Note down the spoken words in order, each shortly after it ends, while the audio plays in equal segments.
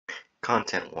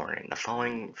Content warning. The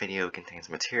following video contains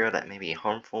material that may be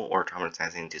harmful or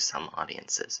traumatizing to some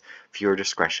audiences. Viewer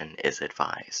discretion is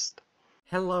advised.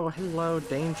 Hello,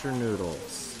 Danger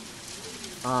Noodles.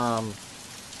 My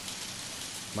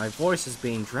voice is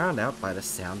being drowned out by the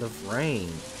sound of rain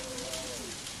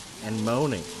and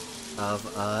moaning of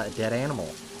a dead animal.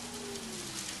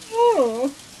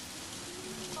 Oh.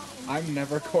 I'm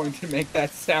never going to make that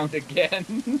sound again.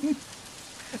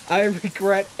 I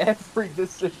regret every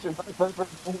decision I've ever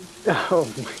made. Oh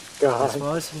my god. As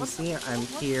well as you can see, I'm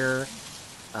here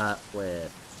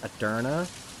with a Derna,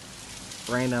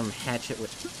 random Hatchet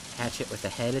with a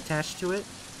head attached to it,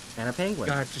 and a penguin.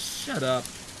 God, just shut up.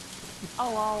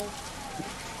 Oh,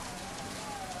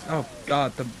 Oh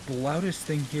god, the loudest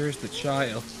thing here is the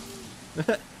child.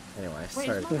 Anyway, Wait,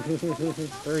 start. is my mic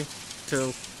 3,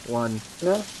 2, 1.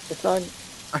 No, it's not.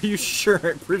 Are you sure?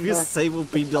 Previous Yeah. save will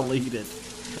be deleted.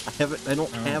 I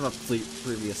don't Oh. have a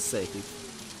previous save.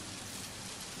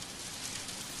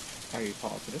 Are you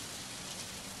positive?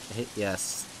 I hit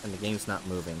yes, and the game's not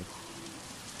moving.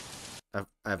 I've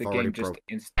The already game just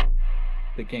broke.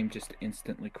 the game just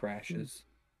instantly crashes.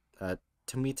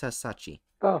 Tomita Sachi,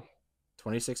 Oh,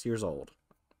 26 years old.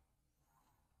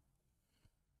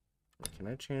 Can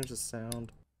I change the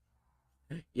sound?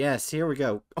 Yes, here we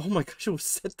go. Oh my gosh, it was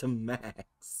set to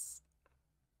max.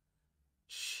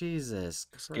 Jesus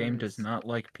Christ. This game does not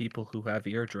like people who have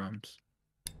eardrums.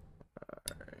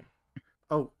 Alright.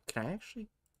 Oh, can I actually?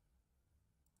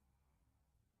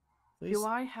 Please? do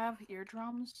I have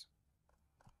eardrums?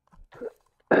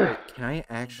 Wait, can I No, do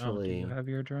actually? you have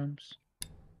eardrums?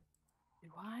 Do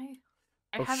I?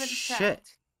 I Oh, haven't shit.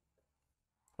 checked.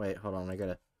 Wait, hold on, I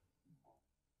gotta...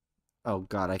 Oh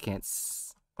god, I can't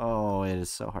Oh, it is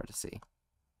so hard to see.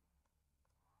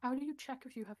 How do you check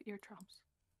if you have eardrums?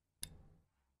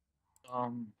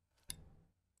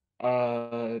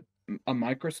 A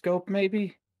microscope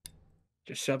maybe?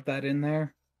 Just shove that in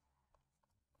there.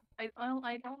 I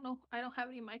don't know. I don't have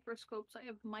any microscopes. I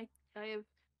have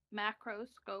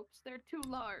macroscopes. They're too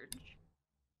large.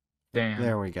 Damn.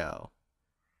 There we go.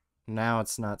 Now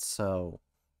it's not so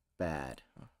bad.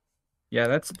 Yeah,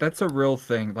 that's a real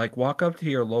thing. Like, walk up to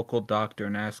your local doctor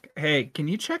and ask, "Hey, can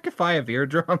you check if I have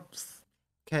eardrums?"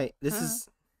 Okay, this Huh? is...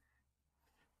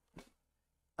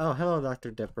 Oh, hello,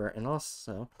 Dr. Dipper, and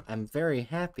also, I'm very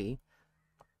happy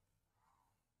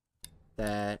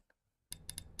that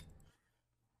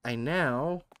I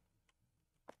now...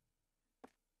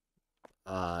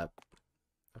 Okay,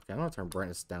 I'm gonna turn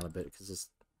brightness down a bit, because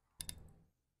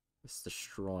it's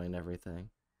destroying everything.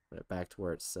 Put it back to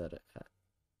where it's set at.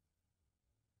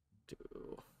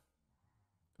 Come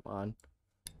on.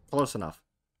 Close enough.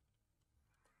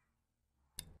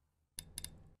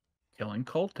 Killing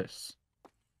cultists.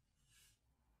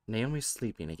 Naomi's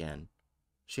sleeping again.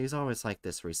 She's always like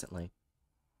this recently.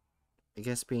 I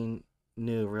guess being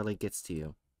new really gets to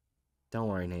you. Don't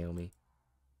worry, Naomi.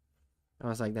 I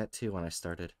was like that too when I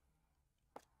started.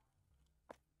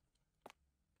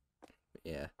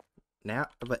 Yeah.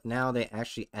 But now they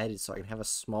actually added so I can have a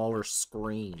smaller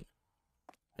screen.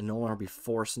 And no longer be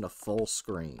forced into full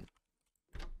screen.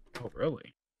 Oh,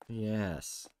 really?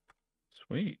 Yes.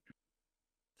 Sweet.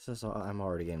 I'm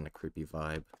already getting a creepy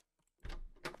vibe.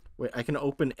 Wait, I can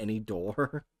open any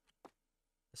door?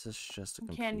 This is just a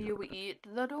computer. Can you eat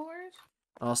the doors?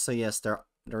 Also, yes, the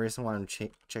reason why I'm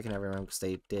checking every room because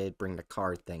they did bring the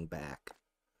card thing back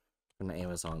from the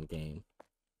Amazon game.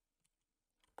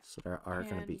 So there are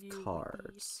going to be Can you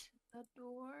cards. eat the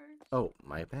doors? Oh,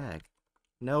 my bag.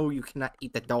 No, you cannot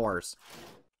eat the doors.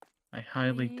 I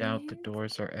highly doubt the Please?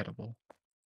 doors are edible.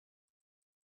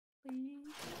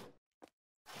 Please?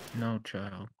 No,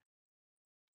 child.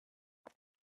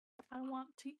 I want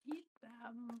to eat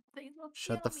them. They look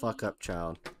Shut the fuck yummy. up,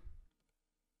 child.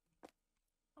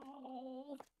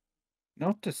 Oh.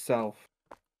 Note to self: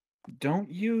 don't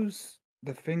use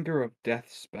the Finger of Death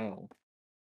spell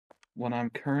when I'm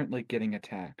currently getting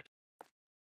attacked.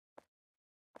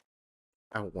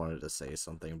 I wanted to say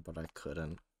something, but I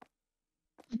couldn't.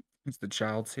 Since the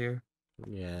child's here.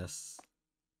 Yes.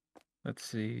 Let's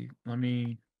see. Let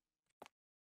me.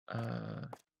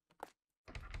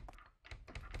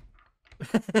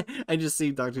 I just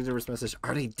see Dr. Zimmer's message.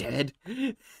 Are they dead?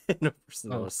 And the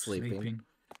person Oh, was sleeping.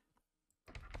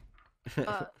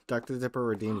 Uh, Dr. Dipper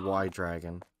redeemed Y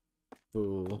Dragon.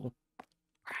 Ooh.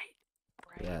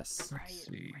 Right. Yes. Let's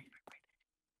see.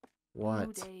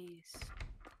 What? 2 days.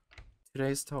 2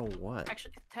 days till what?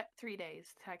 Actually, 3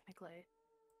 days, technically.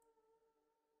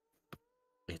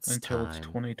 It's Until time. it's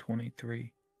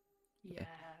 2023. Yeah,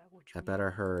 which I better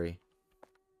hurry.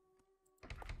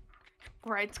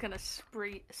 Bright's gonna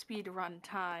speed run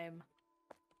time.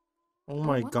 Oh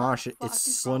my what the gosh, fuck it's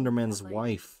is wrong with Slenderman's that lady?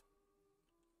 wife.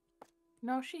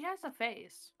 No, she has a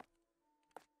face.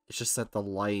 It's just that the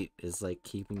light is like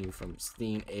keeping you from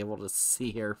being able to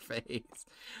see her face.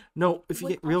 No, if you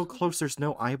Wait, get real also- close, there's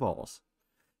no eyeballs.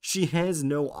 She has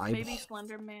no eyeballs. Maybe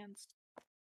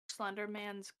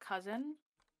Slenderman's cousin?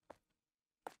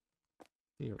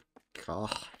 Dear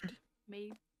God.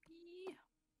 Maybe.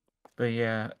 But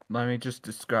yeah, let me just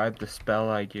describe the spell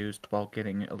I used while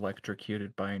getting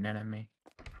electrocuted by an enemy.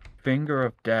 Finger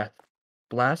of Death.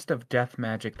 Blast of death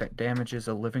magic that damages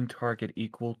a living target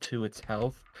equal to its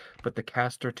health, but the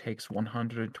caster takes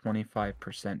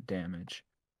 125% damage.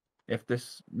 If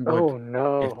this Oh would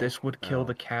no. kill Oh.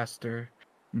 the caster,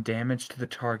 damage to the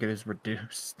target is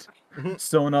reduced.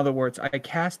 So in other words, I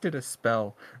casted a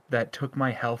spell that took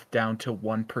my health down to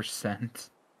 1%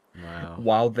 Wow.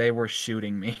 while they were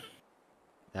shooting me.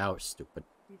 That was stupid.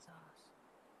 Jesus.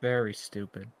 Very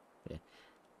stupid.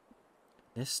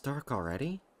 It's dark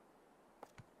already?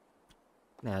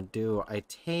 Now, do I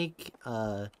take,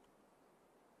 the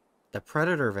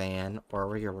Predator van or a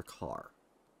regular car?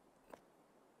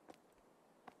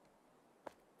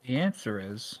 The answer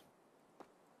is,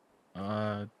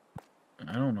 I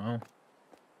don't know.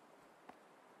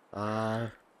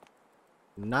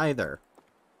 Neither.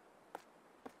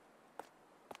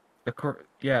 The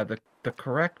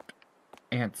correct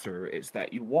answer is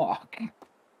that you walk.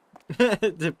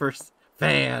 The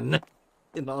van.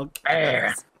 In all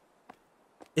caps.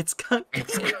 It's got...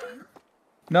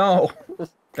 No,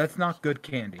 that's not good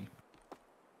candy.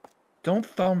 Don't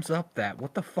thumbs up that.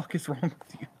 What the fuck is wrong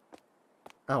with you?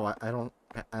 Oh, I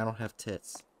don't have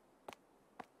tits.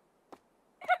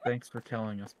 Thanks for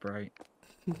telling us, Bright.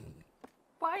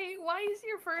 Why is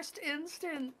your first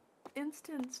instance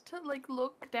to like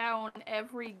look down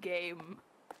every game?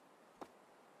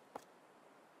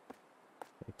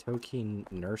 Toki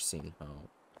nursing home.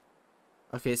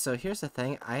 Okay, so here's the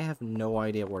thing. I have no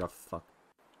idea where the fuck.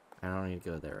 I don't need to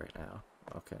go there right now.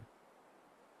 Okay.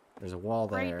 There's a wall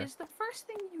there. Right, is the first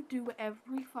thing you do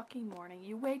every fucking morning.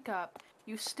 You wake up,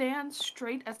 you stand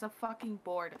straight as a fucking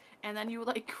board, and then you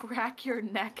like crack your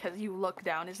neck as you look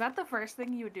down. Is that the first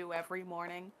thing you do every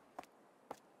morning?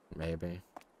 Maybe.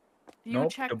 Do you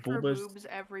Nope, check the for boobas- boobs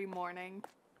every morning?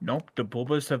 Nope, the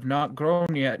boobas have not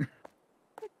grown yet.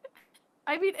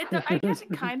 I mean, I guess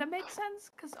it kind of makes sense,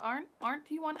 because aren't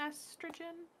you on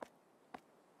estrogen?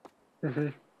 Mm-hmm.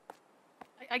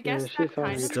 I guess she's that on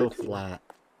kind of Still estrogen. flat.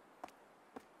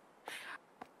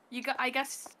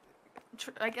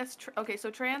 Okay, so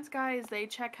trans guys, they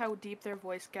check how deep their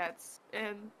voice gets,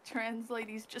 and trans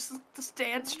ladies just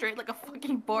stand straight like a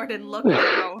fucking board and look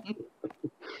down.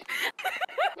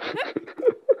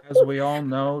 As we all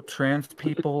know, trans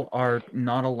people are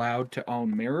not allowed to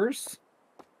own mirrors.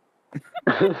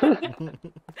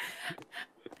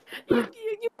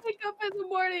 You wake up in the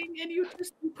morning and you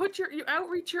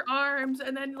outreach your arms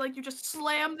and then like you just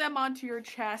slam them onto your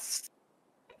chest.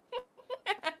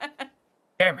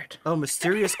 Damn it. Oh,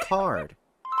 mysterious card.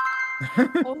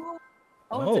 Oh,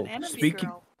 it's an enemy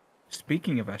girl.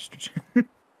 Speaking of estrogen.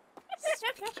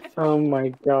 Oh my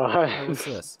Hey, god. what's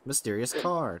this? Mysterious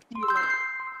card. You like,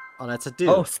 Oh, that's a dude.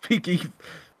 Oh, speaking.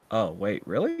 Oh, wait,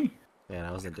 really? Yeah,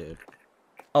 that was a dude.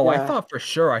 Oh, I Yeah. thought for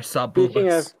sure I saw Speaking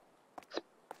boobas.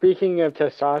 Speaking of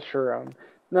testosterone,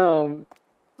 no,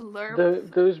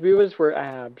 slurp. those viewers were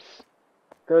abs.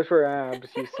 Those were abs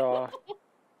you saw.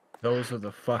 Those are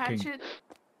the fucking Hatchet.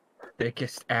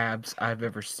 thickest abs I've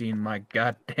ever seen in my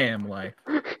goddamn life.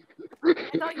 I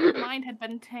thought your mind had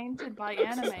been tainted by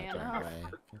anime That enough. way.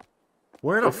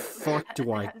 Where the fuck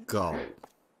do I go?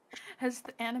 Has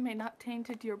the anime not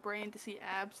tainted your brain to see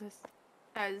abs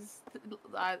as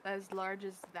large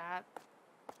as that?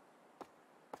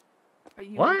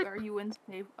 What? Are you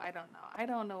unstable? I don't know. I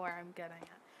don't know where I'm getting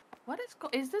at. What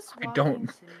is this I walking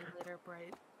don't- simulator,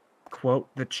 Bright? Quote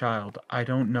the child, I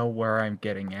don't know where I'm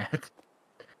getting at.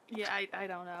 Yeah, I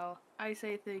don't know. I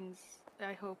say things.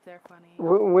 I hope they're funny.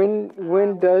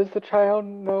 When does the child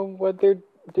know what they're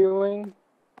doing?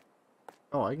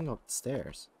 Oh, I can go up the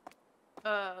stairs.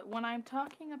 When I'm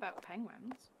talking about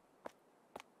penguins,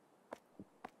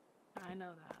 I know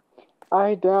that.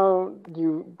 I doubt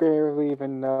you barely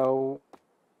even know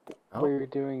what Oh, you're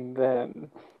doing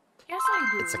then. Yes, I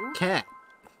do. it's a cat.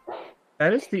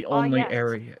 That is the only yes.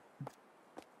 area.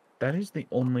 That is the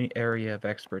only area of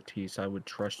expertise I would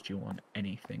trust you on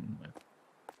anything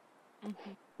with.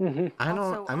 Mhm. I'm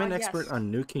Also, an expert yes.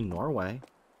 on nuking Norway.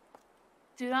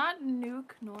 Do not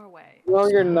nuke Norway. No,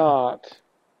 you're Yeah. not.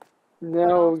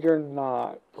 No, also- you're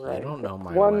not. You Right. don't know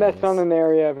my One, that's not ways. an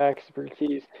area of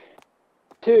expertise.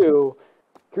 Two,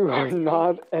 You are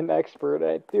not an expert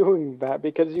at doing that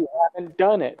because you haven't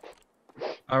done it.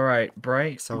 All right,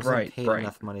 Bright, So I wasn't Bright, paid Bright,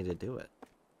 enough money to do it.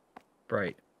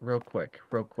 Bright. Real quick.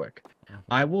 Yeah.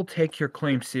 I will take your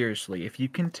claim seriously if you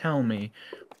can tell me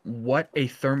what a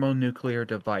thermonuclear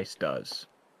device does.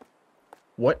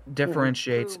 What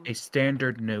differentiates Boom. a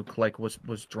standard nuke like was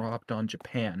dropped on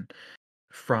Japan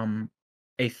from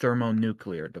a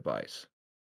thermonuclear device?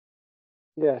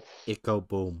 Yes. It go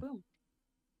boom. Boom.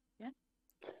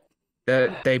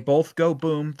 They both go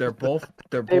boom. They're both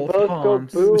They both go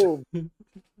bombs. boom.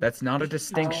 That's not a Oh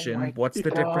distinction. my What's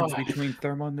the difference gosh. between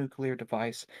thermonuclear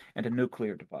device and a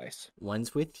nuclear device?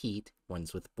 One's with heat,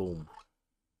 one's with boom.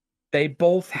 They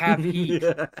both have heat.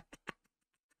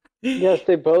 Yes,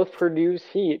 they both produce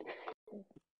heat.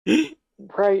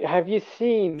 Right, have you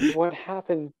seen what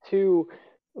happened to,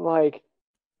 like,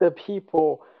 the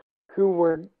people who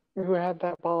had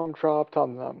that bomb dropped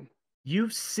on them?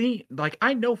 You've seen, like,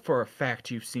 I know for a fact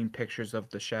you've seen pictures of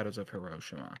the shadows of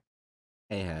Hiroshima.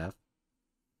 I have.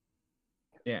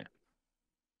 Yeah.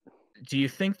 Do you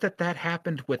think that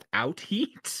happened without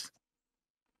heat?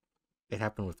 It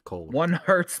happened with cold. One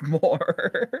hurts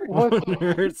more. What One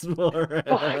hurts more.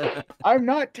 fuck? I'm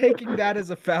not taking that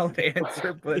as a valid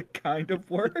answer, but it kind of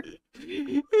works.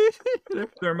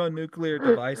 Thermonuclear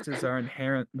devices are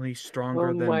inherently stronger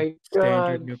Oh than my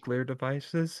standard god. nuclear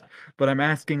devices, but I'm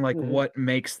asking, like, Mhm. what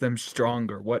makes them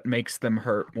stronger? What makes them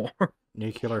hurt more?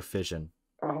 Nuclear fission.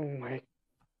 Oh my.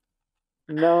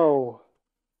 No.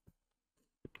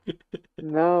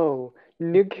 No.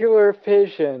 Nuclear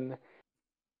fission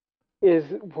is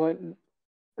what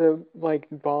the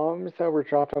bombs that were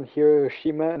dropped on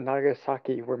Hiroshima and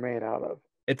Nagasaki were made out of.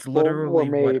 It's Were literally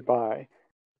made what by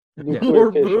Yeah. nuclear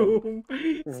More fission. boom.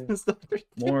 Mhm.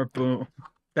 more boom.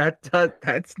 That's not.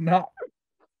 That's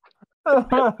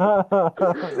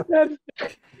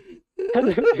an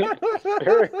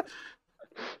answer.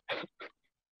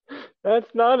 That's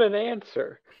not an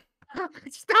answer.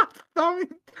 Stop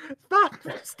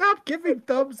giving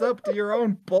thumbs up to your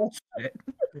own bullshit.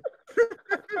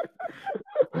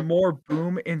 More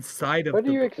boom inside of What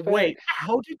do you Wait,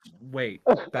 expect? wait,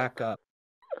 back up.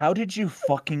 How did you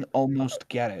fucking almost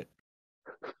get it?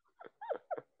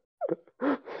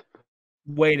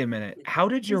 Wait a minute. How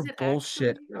did your Is it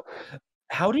bullshit actually?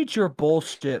 How did your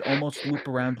bullshit almost loop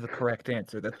around to the correct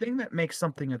answer? The thing that makes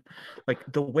something like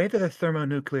the way that a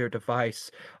thermonuclear device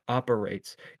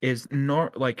operates is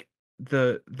not like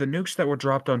the nukes that were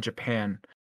dropped on Japan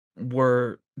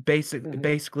were Mhm.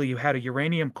 basically you had a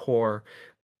uranium core,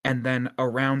 and then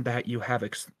around that you have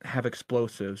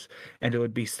explosives, and it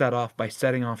would be set off by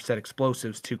setting off said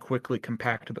explosives to quickly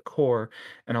compact the core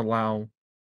and allow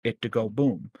it to go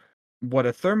boom. What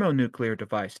a thermonuclear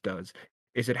device does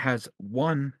is it has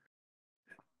one,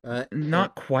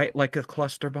 not quite like a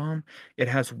cluster bomb. It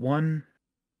has one.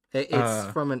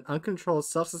 It's from an uncontrolled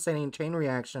self-sustaining chain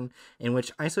reaction in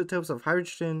which isotopes of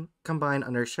hydrogen combine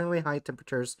under extremely high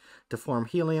temperatures to form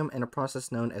helium in a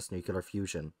process known as nuclear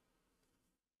fusion.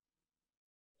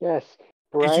 Yes,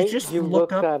 Did you right? just You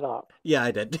look looked up? that up. Yeah,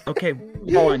 I did. Okay,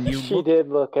 Yes, one. You she look. did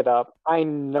look it up. I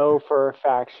know for a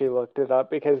fact she looked it up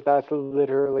because that's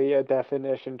literally a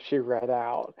definition she read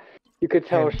out. You could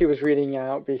tell Okay, she was reading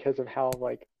out because of how,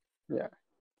 yeah.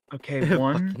 okay,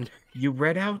 one. Fucking- You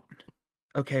read out.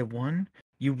 Okay, one.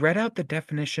 You read out the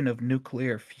definition of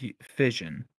nuclear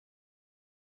fission,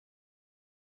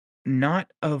 not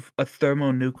of a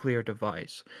thermonuclear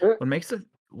device. Uh, What makes it?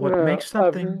 What No, makes of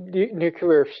something?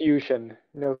 nuclear fusion.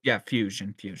 No, Yeah,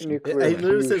 fusion. nuclear It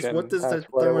literally says, fusion. what does That's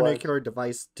the what it was. thermonuclear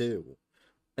device do?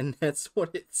 And that's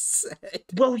what it said.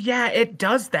 Well, yeah, it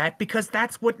does that because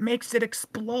that's what makes it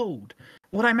explode.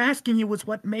 What I'm asking you is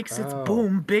what makes its Oh.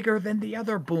 boom bigger than the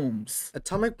other booms.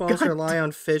 Atomic bombs God rely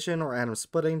on fission or atom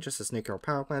splitting, just as nuclear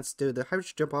power plants do. The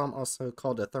hydrogen bomb, also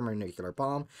called a thermonuclear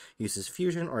bomb, uses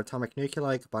fusion or atomic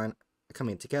nuclei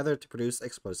coming together to produce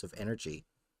explosive energy.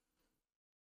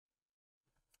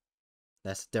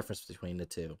 That's the difference between the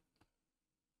two.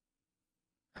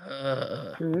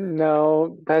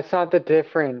 No, that's not the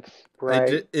difference,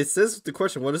 right? It says the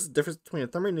question, what is the difference between a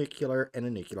thermonuclear and a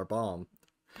nuclear bomb?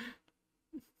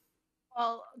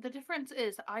 Well, the difference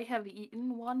is I have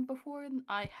eaten one before and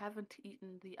I haven't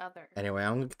eaten the other. Anyway,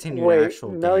 I'm going to continue the Wait,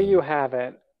 actual no, game. you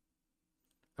haven't.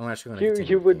 I'm actually going to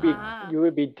continue You the would game. be you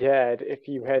would be dead if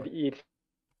you had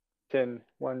eaten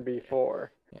one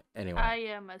before. Yeah, anyway. I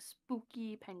am a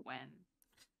spooky penguin.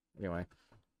 Anyway.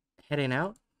 Heading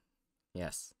out?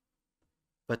 Yes.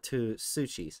 But to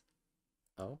Suchi's.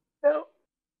 Oh? No.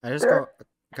 I just got a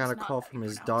That's not call how from you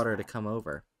his pronounce daughter to that. come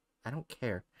over. I don't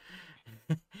care.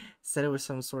 Said it was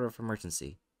some sort of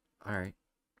emergency. Alright.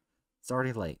 It's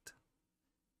already late.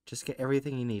 Just get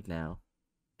everything you need now,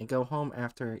 and go home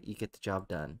after you get the job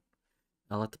done.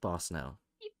 I'll let the boss know.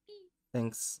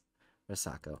 Thanks,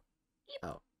 Misako.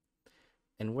 Oh,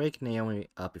 and wake Naomi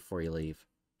up before you leave.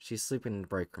 She's sleeping in the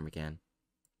break room again.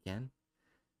 Again?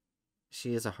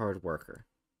 She is a hard worker.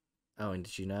 Oh, and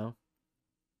did you know?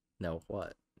 No,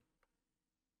 what?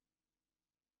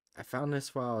 I found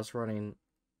this while I was running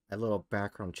a little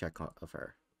background check of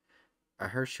her. I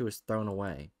heard she was thrown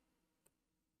away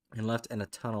and left in a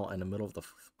tunnel in the middle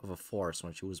of a forest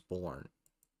when she was born.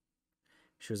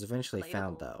 She was eventually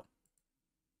found, though,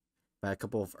 by a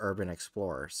couple of urban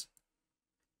explorers.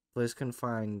 Police couldn't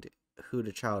find who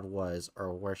the child was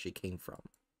or where she came from.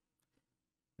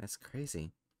 That's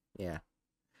crazy. Yeah,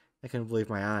 I couldn't believe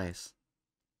my eyes.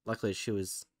 Luckily, she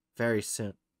was very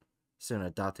soon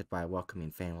adopted by a welcoming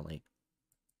family.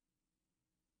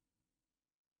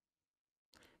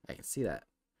 I can see that.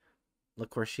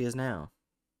 Look where she is now.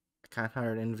 A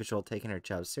kind-hearted individual taking her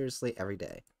job seriously every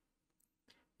day.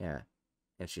 Yeah,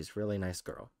 and she's a really nice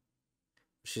girl.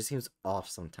 She seems off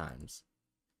sometimes.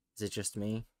 Is it just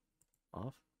me?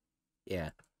 Off? Yeah.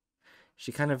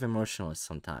 She kind of emotional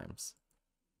sometimes.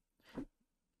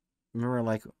 Remember,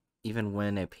 like, even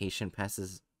when a patient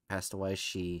passed away,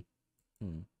 she...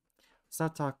 Let's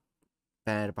not talk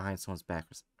bad behind someone's back,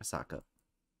 Misako.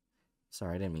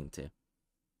 Sorry, I didn't mean to.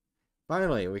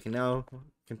 Finally, we can now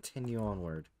continue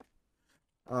onward.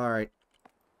 Alright.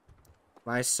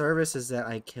 My service is that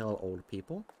I kill old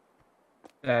people.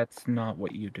 That's not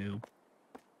what you do.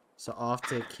 So off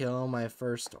to kill my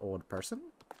first old person.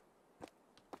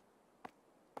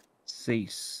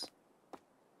 Cease.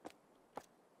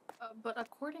 But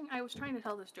I was trying to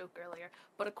tell this joke earlier,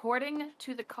 but according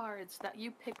to the cards that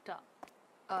you picked up,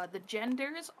 the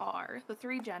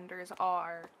three genders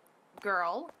are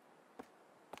girl,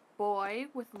 boy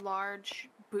with large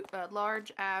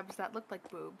abs that look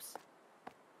like boobs,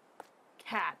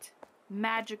 cat,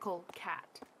 magical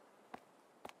cat.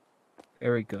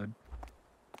 Very good.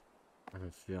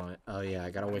 I'm feeling it. Oh yeah, I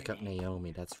gotta wake up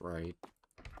Naomi, that's right.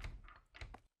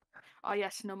 Oh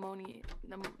yes, pneumonia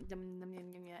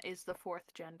is the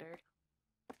fourth gender.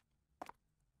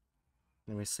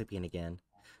 Naomi's sleeping again.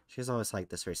 She's always like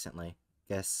this recently.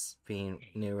 Guess being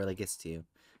new really gets to you.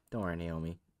 Don't worry,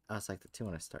 Naomi. I was like that too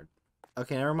when I started.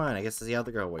 Okay, never mind. I guess the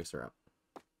other girl wakes her up.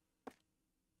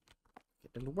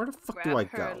 Where the fuck do I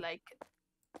go?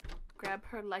 Grab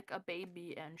her like a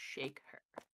baby and shake her.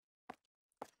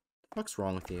 What's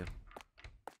wrong with you?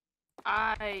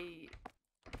 I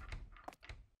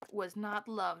was not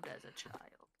loved as a child.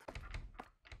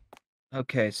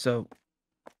 Okay, so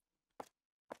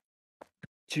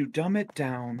to dumb it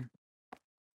down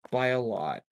by a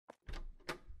lot,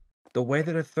 the way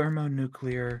that a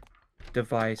thermonuclear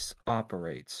device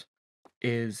operates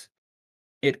is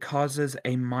it causes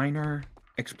a minor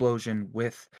explosion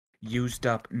with used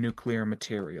up nuclear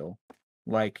material,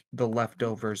 like the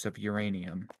leftovers of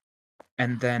uranium.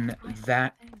 And then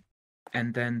that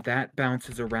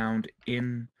bounces around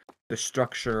in the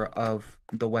structure of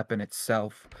the weapon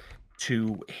itself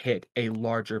to hit a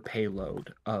larger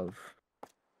payload of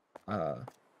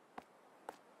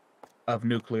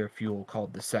nuclear fuel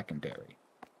called the secondary.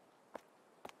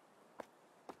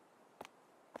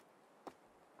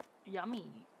 Yummy,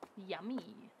 yummy,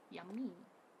 yummy,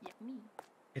 yummy.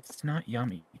 It's not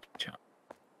yummy, chum.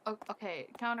 Okay,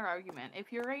 counter argument.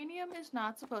 If uranium is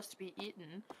not supposed to be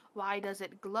eaten, why does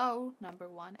it glow, number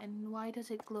one, and why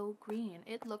does it glow green?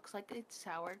 It looks like it's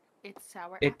sour. It's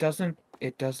sour. It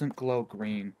doesn't glow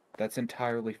green. That's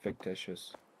entirely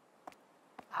fictitious.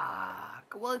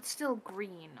 Well, it's still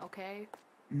green, okay?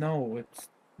 No, it's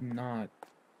not.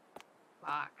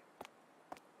 Fuck.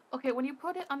 Okay, when you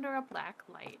put it under a black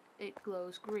light, it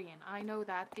glows green. I know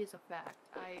that is a fact.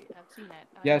 I have seen it.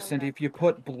 Yes, and if you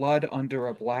put blood under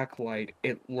a black light,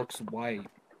 it looks white.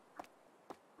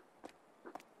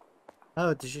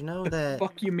 Oh, did you know that?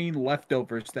 Fuck you mean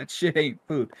leftovers? That shit ain't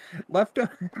food.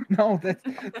 No,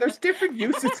 there's different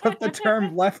uses of the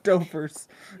term leftovers.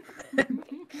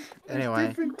 Anyway,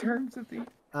 different terms of the.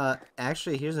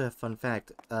 Actually, here's a fun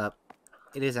fact.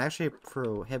 It is actually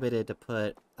prohibited to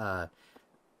put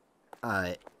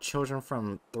children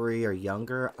from 3 or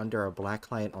younger under a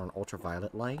black light or an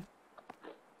ultraviolet light.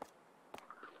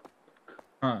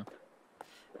 Huh.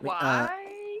 Why?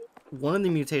 One of the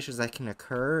mutations that can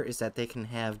occur is that they can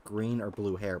have green or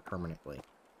blue hair permanently.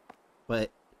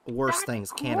 But worse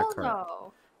things can occur.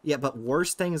 Though. Yeah, but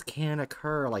worse things can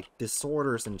occur, like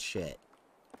disorders and shit.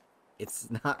 It's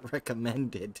not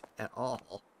recommended at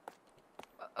all.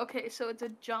 Okay, so it's a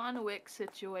John Wick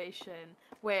situation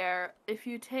where if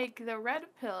you take the red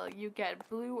pill, you get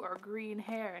blue or green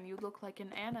hair and you look like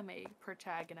an anime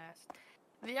protagonist.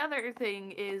 The other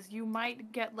thing is you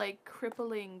might get like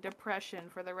crippling depression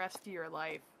for the rest of your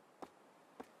life.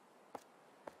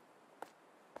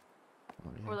 Oh,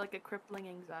 yeah. Or like a crippling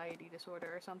anxiety disorder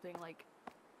or something like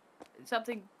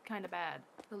something kind of bad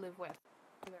to live with.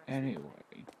 For the rest of your Anyway,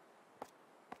 life.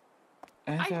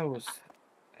 as I- I was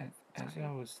as Sorry.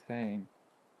 I was saying,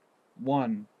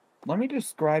 one, let me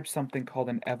describe something called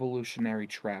an evolutionary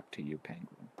trap to you,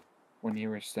 Penguin. When you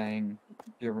were saying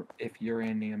if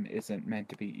uranium isn't meant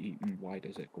to be eaten, why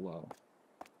does it glow?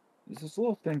 There's this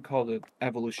little thing called an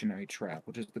evolutionary trap,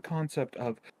 which is the concept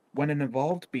of when an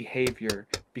evolved behavior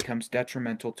becomes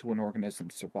detrimental to an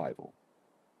organism's survival.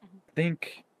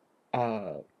 Think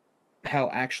how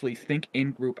actually think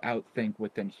in group, out think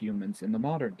within humans in the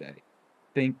modern day.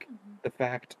 Think the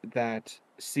fact that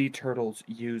sea turtles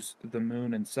use the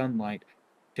moon and sunlight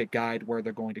to guide where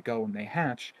they're going to go when they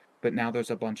hatch, but now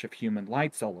there's a bunch of human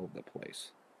lights all over the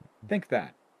place. Think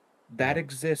that. That Yeah.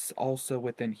 exists also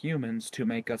within humans to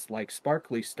make us like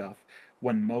sparkly stuff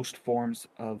when most forms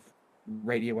of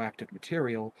radioactive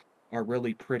material are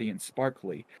really pretty and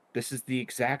sparkly. This is the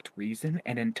exact reason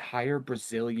an entire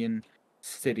Brazilian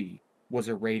city was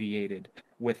irradiated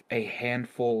with a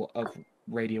handful of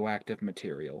radioactive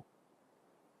material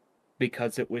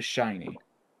because it was shiny.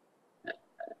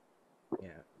 Yeah.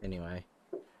 Anyway.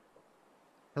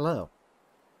 Hello.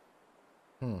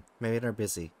 Maybe they're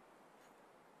busy.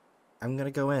 I'm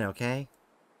gonna go in, okay?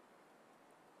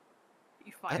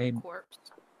 You find Hey. a corpse.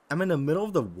 I'm in the middle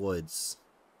of the woods.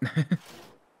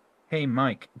 Hey,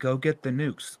 Mike, go get the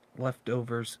nukes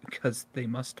leftovers because they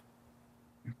must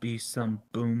be some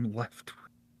boom left.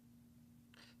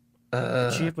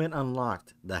 Achievement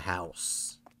unlocked. The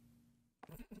house.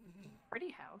 Pretty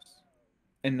house.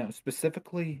 And no,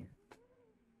 specifically,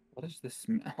 what is this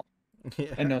smell?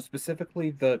 Yeah. And no, specifically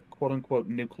the quote-unquote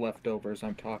nuke leftovers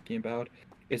I'm talking about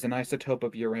is an isotope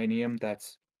of uranium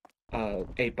that's a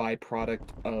byproduct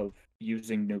of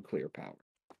using nuclear power.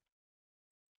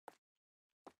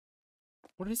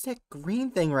 What is that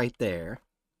green thing right there?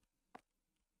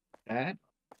 That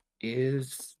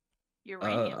is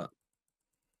Uranium.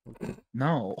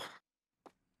 no.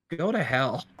 Go to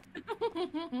hell.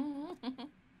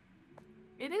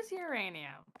 It is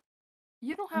uranium.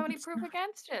 You don't have any proof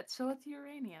against it, so it's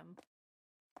uranium.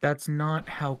 That's not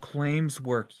how claims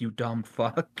work, you dumb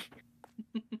fuck.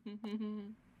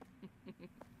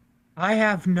 I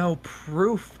have no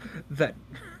proof that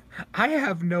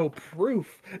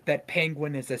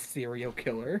Penguin is a serial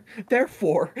killer.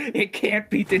 Therefore, it can't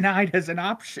be denied as an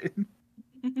option.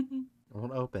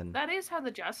 Won't open. That is how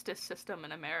the justice system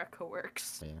in America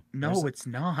works. Yeah. No, it's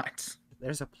not.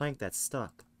 There's a plank that's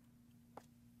stuck.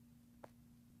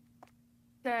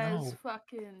 Says No.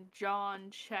 fucking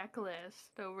John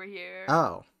Checklist over here.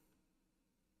 Oh.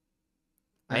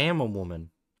 I am a woman.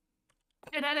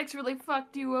 Genetics really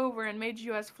fucked you over and made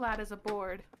you as flat as a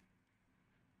board.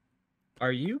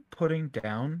 Are you putting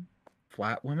down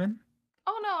flat women?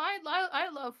 Oh no, I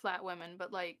love flat women,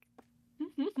 but like,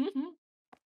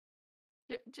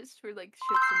 just for like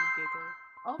shits and giggles.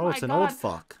 Oh Oh, my it's an god, old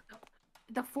fuck.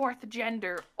 the fourth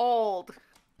gender, old.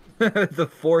 The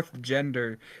fourth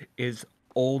gender is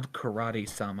old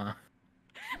karate-sama.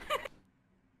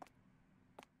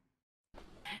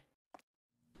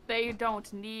 They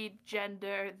don't need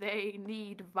gender, they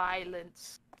need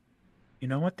violence. You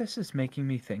know what this is making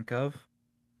me think of?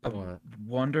 A What?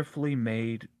 wonderfully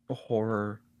made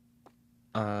horror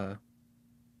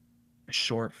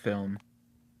short film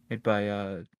made by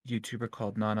a YouTuber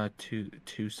called Nana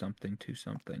two something.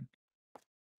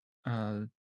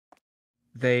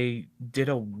 They did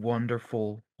a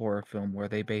wonderful horror film where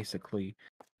they basically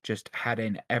just had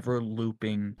an ever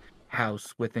looping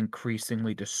house with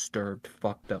increasingly disturbed,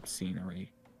 fucked up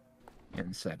scenery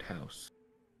in said house.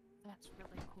 That's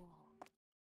really cool.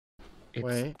 It's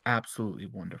Wait. absolutely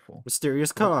wonderful.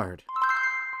 Mysterious card.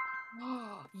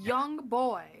 Young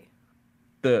boy.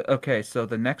 So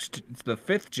the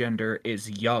fifth gender is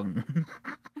young.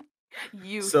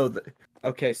 Youth. So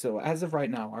so as of right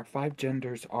now, our 5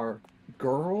 genders are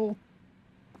girl,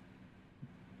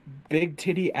 big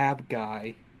titty ab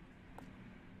guy,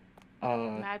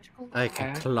 Magical. I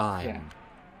can climb. yeah,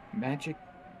 magic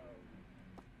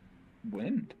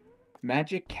wind,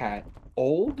 magic cat,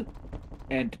 old,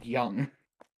 and young.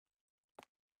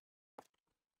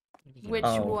 Which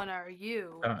Oh. one are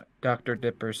you? Dr.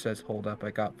 Dipper says, "Hold up, I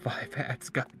got 5 hats."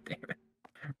 God damn it,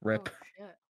 rip. Oh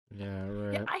shit. Yeah,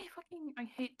 Yeah, right. I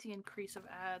hate the increase of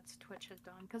ads Twitch has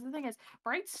done. Because the thing is,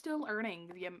 Bright's still earning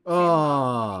the same amount of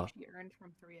Oh. money she earned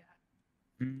from 3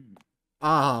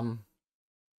 ads.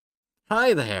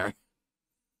 Hi there.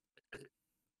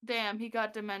 Damn, he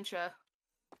got dementia.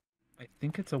 I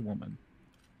think it's a woman.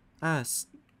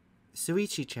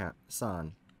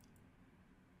 Suichi-san.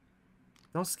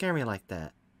 Don't scare me like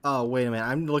that. Oh, wait a minute.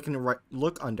 I'm looking right.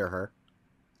 Look under her.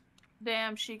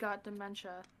 Damn, she got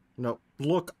dementia. No,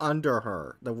 look under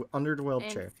her. Under the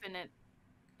wheelchair.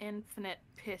 Infinite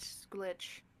piss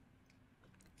glitch.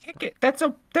 Kick it. That's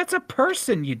a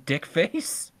person, you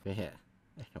dickface. Yeah.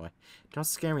 Anyway, don't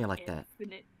scare me like that.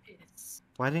 Infinite piss.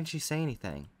 Why didn't you say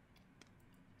anything?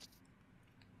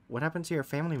 What happened to your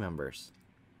family members?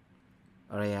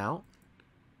 Are they out?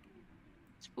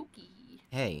 Spooky.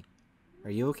 Hey,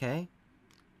 are you okay?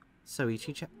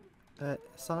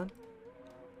 Suichi-san?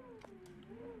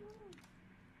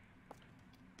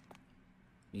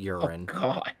 Urine. Oh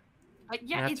God.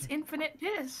 Yeah, it's infinite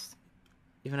piss.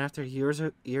 Even after years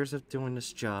of doing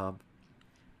this job,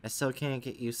 I still can't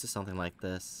get used to something like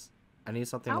this. I need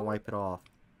something to wipe it off.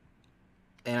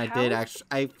 And I did actually.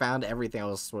 I found everything I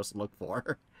was supposed to look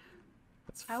for.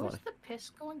 That's funny. How is the piss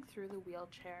going through the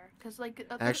wheelchair? Because like.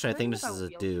 Actually, I think this is a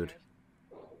dude.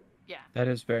 Yeah. That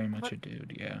is very much a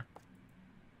dude. Yeah.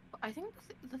 I think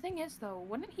the thing is though,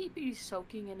 wouldn't he be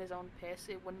soaking in his own piss?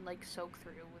 It wouldn't like soak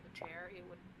through with a chair. It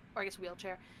would, or I guess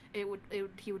wheelchair. He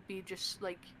would be just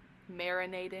like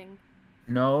marinating.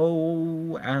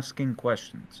 No asking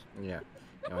questions. Yeah.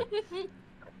 Anyway.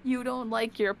 You don't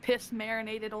like your piss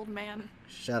marinated, old man.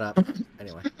 Shut up.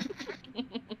 Anyway.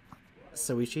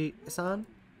 Suichi-san?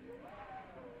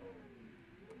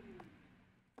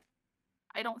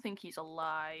 I don't think he's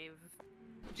alive.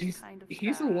 He's kind of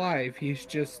he's sad. alive. He's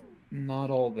just not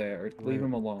all there. Leave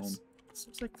him alone. This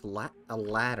looks like a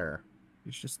ladder.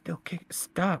 He's just still kick.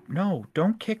 Stop! No!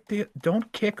 Don't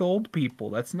kick old people.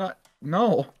 That's not.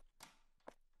 No.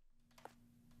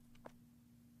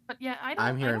 But yeah,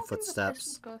 I'm hearing I don't footsteps. Think the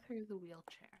piss would go through the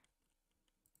wheelchair.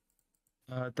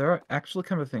 There are actually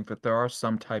come to think that there are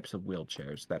some types of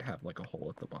wheelchairs that have like a hole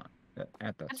at the bottom at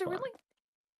that That's spot. a really.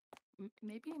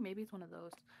 Maybe it's one of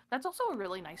those. That's also a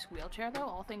really nice wheelchair, though.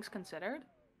 All things considered.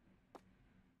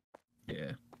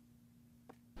 Yeah.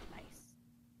 Nice.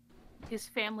 His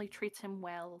family treats him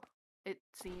well. It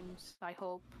seems. I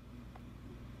hope.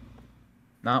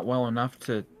 Not well enough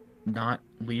to not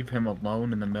leave him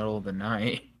alone in the middle of the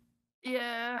night.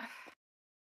 Yeah.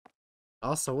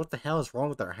 Also, what the hell is wrong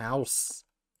with our house?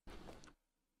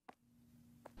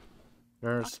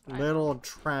 There's little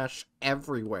trash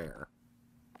everywhere.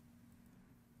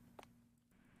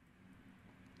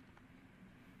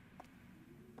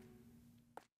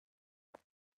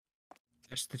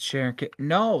 There's the chair.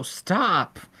 No,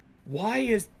 stop! Why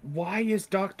is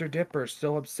Dr. Dipper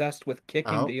so obsessed with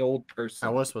kicking the old person?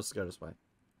 I was supposed to go this way.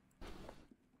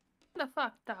 The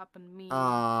fucked up and me.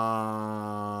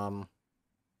 How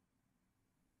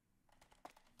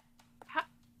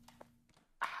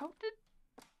did?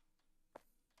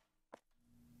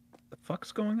 The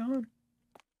fuck's going on?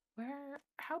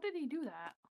 How did he do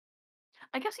that?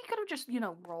 I guess he could have just,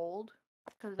 rolled.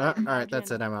 Alright,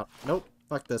 that's it. I'm out. Nope.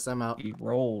 Fuck this. I'm out. He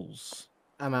rolls.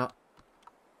 I'm out.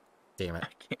 Damn it. I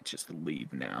can't just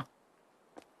leave now.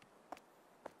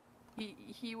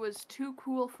 He was too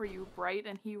cool for you, Bright,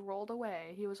 and he rolled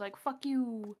away. He was like, fuck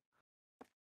you.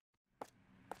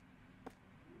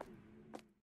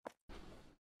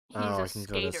 He's I a can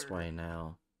skater. go this way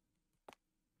now.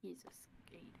 He's a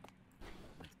skater.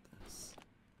 Like this.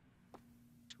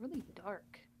 It's really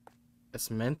dark.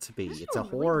 It's meant to be. This is It's a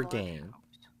really horror large game. house.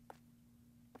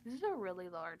 This is a really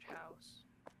large house.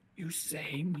 You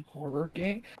saying horror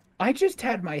game? I just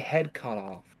had my head cut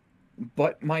off,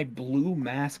 but my blue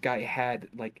mask I had,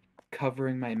 like,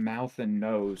 covering my mouth and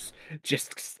nose,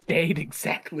 just stayed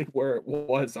exactly where it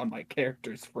was on my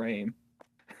character's frame.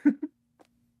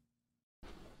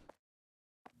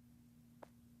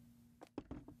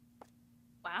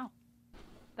 Wow.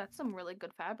 That's some really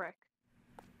good fabric.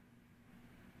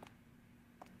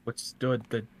 What stood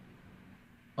the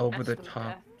over the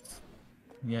top?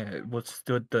 Yeah, what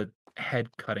stood the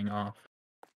head cutting off?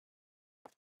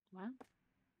 Wow.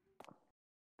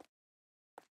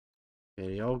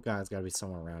 Okay, the old guy's gotta be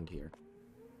somewhere around here.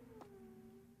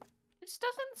 This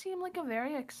doesn't seem like a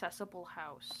very accessible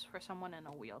house for someone in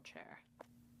a wheelchair.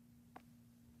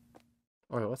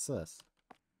 Wait, what's this?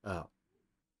 Oh.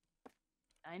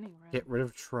 Dining room. Get rid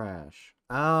of trash.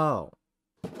 Oh.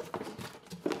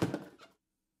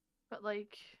 But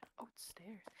like, oh, it's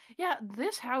stairs. Yeah,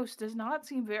 this house does not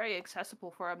seem very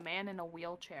accessible for a man in a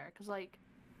wheelchair. Cause like,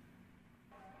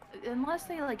 Unless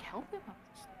they, like, help him up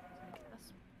the stairs, I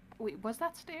guess. Wait, was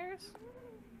that stairs?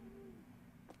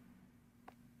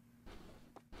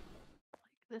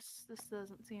 Like, this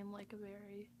doesn't seem like a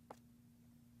very...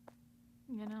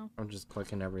 You know? I'm just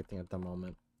clicking everything at the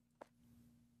moment.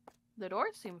 The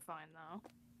doors seem fine, though.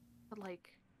 But, like...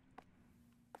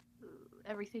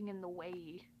 everything in the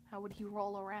way. How would he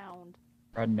roll around?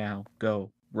 Run now.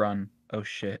 Go. Run. Oh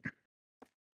shit.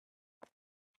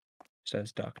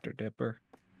 Says Dr. Dipper.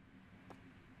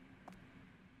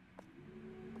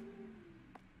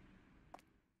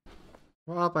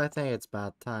 Well, I think it's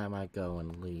about time I go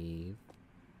and leave.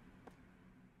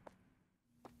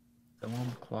 The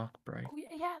alarm clock break. Oh,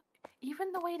 yeah.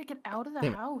 Even the way to get out of the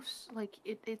Damn it. house, like,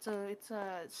 it's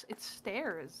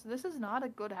stairs. This is not a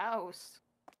good house.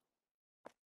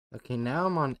 Okay, now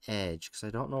I'm on edge because I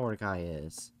don't know where the guy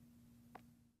is.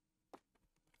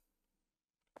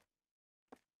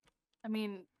 I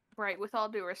mean, right, with all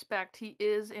due respect, he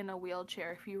is in a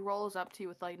wheelchair. If he rolls up to you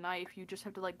with, like, a knife, you just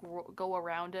have to, like, go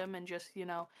around him and just, you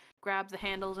know, grab the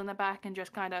handles in the back and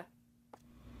just kind of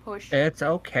push. It's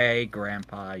okay,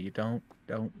 Grandpa. You don't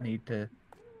need to.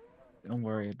 Don't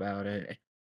worry about it.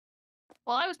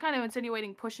 Well, I was kind of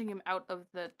insinuating pushing him out of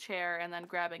the chair and then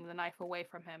grabbing the knife away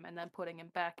from him and then putting him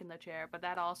back in the chair, but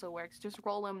that also works. Just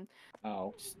roll him.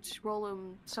 Oh. Just roll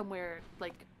him somewhere,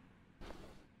 like...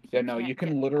 Yeah, no, you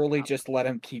can literally just let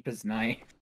him keep his knife.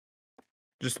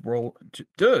 Just roll.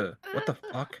 Duh! What the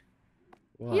fuck?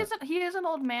 What? He is an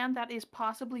old man that is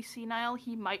possibly senile.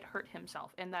 He might hurt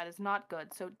himself, and that is not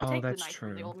good. So take the that's knife from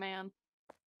the true. old man.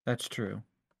 That's true.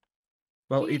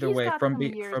 Well, either He's way, got from some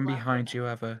years left in behind him. you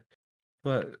have a.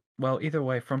 Well, either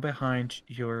way, from behind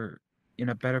you're in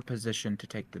a better position to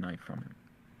take the knife from him.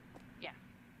 Yeah.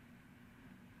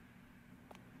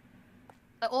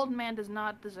 The old man does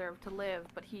not deserve to live,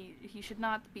 but he should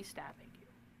not be stabbing you.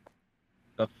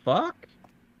 The fuck?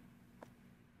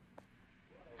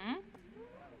 Hmm?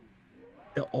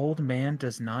 The old man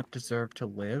does not deserve to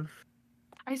live?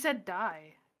 I said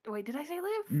die. Wait, did I say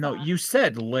live? No, Fuck. you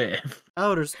said live.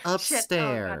 Oh, there's Shit.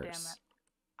 upstairs.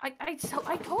 Oh, goddammit.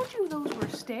 I told you those were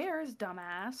stairs,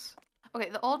 dumbass. Okay,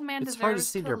 the old man It's deserves hard to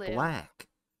see to they're live. black.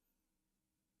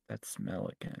 That smell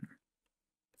again.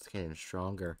 It's getting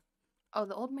stronger. Oh,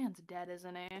 the old man's dead,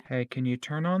 isn't he? Hey, can you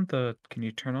turn up the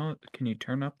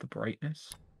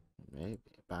brightness? Maybe,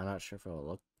 but I'm not sure if it'll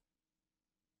look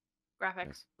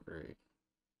Graphics. great.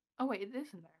 Oh, wait, it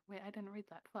isn't there. Wait, I didn't read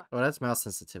that. Fuck. Oh, that's mouse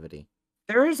sensitivity.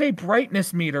 There is a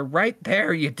brightness meter right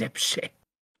there, you dipshit.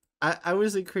 I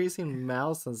was increasing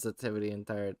mouse sensitivity the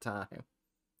entire time.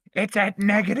 It's at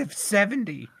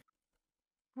 -70.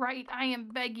 Right, I am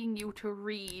begging you to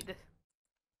read.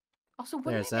 Also,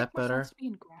 wouldn't There's it make that more better? sense to be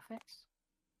in graphics?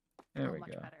 There we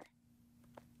much go. better.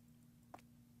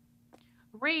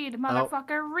 Read,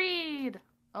 motherfucker, read!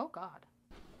 Oh, God.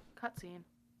 Cutscene.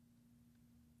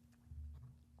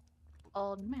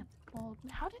 Old man.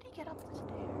 How did he get up the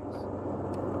stairs?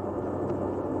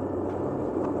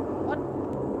 What?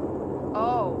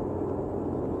 Oh.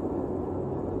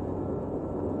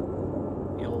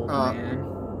 The old man.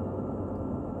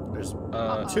 There's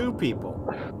two people.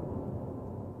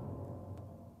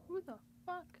 Who the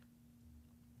fuck?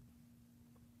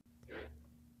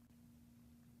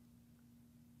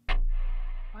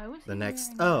 Why was The he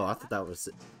next. wearing Oh, that? I thought that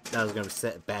was gonna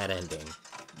set a bad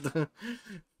ending.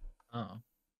 Oh.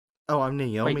 Oh, I'm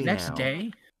Naomi Wait, next now.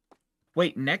 day?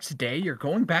 Wait, next day? You're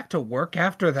going back to work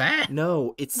after that?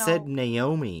 No, it said No.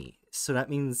 Naomi, so that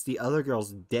means the other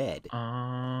girl's dead.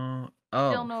 Oh,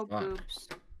 Still no fuck. boobs.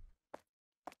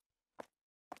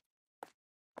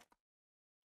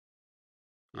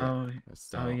 Yeah,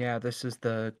 Oh yeah, this is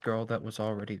the girl that was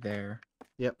already there.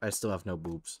 Yep, I still have no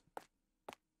boobs.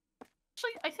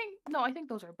 Actually, I think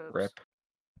those are boobs. Rip.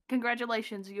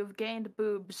 Congratulations, you've gained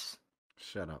boobs.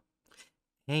 Shut up.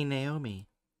 Hey, Naomi.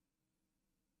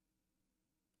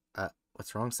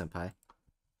 What's wrong, senpai?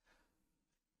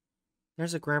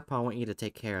 There's a grandpa I want you to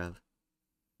take care of.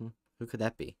 Who could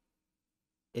that be?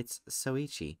 It's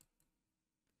Soichi.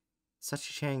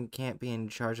 Sachi-chan can't be in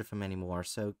charge of him anymore,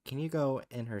 so can you go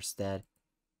in her stead?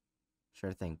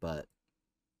 Sure thing, but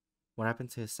what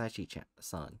happened to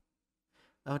Saichi-san?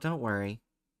 Oh, don't worry.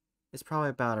 It's probably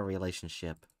about a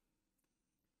relationship.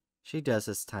 She does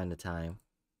this time to time.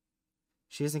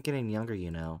 She isn't getting younger,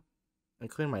 you know.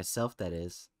 Including myself, that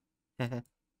is.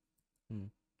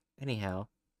 Anyhow,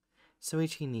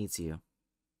 Soichi needs you.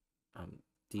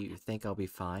 Do you think I'll be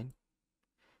fine?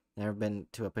 Never been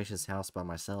to a patient's house by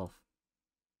myself.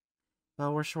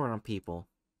 Well, we're short on people.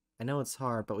 I know it's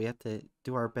hard, but we have to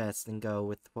do our best and go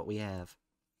with what we have.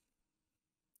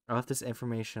 I'll have this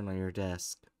information on your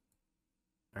desk.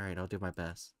 Alright, I'll do my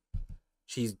best.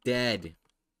 She's dead.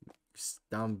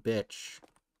 Dumb bitch.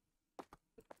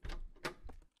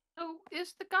 So,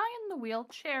 is the guy in the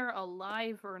wheelchair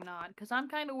alive or not? Because I'm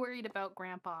kind of worried about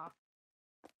Grandpa.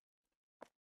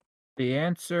 The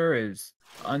answer is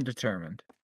undetermined.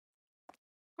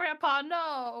 Grandpa,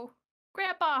 no!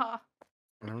 Grandpa!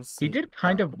 I don't He see. did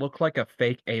kind of look like a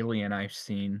fake alien I've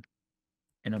seen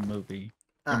in a movie.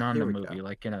 Or not in Here a we movie, go.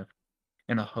 like in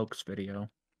a hoax video.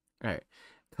 Alright.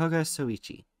 Koga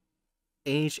Soichi.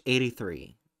 Age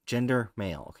 83. Gender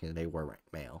male. Okay, they were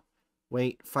male.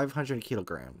 Weight 500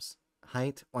 kilograms.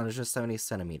 Height 170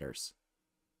 centimeters.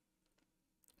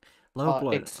 Low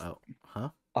blood.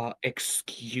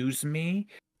 Excuse me,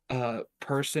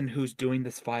 person who's doing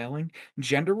this filing.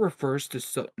 Gender refers to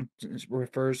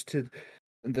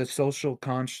the social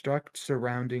construct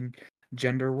surrounding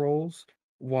gender roles,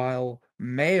 while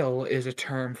male is a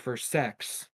term for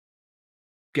sex.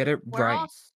 Get it right.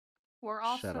 We're Shut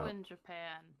also up. in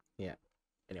Japan. Yeah.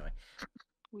 Anyway.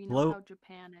 We know how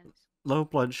Japan is. Low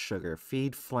blood sugar.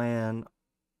 Feed flan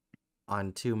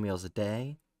on 2 meals a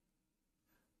day.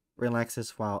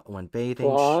 Relaxes when bathing.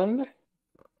 Flan?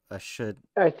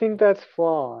 I think that's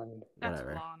flan. That's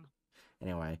Whatever. flan.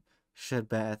 Anyway, should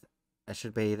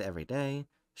bathe every day.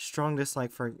 Strong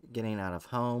dislike for getting out of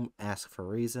home. Ask for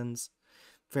reasons.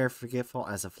 Very forgetful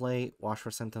as of late. Watch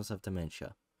for symptoms of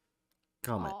dementia.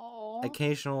 Comment. Aww.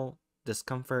 Occasional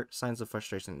discomfort, signs of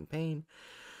frustration and pain.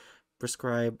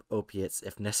 Prescribe opiates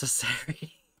if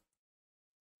necessary.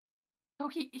 Oh,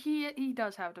 he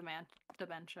does have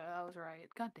dementia. I was right.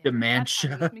 God damn it.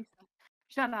 Dementia. That ties me.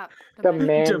 Shut up.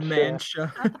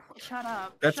 Dementia. Shut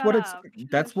up. That's Shut what up.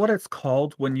 that's what it's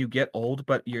called when you get old,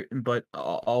 but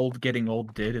all getting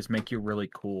old did is make you really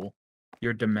cool.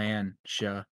 You're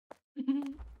dementia.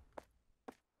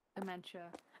 Dementia.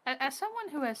 As someone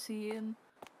who has seen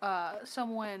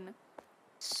someone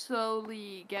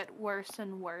slowly get worse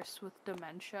and worse with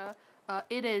dementia,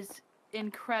 it is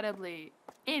incredibly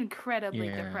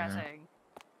depressing.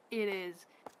 It is.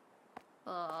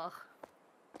 Ugh.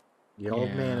 The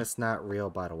old man is not real,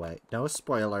 by the way. No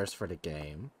spoilers for the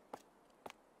game.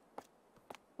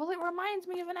 Well, it reminds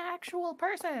me of an actual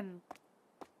person.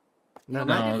 No,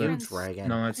 not you, dragon.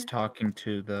 No, it's talking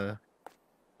to the...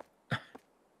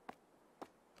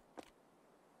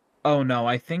 Oh, no,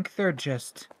 I think they're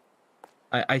just...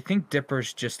 I think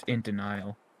Dipper's just in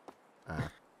denial.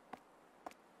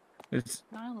 Let's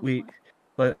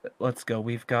go.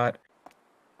 We've got...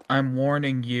 I'm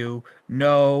warning you.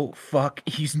 No, fuck,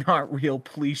 he's not real.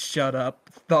 Please shut up.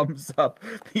 Thumbs up.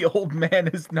 The old man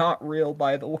is not real,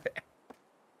 by the way.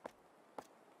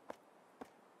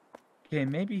 Okay,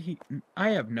 maybe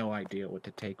I have no idea what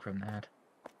to take from that.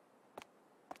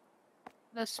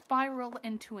 The spiral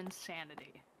into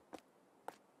insanity.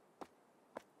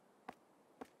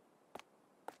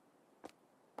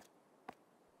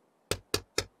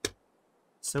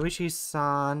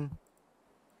 Soichi-san.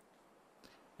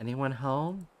 Anyone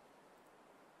home?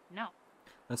 No.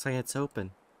 Looks like it's open.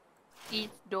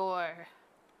 Each door.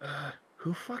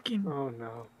 Who fucking... Oh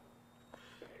no.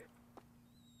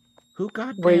 Who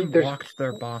goddamn walked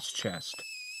their boss chest?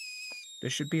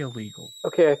 This should be illegal.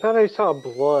 Okay, I thought I saw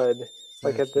blood,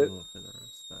 like at the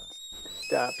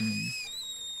steps.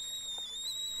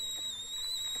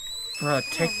 Bruh,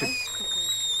 take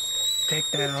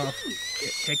that off.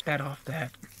 Take that off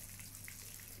that.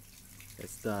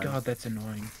 It's done. God, that's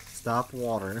annoying. Stop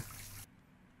water.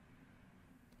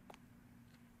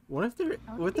 What if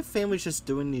the family's just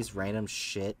doing these random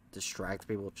shit, distract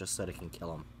people just so they can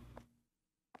kill them?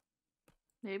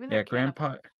 Maybe yeah,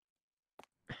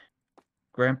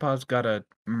 Grandpa's got a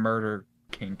murder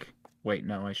kink. Wait,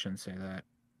 no, I shouldn't say that.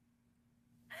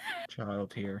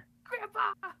 Child here.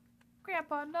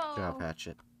 Grandpa, no. Good job,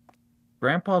 Hatchet.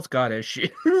 Grandpa's got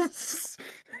issues.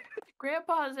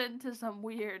 Grandpa's into some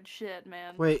weird shit,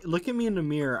 man. Wait, look at me in the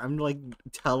mirror. I'm like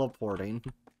teleporting.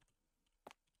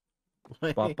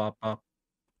 Bop, bop, bop.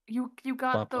 You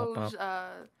got bop, those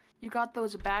bop. You got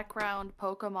those background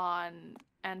Pokemon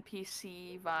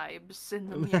NPC vibes in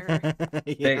the mirror.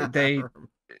 Yeah,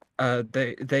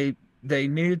 they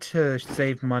needed to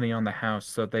save money on the house,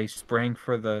 so they sprang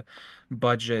for the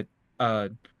budget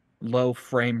low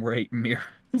frame rate mirrors.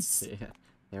 Yeah,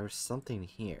 there was something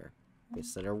here. Okay,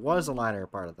 so there was a ladder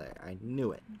part of there. I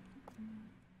knew it.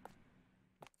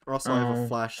 Also, I have a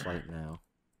flashlight now.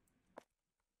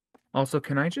 Also,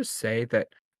 can I just say that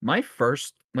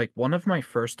one of my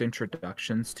first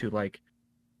introductions to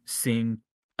seeing,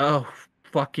 oh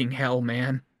fucking hell,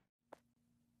 man.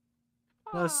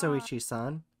 Hello,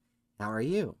 Soichi-san. How are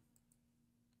you?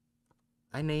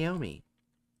 I'm Naomi.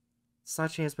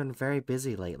 Sachi has been very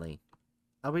busy lately.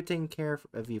 I'll be taking care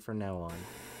of you from now on.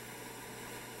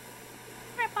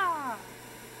 Grandpa!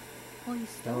 Well, he's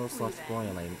The still noodles stopped breathing.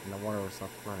 boiling and the water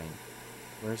stopped running.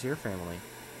 Where's your family?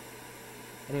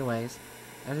 Anyways,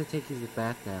 I have to take you to the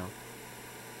bath now.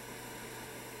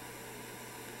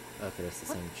 Okay, that's the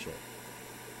What? same shit.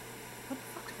 What the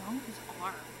fuck's wrong with his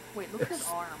arm? Wait, look at his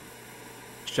arm.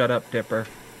 Shut up, Dipper.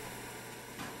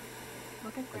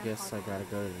 Look at I guess Grandpa's I gotta arm.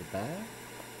 go to the bath?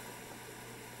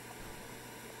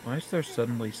 Why is there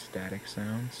suddenly static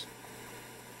sounds?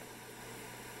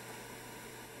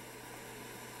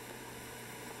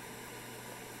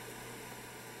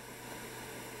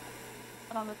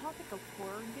 But on the topic of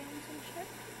horror games and shit,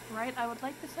 right, I would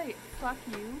like to say fuck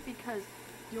you because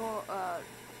you're,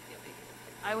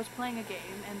 I was playing a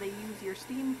game and they use your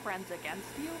Steam friends against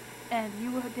you, and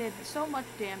you did so much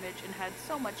damage and had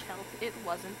so much health, it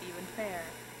wasn't even fair.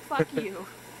 Fuck you.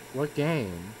 What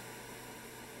game?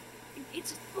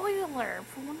 It's a spoiler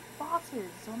for one of the bosses,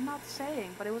 so I'm not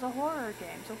saying, but it was a horror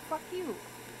game, so fuck you.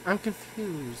 I'm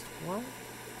confused. What?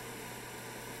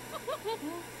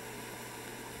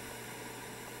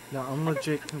 No, I'm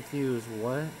legit confused.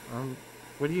 What?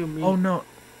 What do you mean? Oh no.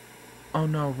 Oh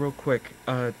no, real quick.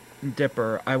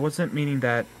 Dipper, I wasn't meaning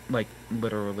that, like,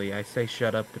 literally. I say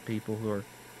shut up to people who are,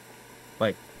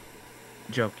 like,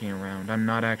 joking around. I'm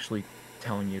not actually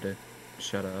telling you to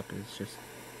shut up. It's just...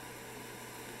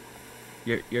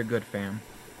 You're good, fam.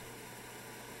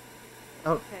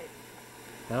 Oh, Okay.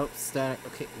 nope, static.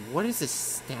 Okay, what is this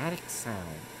static sound?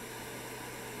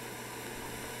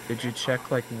 Did you check,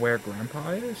 like, where Grandpa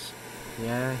is?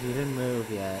 Yeah, he didn't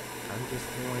move yet. I'm just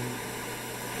going...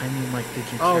 I mean, like, did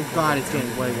you Oh check... god, like, it's getting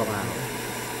way where- loud.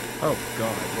 Oh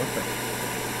god, what the...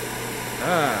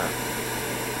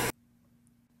 Ah!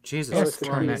 Jesus Oh, Let's it's the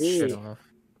turn that Christ. shit TV. off.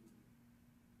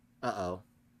 Uh-oh.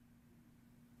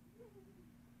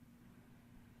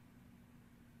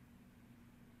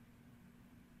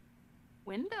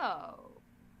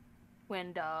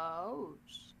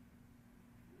 Windows.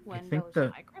 I think Windows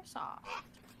the-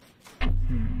 Microsoft.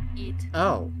 Hmm. Eat.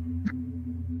 Oh.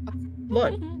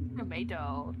 What?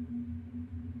 Tomato.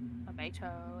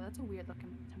 Tomato. That's a weird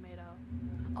looking tomato.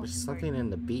 Oh, There's sorry. something in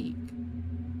the beak.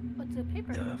 What's a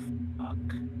paper? The fuck?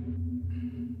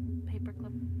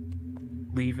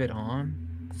 Paperclip. Leave it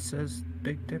on, says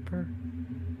Big Dipper.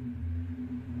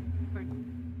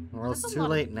 Well, it's That's a too lot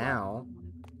of late blood. now.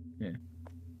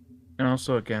 And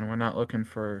also, again, we're not looking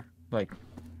for, like,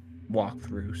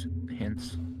 walkthroughs,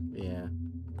 hints. Yeah.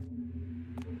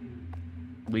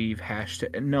 Leave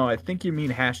hashtag... No, I think you mean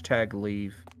hashtag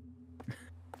leave.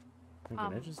 Can I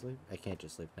Um, just leave? I can't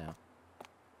just leave now.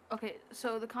 Okay,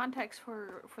 so the context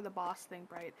for the boss thing,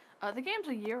 right? The game's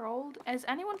a year old. Is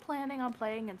anyone planning on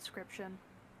playing Inscription?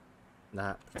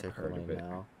 Not Never heard particularly, of it.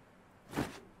 no.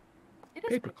 It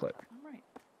is Paperclip. I'm right.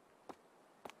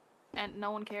 And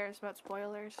no one cares about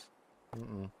spoilers.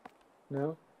 Mm-mm.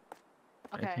 No?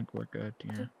 Okay. I think we're good,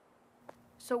 yeah.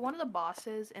 So one of the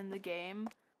bosses in the game,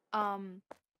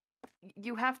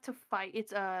 you have to fight.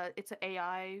 It's a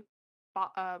AI,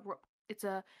 it's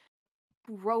a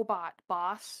robot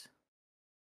boss.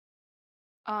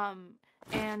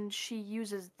 And she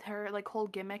uses her whole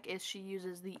gimmick is she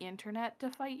uses the internet to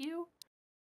fight you.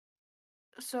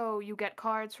 So you get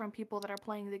cards from people that are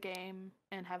playing the game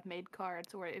and have made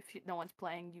cards, or if no one's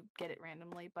playing, you get it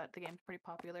randomly. But the game's pretty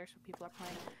popular, so people are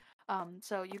playing.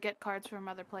 So you get cards from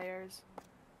other players.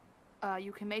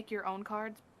 You can make your own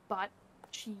cards, but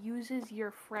she uses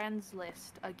your friends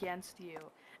list against you,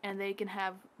 and they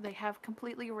have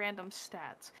completely random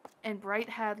stats. And Bright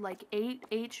had like 8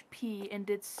 HP and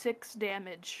did 6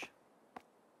 damage.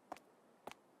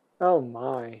 Oh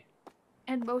my.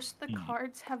 And most of the Hmm.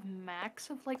 cards have max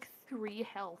of like 3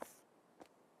 health.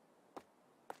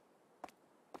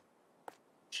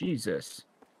 Jesus.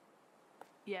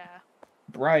 Yeah.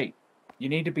 Bright, you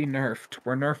need to be nerfed.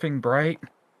 We're nerfing Bright.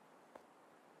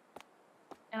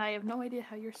 And I have no idea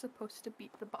how you're supposed to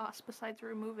beat the boss besides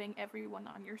removing everyone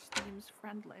on your Steam's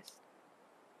friend list.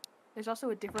 There's also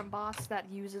a different boss that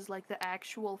uses like the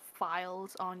actual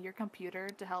files on your computer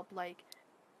to help like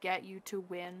get you to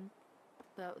win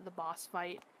the boss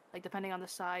fight, like depending on the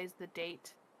size, the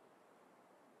date,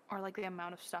 or like the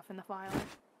amount of stuff in the file.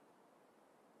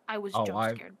 I was Oh,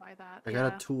 jump scared by that. I yeah.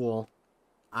 got a tool.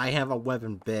 I have a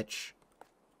weapon, bitch.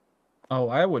 Oh,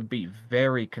 I would be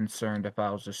very concerned if I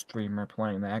was a streamer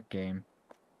playing that game.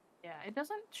 Yeah, it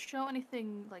doesn't show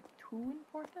anything like too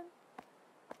important,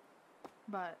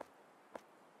 but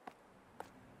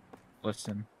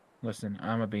Listen,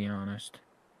 I'm gonna be honest.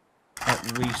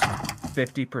 At least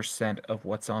 50% of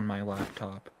what's on my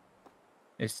laptop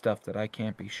is stuff that I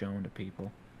can't be shown to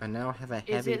people. I now have a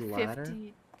Is heavy it ladder.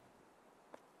 50?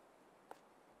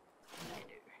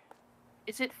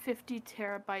 Is it 50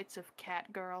 terabytes of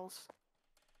cat girls?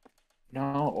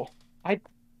 No.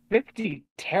 50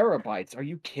 terabytes? Are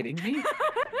you kidding me?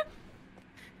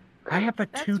 I have a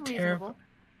That's 2 reasonable.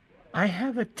 I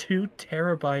have a 2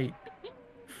 terabyte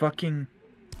fucking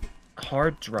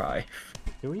hard drive.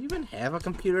 Do we even have a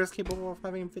computer that's capable of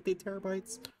having 50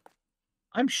 terabytes?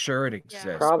 I'm sure it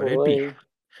exists, Probably. but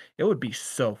it would be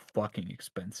so fucking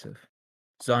expensive.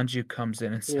 Zanju comes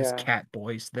in and says, Yeah. "Cat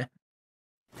boys," then.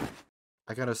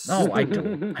 I got a No, I stool.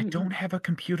 don't. I don't have a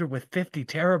computer with 50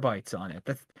 terabytes on it.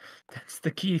 That's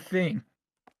the key thing.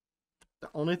 The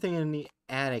only thing in the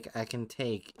attic I can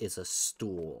take is a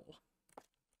stool.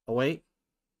 Oh, wait.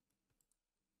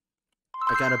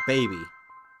 I got a baby.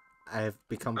 I've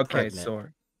become Okay, pregnant. so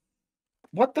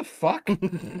what the fuck?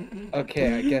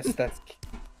 Okay, I guess that's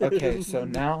okay. So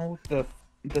now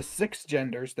the 6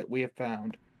 genders that we have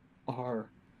found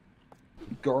are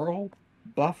girl,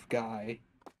 buff guy,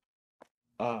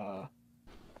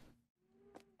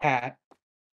 hat,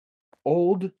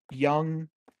 old, young,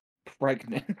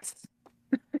 pregnant.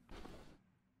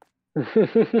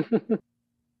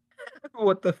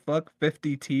 What the fuck?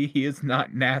 50T? He is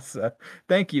not NASA.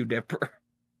 Thank you, Dipper.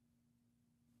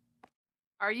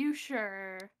 Are you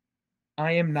sure?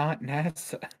 I am not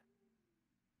NASA.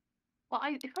 Well,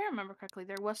 if I remember correctly,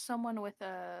 there was someone with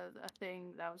a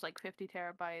thing that was like 50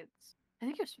 terabytes. I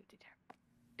think it was 50 terabytes.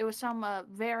 It was some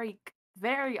very,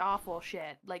 very awful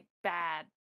shit. Like, bad.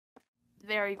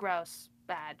 Very gross,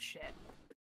 bad shit.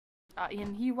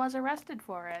 And he was arrested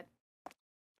for it.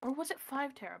 Or was it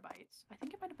 5 terabytes? I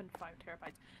think it might have been 5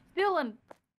 terabytes. Still an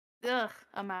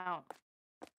amount.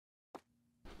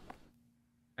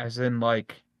 As in,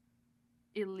 like,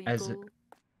 Illegal.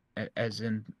 as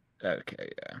in, okay,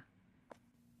 yeah.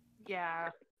 Yeah.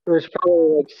 It was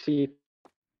probably like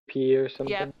CP or something.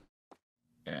 Yep.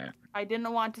 Yeah. I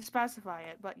didn't want to specify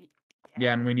it, but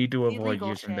Yeah, and we need to avoid illegal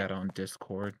using shit. that on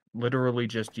Discord. Literally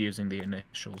just using the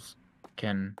initials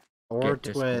can Or get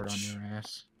Discord Twitch. on your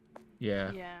ass.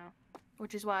 Yeah. Yeah.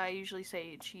 Which is why I usually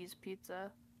say cheese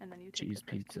pizza, and then you take Cheese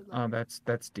the first pizza. 2 Oh, letters.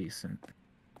 that's decent.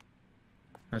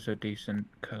 That's a decent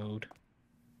code.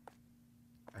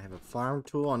 I have a farm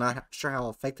tool. I'm not sure how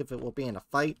effective it will be in a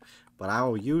fight, but I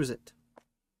will use it.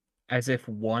 As if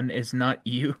one is not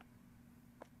you.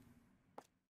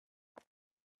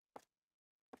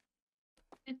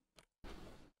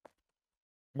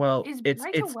 Well, Is it's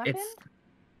Bright a weapon?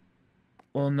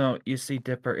 well, no, you see,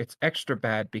 Dipper, it's extra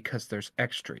bad because there's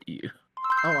extra you.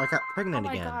 Oh, I got Oh pregnant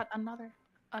my again. god,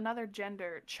 another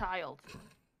gender child.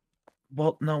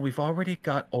 Well, no, we've already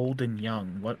got old and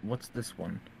young. What's this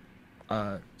one?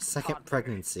 Second Toddler.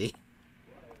 pregnancy.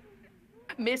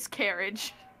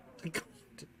 Miscarriage.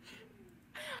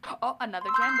 Oh, another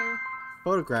gender.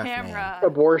 Photograph Camera.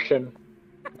 Abortion.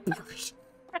 man.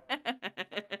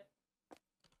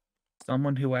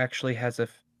 Someone who actually has a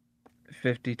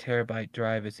 50 terabyte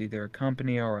drive is either a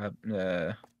company or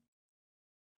a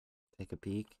Take a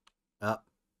peek. Up.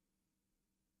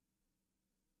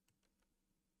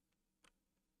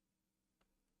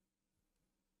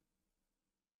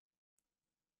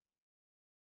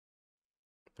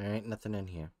 There ain't nothing in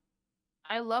here.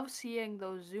 I love seeing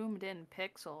those zoomed in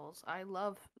pixels. I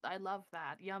love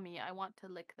that. Yummy. I want to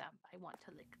lick them. I want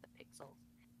to lick the pixels.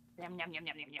 Yum yum yum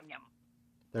yum yum yum yum.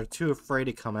 They're too afraid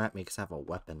to come at me because I have a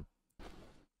weapon.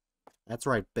 That's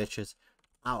right, bitches.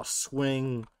 I'll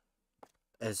swing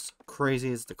as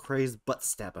crazy as the crazed butt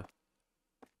stabber.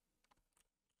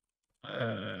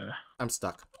 I'm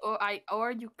stuck.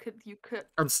 Or you could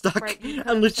I'm stuck. right, you could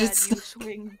I'm have legit said you stuck.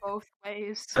 swing both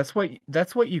ways.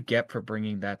 That's what you get for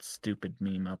bringing that stupid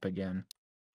meme up again.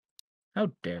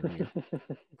 How dare you?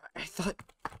 I thought.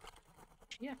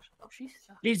 She's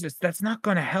stuck. Jesus, that's not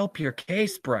gonna help your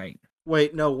case, Bright.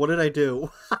 Wait, no. What did I do?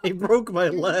 I broke my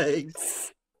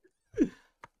legs.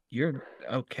 You're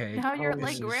okay. Now you're Oh, like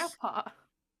this is- grandpa.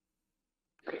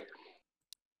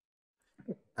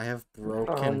 I have Oh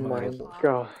broken my my.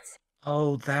 god.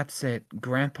 Oh, that's it.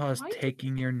 Grandpa's Why-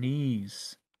 taking your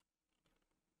knees.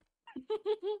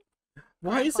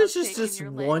 Why is Grandpa's this just taking this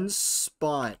your one legs.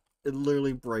 spot? It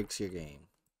literally breaks your game.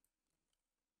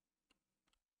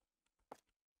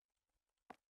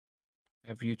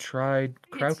 Have you tried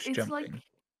crouch it's jumping? like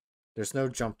There's no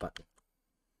jump button.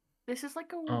 this is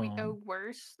like Oh.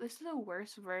 this is a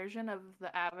worse version of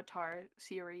the Avatar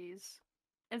series.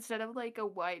 Instead of like a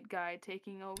white guy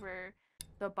taking over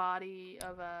the body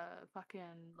of a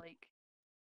fucking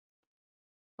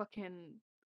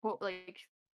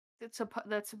that's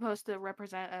supposed to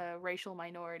represent a racial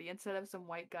minority instead of some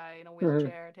white guy in a Mhm.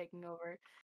 wheelchair taking over.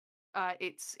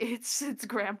 It's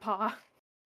grandpa.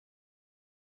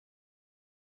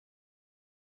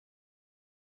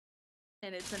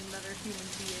 And it's another human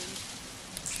being.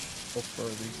 Look for a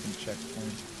recent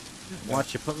checkpoint.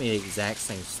 Watch, it put me in the exact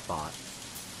same spot.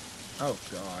 Oh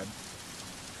god.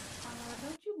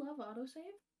 Don't you love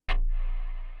autosave?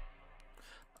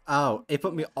 Oh, it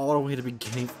put me all the way to the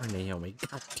beginning for Naomi.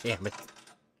 God damn it.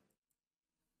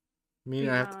 Meaning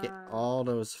I have to get Yeah. all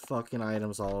those fucking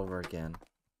items all over again.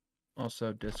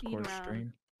 Also Discord around.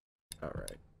 stream.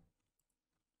 Alright.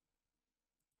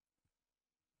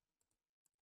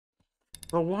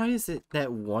 But why is it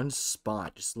that one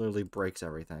spot just literally breaks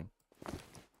everything?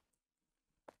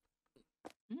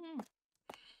 Mm.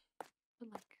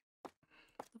 But like,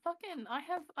 the fucking I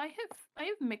have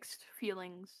mixed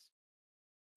feelings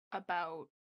about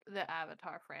the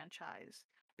Avatar franchise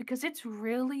because it's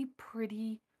really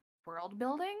pretty world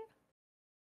building.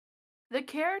 The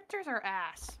characters are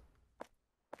ass.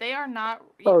 They are not.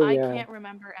 Oh, I yeah. can't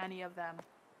remember any of them.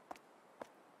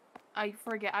 I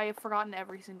forget. I have forgotten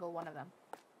every single one of them.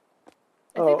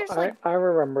 I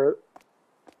remember.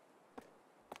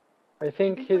 I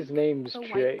think think, his like, name's the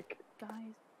white Jake. guys.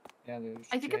 Yeah, there's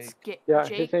I think it's Yeah,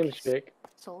 Jake. his name's Jake.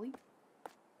 Sully.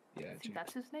 Yeah, I think Jake.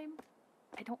 that's his name.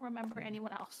 I don't remember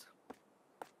anyone else.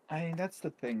 I mean, that's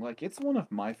the thing. Like, it's one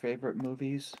of my favorite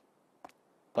movies,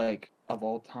 like, of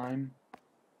all time.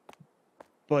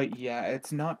 But yeah,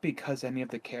 it's not because any of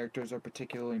the characters are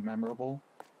particularly memorable.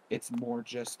 It's more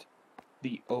just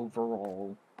the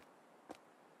overall,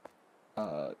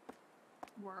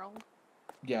 World.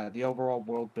 yeah, the overall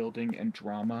world building and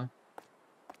drama.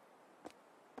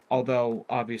 Although,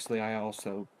 obviously, I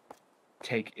also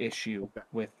take issue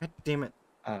with, God damn it.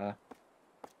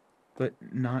 but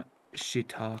not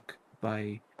Shitalk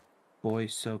by Boy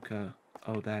Soka.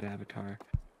 Oh, that Avatar.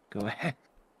 Go ahead.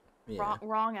 Yeah.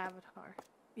 Wrong Avatar.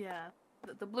 Yeah,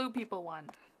 the blue people one.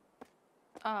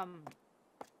 I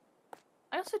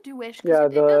also do wish Yeah,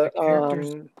 it does. The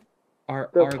characters are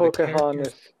the the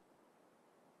Pocahontas, characters.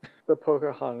 the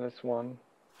Pocahontas one.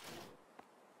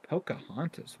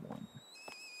 Pocahontas one.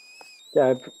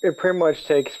 Yeah, it pretty much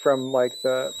takes from like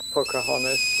the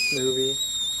Pocahontas movie.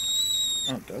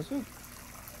 Oh, does it?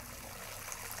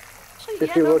 Actually,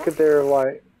 If you look at their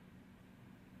like,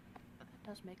 that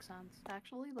does make sense.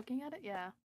 Actually, looking at it, yeah.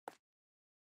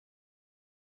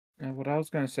 And what I was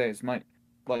gonna say is I need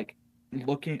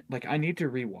to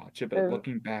rewatch it, but and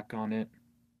looking back on it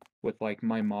with like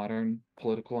my modern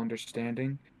political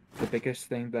understanding, the biggest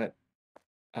thing that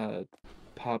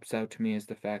pops out to me is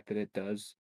the fact that it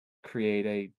does create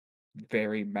a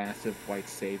very massive white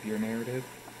savior narrative,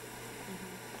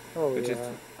 oh which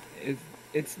yeah,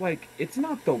 it's like it's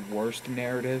not the worst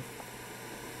narrative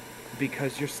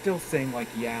because you're still saying like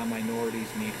yeah minorities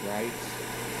need rights,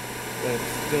 but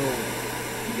it's still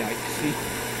yikesy.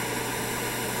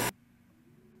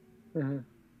 Mhm.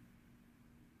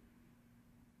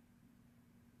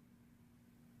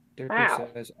 Dirko Ow.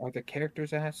 says, "Are the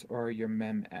characters ass or are your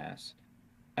mem ass?"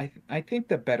 I think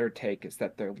the better take is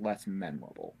that they're less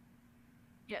memorable.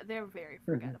 Yeah, they're very Mhm.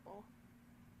 forgettable.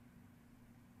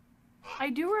 I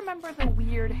do remember the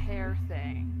weird hair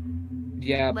thing.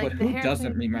 Yeah, Like, but the who hair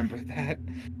doesn't thing. remember that?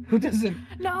 Who doesn't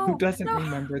No,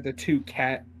 remember the two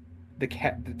cat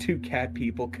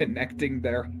people connecting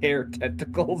their hair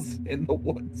tentacles in the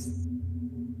woods?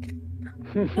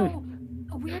 No,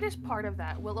 the weirdest part of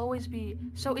that will always be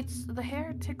so it's the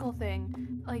hair tickle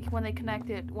thing, like when they connect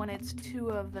it when it's two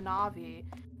of the Navi,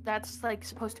 that's like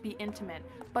supposed to be intimate.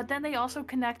 But then they also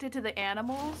connect it to the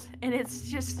animals, and it's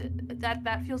just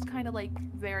that feels kind of like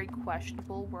very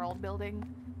questionable world building.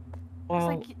 It's Well,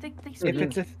 like they if speak.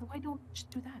 it's a Why don't just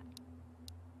do that?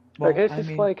 I well, guess I it's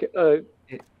mean, like it,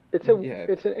 yeah,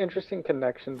 it's an interesting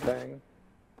connection thing.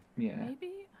 yeah.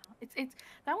 Maybe it's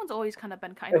that one's always kind of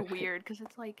been kind I of thi- weird because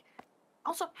it's like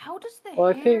also how does the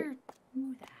Well, hair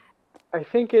do that? I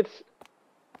think it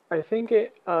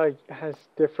has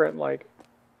different like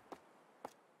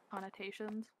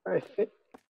Connotations. I think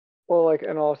well like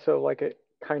and also like it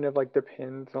kind of like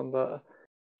depends on the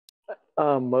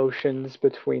emotions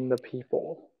between the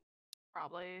people.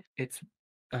 Probably. It's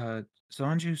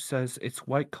Zanju says it's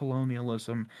white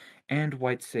colonialism and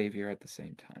white savior at the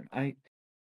same time.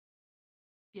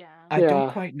 Yeah. I don't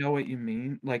Yeah. quite know what you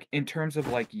mean. Like in terms of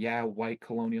like yeah, white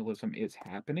colonialism is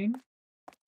happening,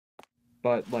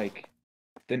 but like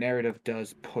the narrative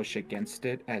does push against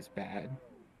it as bad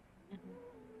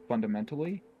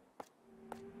fundamentally.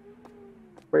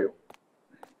 Wait.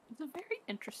 It's a very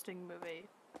interesting movie,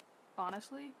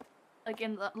 honestly. like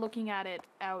looking at it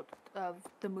out of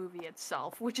the movie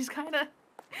itself, which is kind of,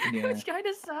 Yeah. which kind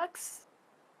of sucks.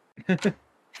 Mhm.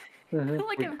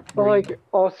 Like, Well, like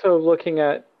also looking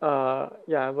at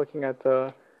looking at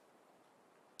the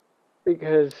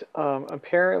because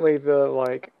apparently the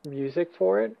like music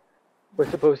for it was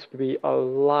supposed to be a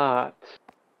lot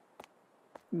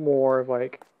more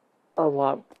like a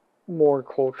lot more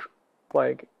culture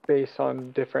like based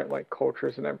on different like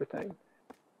cultures and everything.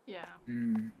 yeah.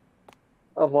 Mm.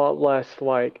 A lot less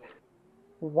like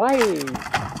white.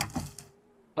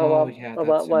 Oh yeah, A that's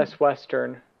lot less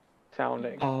Western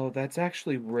sounding. Oh, that's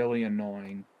actually really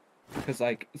annoying. Because,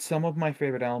 like, some of my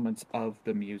favorite elements of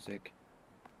the music.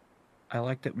 I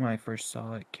liked it when I first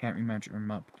saw it. Can't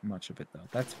remember much of it, though.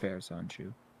 That's fair,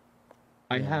 Sanju.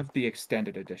 I Yeah. have the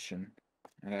extended edition,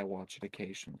 and I watch it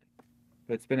occasionally.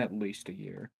 But it's been at least a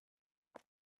year.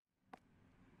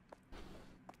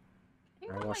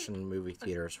 I watched it in movie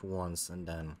theaters once and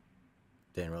then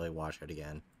didn't really watch it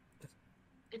again.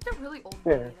 It's a really old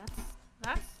Yeah. movie.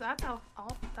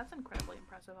 That's incredibly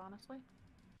impressive, honestly.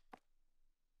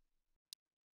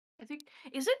 I think,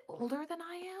 is it older than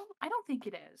I am? I don't think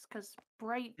it is, because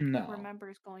Bright No.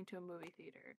 remembers going to a movie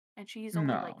theater, and she's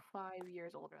only like No. 5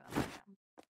 years older than I am.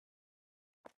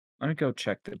 Let me go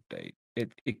check the date.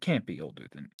 It can't be older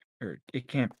than, or it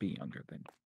can't be younger than,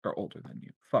 or older than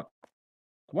you. Fuck.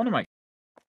 What am I?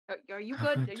 Are you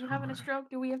good? Are you having a stroke?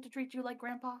 Do we have to treat you like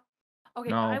grandpa?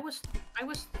 Okay, I No. was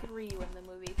 3 when the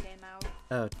movie came out.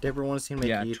 Oh, Dipper wants to make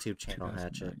Yeah, a YouTube channel, 2009.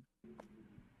 Hatchet.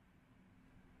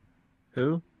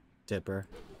 Who? Dipper.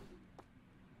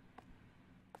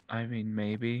 I mean,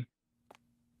 maybe.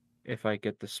 If I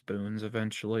get the spoons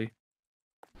eventually.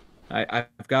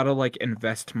 I've got to, like,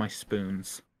 invest my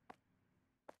spoons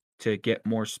to get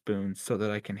more spoons so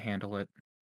that I can handle it.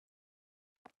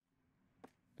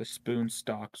 The spoon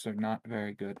stocks are not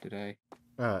very good today.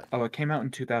 Oh, it came out in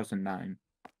 2009.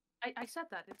 I said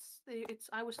that.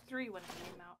 I was 3 when it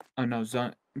came out. Oh no,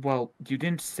 well, you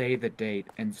didn't say the date,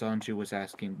 and Zanju was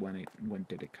asking when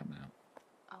did it come out.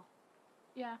 Oh.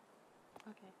 Yeah.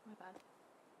 Okay, my bad.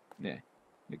 Yeah,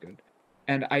 you're good.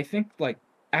 And I think, like,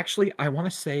 actually, I want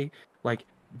to say, like,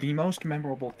 the most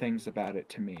memorable things about it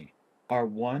to me are,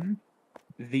 one,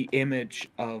 the image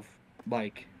of,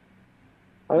 like,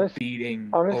 beating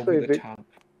honestly, over the top.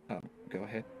 Oh, go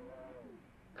ahead.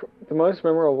 the most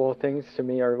memorable things to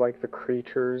me are like the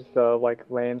creatures, the like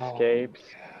landscapes.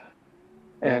 Oh,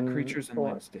 yeah. And creatures and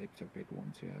landscapes are big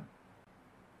ones, yeah.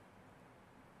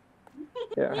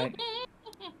 Yeah.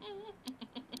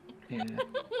 Yeah.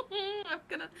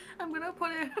 I'm gonna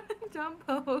put it in dumb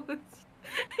pose.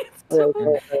 It's so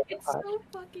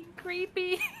fucking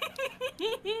creepy.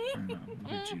 I don't know. What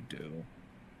did you do?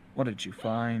 What did you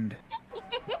find?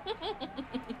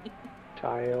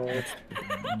 Child. What's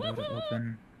the window to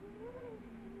open?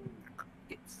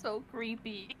 It's so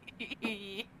creepy.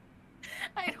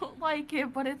 I don't like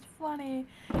it, but it's funny.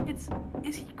 Is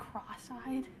he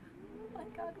cross-eyed? Oh my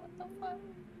god, what the fuck?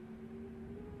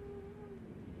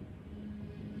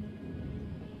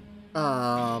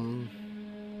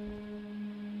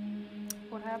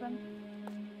 What happened?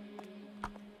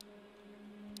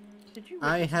 Did you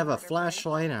I witness have a murder,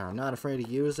 flashlight and I'm not afraid to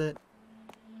use it.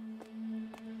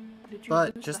 Did you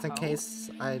But lose just the in hoe? case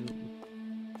I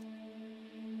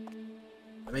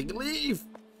make it leave.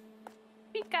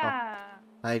 Pika!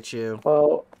 Hi, Chew.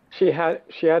 Well, she had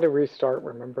to restart.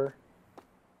 Remember?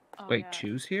 Oh, Wait, yeah.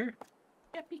 Chew's here?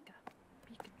 Yeah, Pika.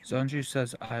 Pikachu. Zanju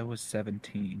says I was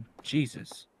 17.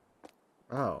 Jesus.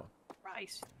 Oh,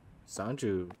 Christ.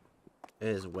 Sanju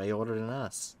is way older than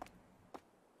us.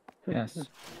 Yes.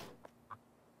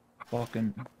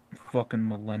 fucking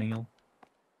millennial.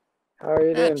 How are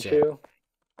you doing, Hatchet. Chew?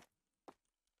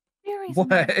 Jerry's What? a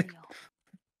millennial.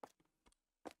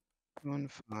 Doing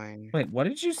fine. Wait, what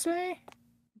did you say?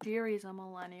 Jerry's a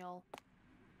millennial.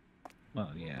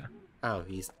 Well, yeah. Oh,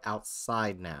 he's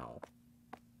outside now.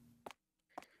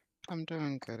 I'm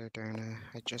doing good, Adana.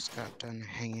 I just got done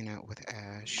hanging out with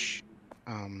Ash.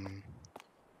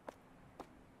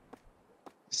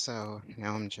 So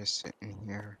now I'm just sitting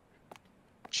here,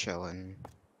 chilling.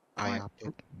 I Alright.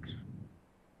 opted.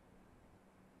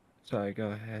 Sorry,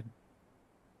 go ahead.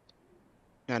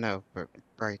 No, but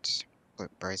Bright's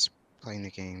playing the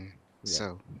game. Yeah.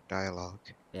 So dialogue.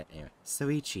 Yeah, anyway.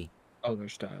 Soichi, Oh,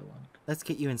 there's dialogue. let's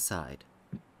get you inside.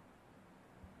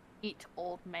 Eat,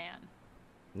 old man.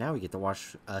 Now we get to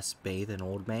watch us bathe an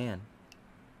old man.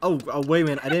 Oh, wait a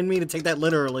minute. I didn't mean to take that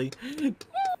literally.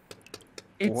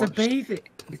 It's a bathing.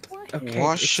 Okay,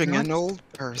 Washing it's an not... old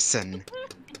person.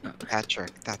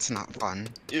 Patrick, that's not fun.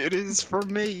 It is for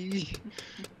me.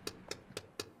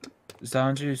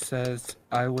 Zanju says,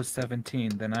 I was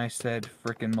 17. Then I said,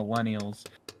 frickin' millennials.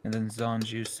 And then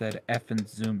Zanju said, effing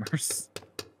Zoomers.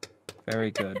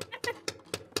 Very good.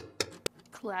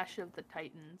 Clash of the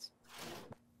Titans.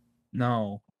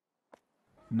 No.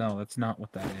 No, that's not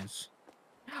what that is.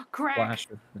 Crack! Flash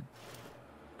of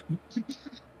the...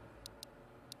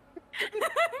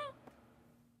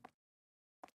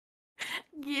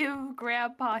 Give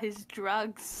Grandpa his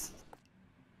drugs.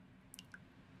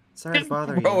 Sorry to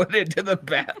bother Throw you. it into the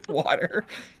bathwater.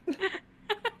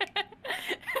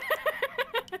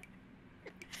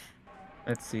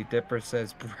 Let's see. Dipper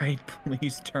says, "Bright,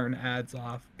 please turn ads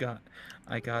off."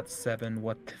 I got 7.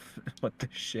 What the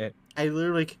shit? I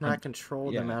literally cannot control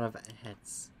the yeah. amount of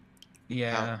ads.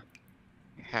 Yeah.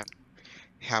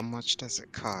 How much does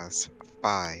it cost?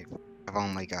 5. I've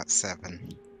only got 7.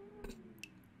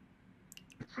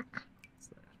 I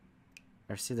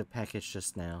received the package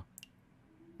just now.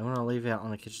 I'm gonna leave it out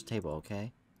on the kitchen table,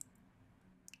 okay?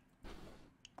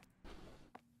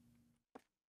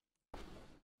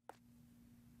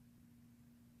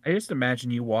 I just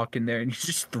imagine you walk in there and you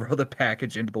just throw the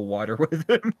package into the water with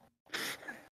him.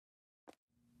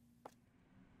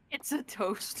 It's a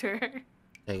toaster.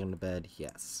 Take him to bed,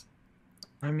 yes.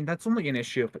 I mean, that's only an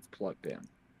issue if it's plugged in.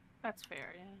 That's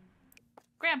fair, yeah.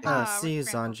 Grandpa. See you,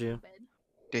 Grandpa, go to Zanju. bed.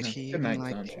 Did he Good even night,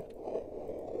 like... Zanju.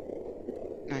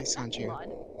 Nice, That's Sanju. blood.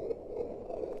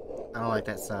 I don't like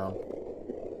that sound.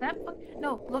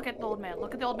 No, look at the old man.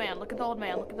 Look at the old man. Look at the old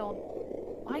man. Look at the old.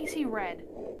 Why is he red?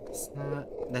 It's not.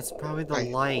 That's probably the I-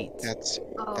 light. That's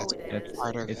Oh, That's it is.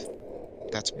 part of It's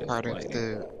that's it's part of lighting.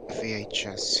 the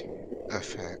VHS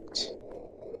effect.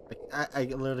 I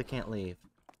literally can't leave.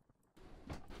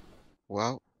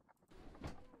 Well,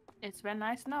 It's been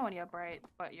nice knowing you, Bright,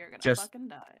 but you're gonna Just- fucking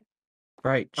die.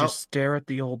 Right, Oh. just stare at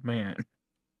the old man.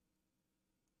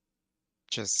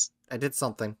 just I did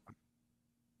something.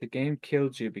 The game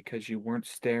killed you because you weren't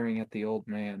staring at the old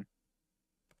man.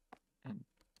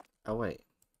 Oh, wait.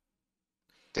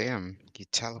 damn, you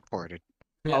teleported.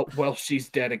 Yeah. Oh, well, she's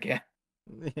dead again.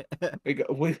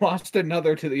 We lost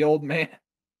another to the old man.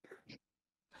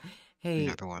 Hey,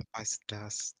 Another one bites the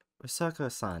dust.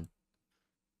 Osako-san.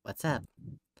 What's up?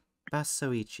 About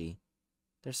Soichi.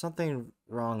 There's something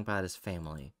wrong about his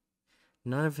family.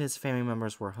 None of his family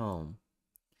members were home.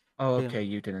 Oh, Yeah. okay,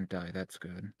 you didn't die. That's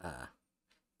good.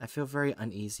 I feel very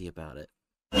uneasy about it.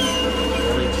 Really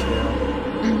chill.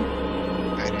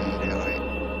 I didn't do it.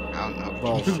 I don't know.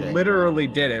 Bullshit. You literally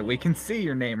did it. We can see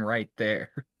your name right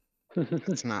there.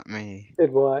 It's not me.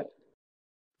 Did what?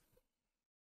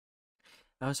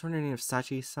 I was wondering if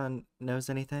Sachi-san knows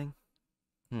anything?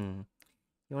 You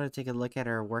want to take a look at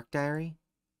her work diary?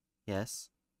 Yes.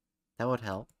 That would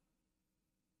help.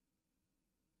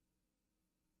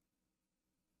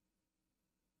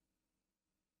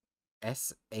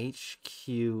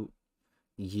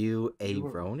 S-H-Q-U-A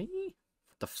Roni?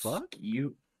 What the fuck?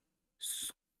 You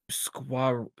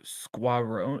Squirrel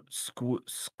Squidward?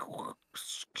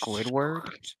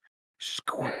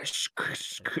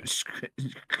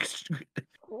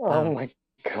 Oh my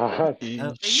god. Are you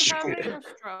having a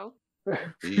stroke?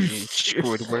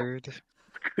 Squidward?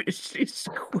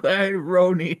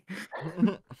 Squirroni.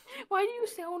 Why do you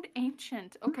sound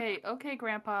ancient? Okay,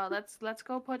 Grandpa. Let's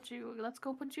go put you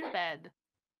to bed.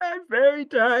 I'm very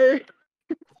tired.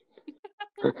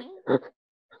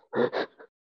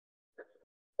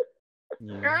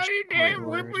 You damn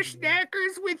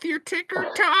whippersnackers with your ticker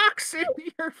talks and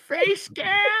your face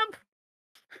cam.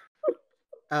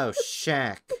 Oh,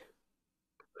 Shaq.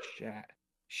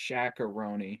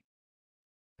 Shackaroni.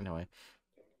 Anyway.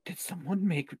 Did someone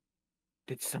make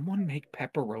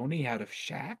pepperoni out of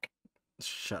Shaq?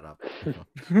 Shut up.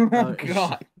 Oh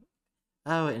god.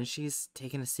 Oh, and she's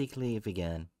taking a sick leave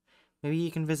again. Maybe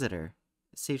you can visit her.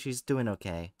 See if she's doing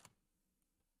okay.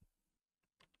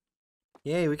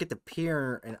 Yay, we get to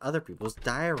peer in other people's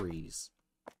diaries.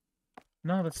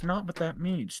 No, that's not what that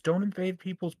means. Don't invade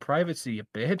people's privacy, you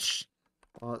bitch.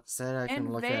 Well, it said I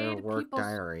can look at her Invade work people's-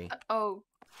 diary. Oh,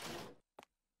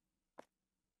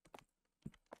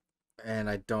 And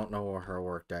I don't know what her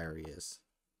work diary is.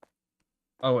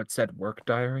 Oh, it said work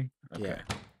diary? Okay. Yeah.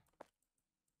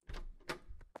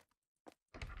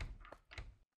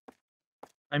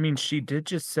 I mean, she did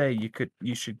just say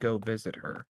you should go visit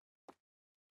her.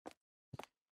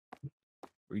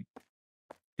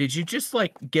 Did you just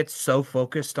like get so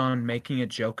focused on making a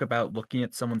joke about looking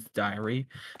at someone's diary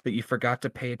that you forgot to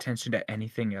pay attention to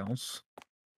anything else?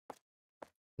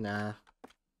 Nah.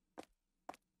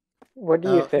 What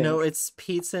do you think? No, it's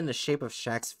pizza in the shape of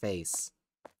Shaq's face.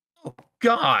 Oh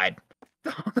God,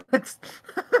 that's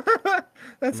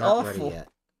I'm not ready awful. yet.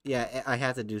 Yeah, I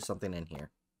had to do something in here.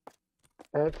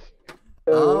 That's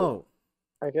so. Oh,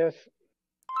 I guess.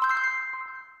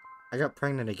 I got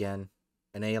pregnant again,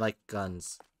 and they like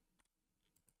guns.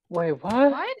 Wait,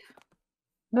 what? What?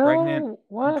 No,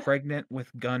 what? Pregnant with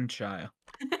gun child.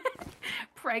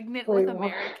 Pregnant Wait, with what?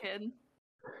 American.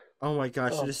 Oh my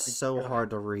gosh, Oh it is my so God. hard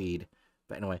to read.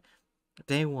 But anyway,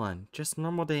 day 1, just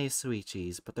normal day sweet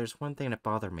cheese, but there's one thing that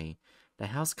bothered me. The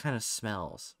house kind of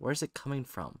smells. Where's it coming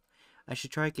from? I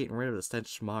should try getting rid of the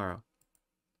stench tomorrow.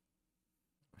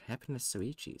 What happened to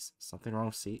sweet cheese? Something wrong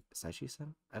with Saichi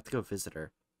said? I have to go visit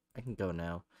her. I can go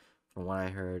now. From what I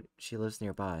heard, she lives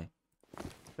nearby.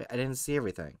 Wait, I didn't see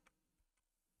everything.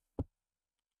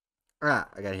 Ah,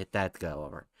 I gotta hit that to go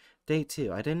over. Day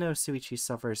 2, I didn't know Suichi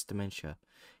suffers dementia.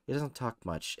 He doesn't talk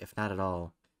much, if not at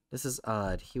all. This is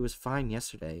odd. He was fine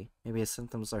yesterday. Maybe his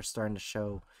symptoms are starting to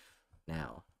show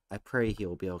now. I pray he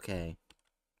will be okay.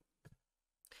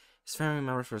 His family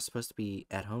members were supposed to be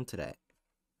at home today.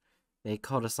 They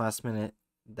called us last minute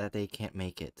that they can't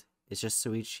make it. It's just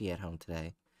Suichi at home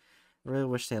today. I really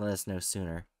wish they let us know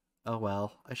sooner. Oh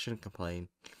well, I shouldn't complain.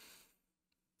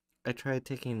 I tried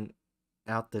taking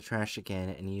out the trash again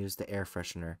and used the air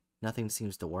freshener. Nothing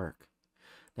seems to work.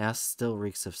 The house still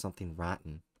reeks of something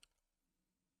rotten.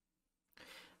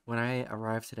 When I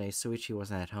arrived today, Suichi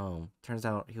wasn't at home. Turns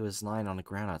out he was lying on the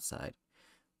ground outside.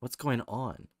 What's going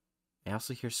on? I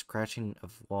also hear scratching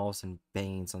of walls and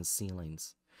bangings on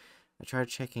ceilings. I tried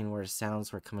checking where the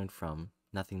sounds were coming from.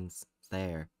 Nothing's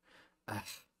there. Ugh,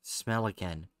 smell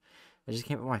again. I just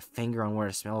can't put my finger on where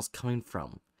the smell is coming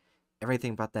from.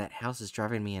 Everything about that house is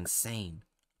driving me insane.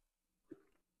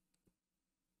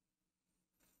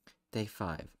 Day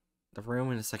 5. The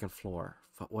room in the second floor.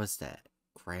 What was that?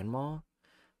 Grandma?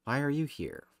 Why are you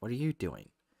here? What are you doing?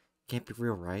 Can't be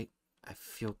real, right? I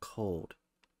feel cold.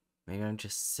 Maybe I'm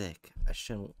just sick. I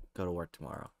shouldn't go to work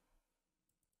tomorrow.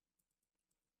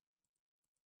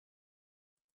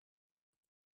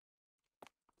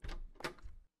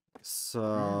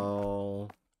 So...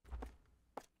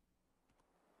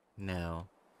 No.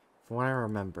 From what I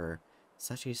remember,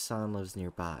 Sachi's son lives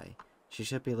nearby. She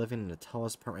should be living in the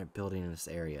tallest apartment building in this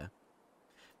area.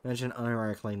 Imagine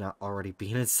unironically not already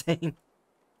being insane.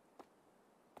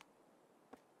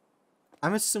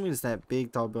 I'm assuming it's that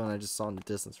big tall building I just saw in the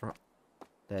distance from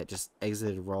that just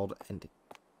exited world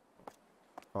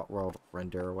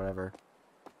render or whatever.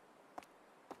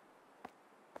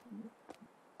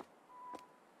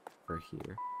 For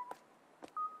here.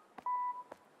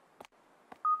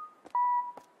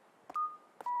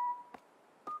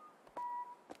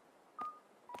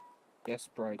 Yes,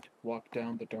 Bright. Walk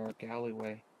down the dark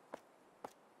alleyway.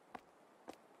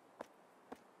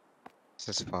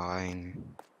 This is fine.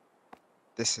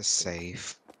 This is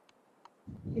safe.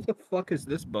 Who the fuck is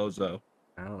this bozo?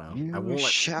 I don't know. I You won't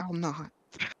shall not.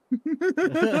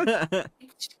 let...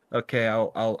 Okay,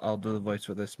 I'll do the voice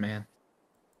for this man.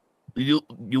 You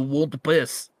won't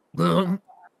pass. Do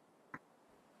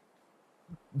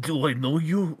I know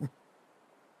you?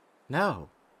 No.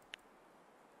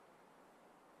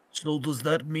 So does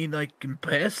that mean I can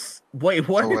pass? Wait,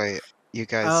 what? Oh wait, you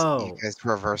guys Oh.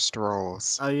 reversed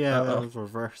roles. Oh yeah, that Uh-oh. was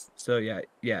reversed. So yeah,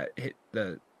 hit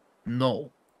the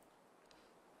no.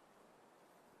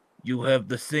 You have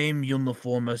the same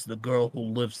uniform as the girl who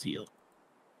lives here.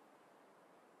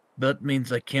 That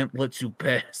means I can't let you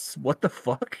pass. What the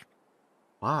fuck?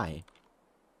 Why?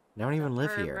 I don't even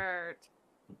live here. Pervert.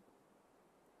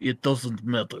 It doesn't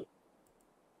matter.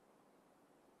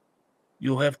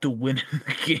 You have to win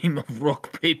the game of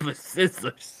rock, paper,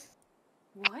 scissors.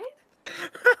 What?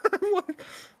 What?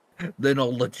 Then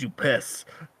I'll let you pass.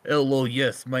 Hello,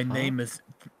 yes, my Huh? name is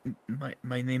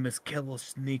my name is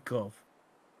Kalashnikov.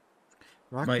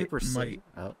 Rock, My- paper, scissors. my-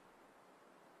 Oh.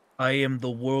 I am the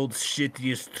world's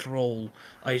shittiest troll.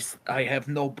 I have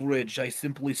no bridge. I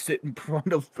simply sit in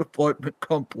front of apartment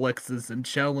complexes and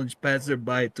challenge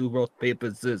passerby to rock,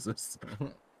 paper, scissors.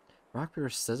 Rock, paper,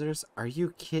 scissors? Are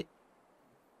you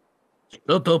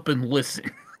Shut up and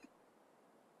listen.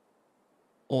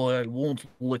 Or I won't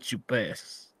let you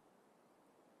pass.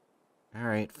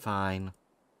 Alright, fine.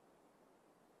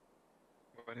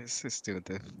 What is this dude?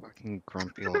 The fucking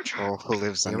grumpy old troll who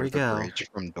lives Here under we the go. bridge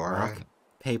from Dora. Rock,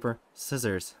 paper,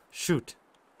 scissors. Shoot.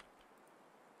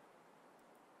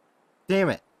 Damn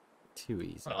it. Too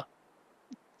easy.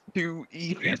 Too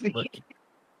easy.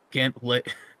 Can't let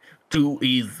too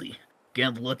easy.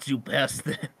 Can't let you pass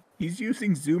that. He's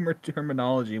using Zoomer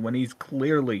terminology when he's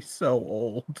clearly so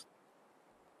old.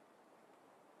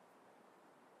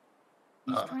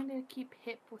 He's trying to keep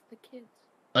hip with the kids.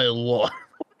 I lost.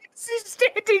 Is he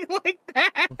standing like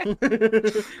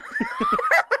that?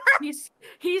 He's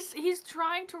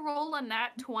trying to roll a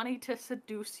nat 20 to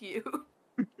seduce you.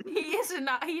 He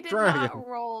did Dragon. not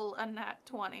roll a nat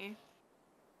 20.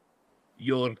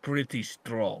 You're pretty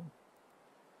strong.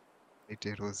 What I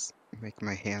did was make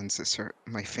my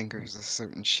my fingers a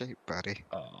certain shape, buddy.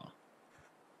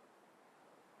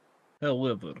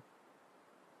 However,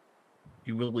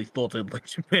 you really thought I'd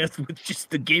let you pass with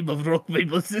just a game of rock,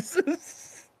 paper,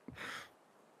 scissors?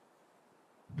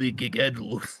 Thinking I'd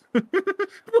lose.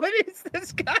 What is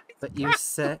this guy? But you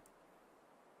said...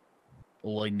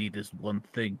 All I need is one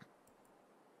thing.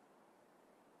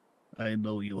 I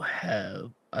know you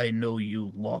have. I know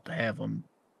you lot have them.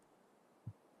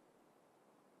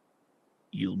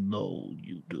 You know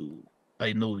you do.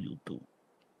 I know you do.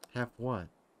 Have what?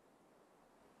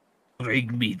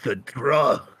 Bring me the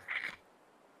drug.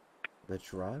 The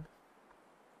drug?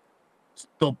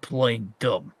 Stop playing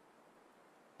dumb.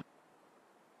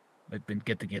 I've been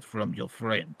getting it from your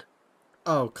friend.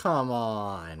 Oh, come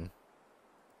on.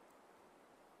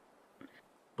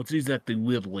 But he's acting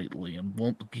weird lately and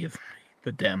won't give me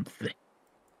the damn thing.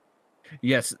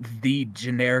 Yes, the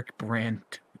generic brand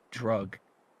drug.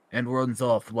 And runs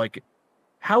off like...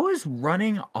 How is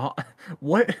running off...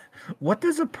 What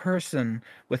does a person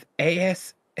with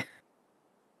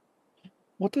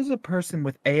What does a person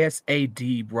with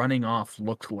ASAD running off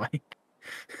look like?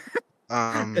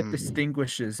 That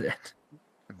distinguishes it.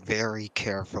 Very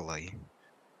carefully.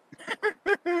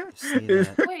 See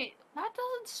that? Wait, that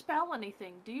doesn't spell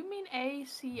anything. Do you mean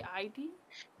ACID?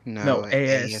 No,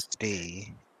 AS.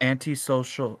 ASD.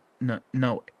 Antisocial...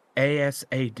 No,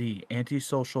 ASAD.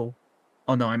 Antisocial...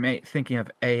 Oh no, I'm thinking of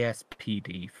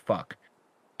ASPD. Fuck.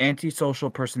 Antisocial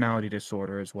personality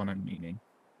disorder is what I'm meaning.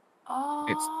 Oh.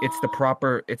 It's the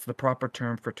proper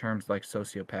term for terms like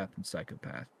sociopath and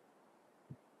psychopath.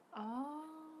 Oh.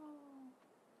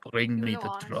 Bring You me know, the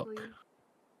honestly, drug,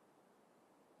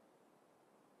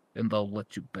 and I'll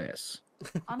let you pass.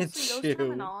 honestly, those Chew.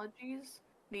 terminologies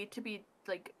need to be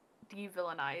like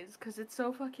de-villainized because it's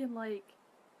so fucking like,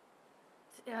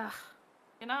 ugh,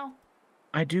 you know.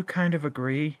 I do kind of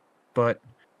agree, but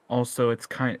also it's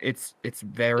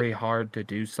very hard to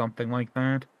do something like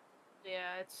that.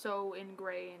 Yeah, it's so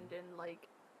ingrained in like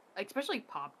especially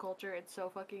pop culture. It's so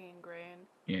fucking ingrained.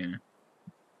 Yeah,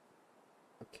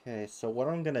 Okay, so what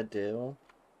I'm gonna do...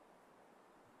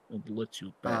 I'll let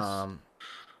you pass.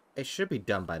 It should be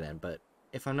done by then, but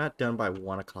if I'm not done by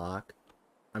 1 o'clock,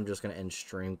 I'm just gonna end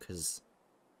stream, because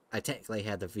I technically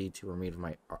had the V2 remove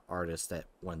my artist at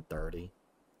 1:30.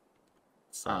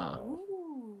 So...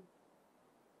 Ooh.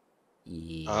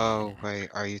 yeah. Oh, wait,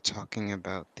 are you talking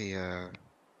about the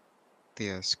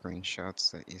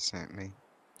screenshots that you sent me?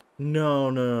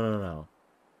 No.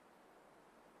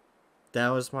 That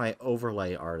was my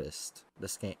overlay artist.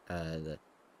 The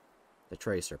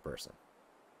tracer person.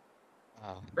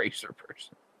 Oh. Racer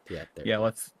person. Yeah, there. Yeah,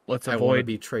 let's I want to avoid.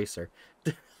 be tracer.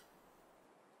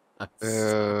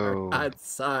 Oh. I'm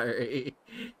sorry.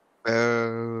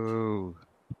 Oh.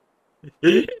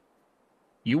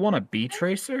 You want to be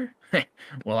Tracer?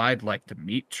 Well, I'd like to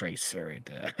meet Tracer.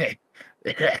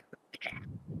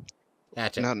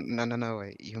 Hatchet. No,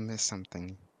 wait, you missed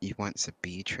something. You want to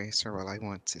be Tracer? Well, I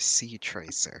want to see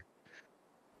Tracer.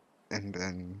 And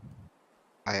then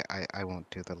I won't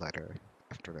do the letter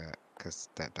after that, because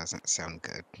that doesn't sound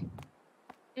good.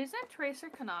 Isn't Tracer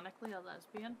canonically a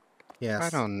lesbian? Yes. I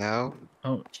don't know.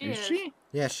 Oh, She is is. she?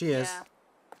 Yeah, she is. Yeah.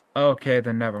 Okay,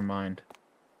 then never mind.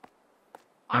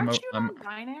 Aren't you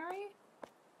non-binary?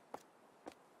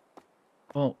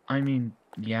 Well, I mean,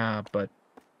 yeah, but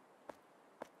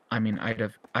I mean,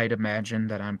 I'd imagine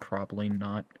that I'm probably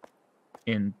not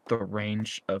in the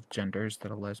range of genders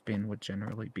that a lesbian would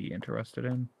generally be interested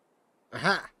in.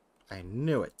 Aha! I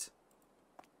knew it.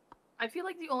 I feel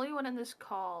like the only one in this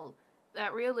call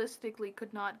that realistically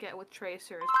could not get with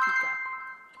Tracer is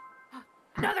Pika.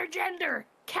 Another gender!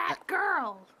 Cat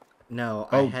girl! No,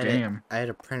 Oh, I damn. had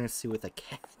a pregnancy with a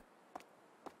cat.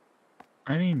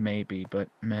 I mean, maybe, but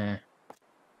meh.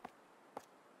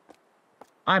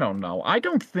 I don't know. I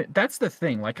don't think that's the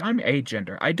thing. Like, I'm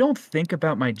agender. I don't think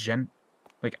about my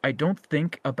I don't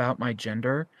think about my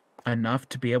gender enough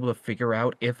to be able to figure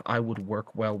out if I would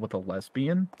work well with a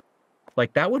lesbian.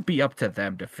 Like, that would be up to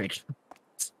them to figure.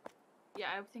 Yeah,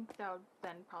 I think that would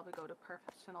then probably go to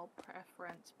personal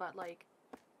preference, but like,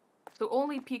 so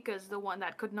only Pika's the one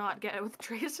that could not get it with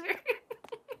Tracer.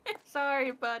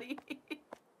 Sorry, buddy.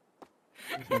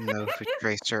 I don't know who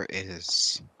Tracer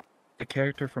is. The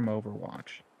character from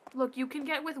Overwatch. Look, you can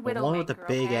get with The Widowmaker, one with the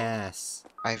big okay? ass.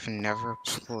 I've never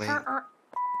played.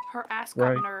 Her ass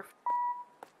got nerfed.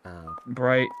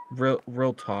 Bright,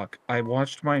 real talk. I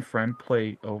watched my friend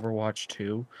play Overwatch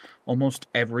 2. Almost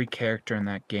every character in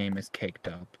that game is caked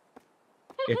up.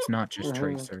 It's not just Mhm.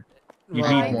 Tracer. You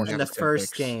well, need more in the first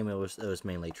specifics. game, it was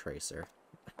mainly Tracer.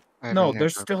 I've No,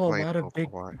 there's never still a played lot of big.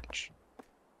 Overwatch.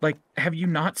 Like, have you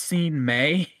not seen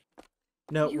May?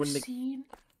 No, You've when the seen?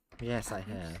 yes, I Have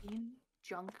you have. seen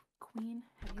Junk Queen?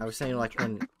 Have I you was saying seen like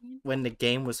Junk Queen? when the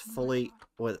game was Oh my fully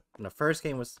God. when the first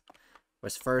game was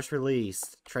first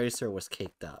released, Tracer was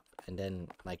caked up, and then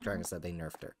like Dragon said, they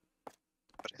nerfed her.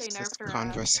 What They is this nerfed her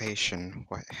conversation?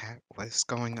 What is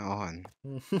going on?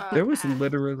 There was ass.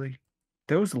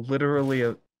 literally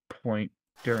a point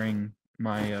during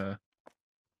my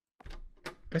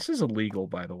This is illegal,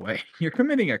 by the way. You're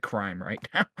committing a crime right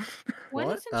now. When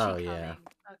What? isn't Oh, she yeah. coming?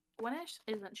 When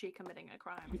isn't she committing a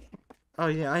crime? Oh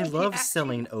yeah, I She love actually-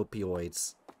 selling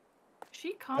opioids.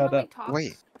 She commonly talks.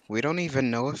 Wait, we don't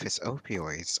even know if it's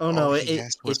opioids. Oh, All no, he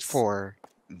asked was it's- for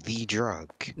the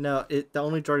drug. No, the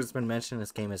only drug that's been mentioned in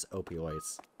this game is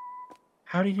opioids.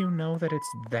 How do you know that it's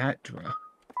that drug?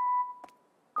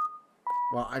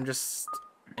 Well, I'm just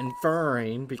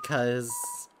inferring because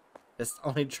it's the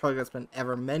only drug that's been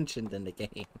ever mentioned in the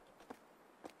game.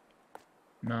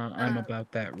 Nah, I'm Uh,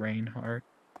 about that Reinhardt.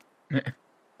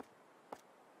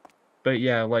 But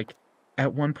yeah, like,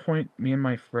 at one point, me and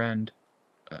my friend,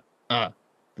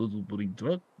 little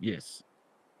drug? Yes.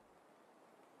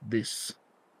 This.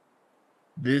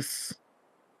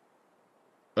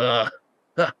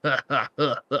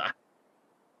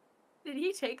 Did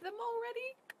he take them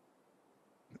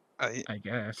already? I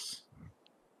guess.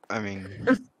 I mean,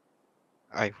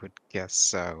 I would guess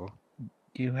so.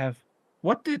 You have.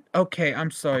 Okay,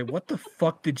 I'm sorry. What the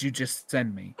fuck did you just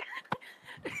send me?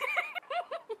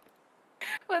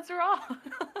 What's wrong?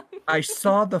 I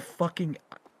saw the fucking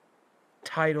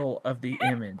title of the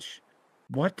image.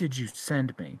 What did you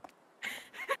send me?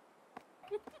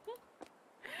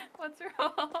 What's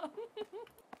wrong?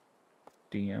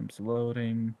 DM's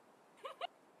loading.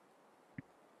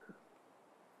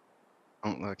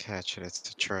 Don't look, Hatchet,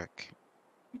 it's a trick.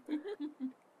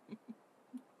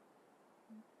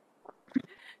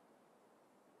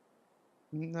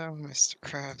 No, Mr.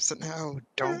 Krabs, no,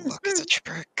 don't look, it's a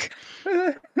trick.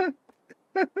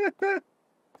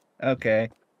 Okay.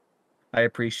 I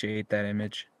appreciate that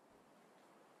image.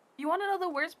 You want to know the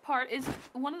worst part is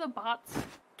one of the bots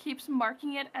keeps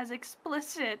marking it as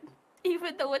explicit,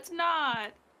 even though it's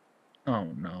not. Oh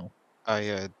no.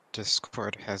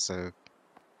 Discord has a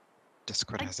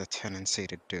tendency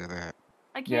to do that.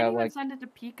 I can't Yeah, even like- send it to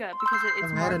Pika because it's I've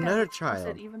had marked another as explicit,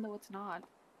 child. even though it's not.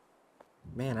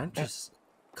 Man, I'm just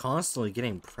constantly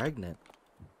getting pregnant.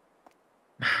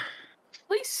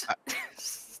 Please.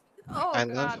 Oh I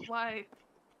God, love- why?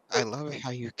 I love how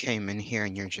you came in here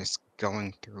and you're just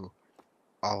going through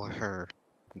all her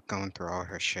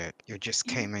shit. You just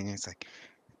came in and it's like,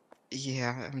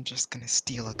 yeah, I'm just gonna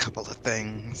steal a couple of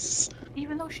things.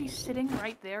 Even though she's sitting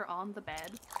right there on the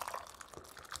bed.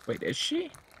 Wait, is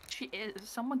she? She is.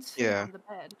 Someone's sitting Yeah. on the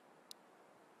bed.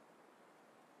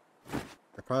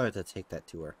 I probably have to take that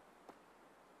to her.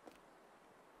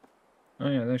 Oh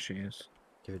yeah, there she is.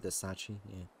 Give it to Sachi.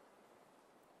 Yeah.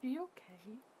 Are you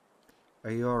okay? Are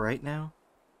you alright now?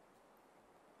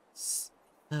 It's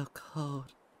so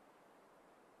cold.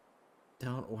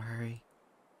 Don't worry.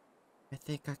 I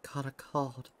think I caught a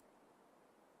cold.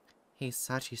 Hey,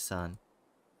 Sachi-san.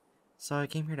 So I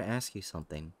came here to ask you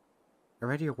something. I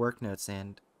read your work notes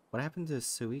and what happened to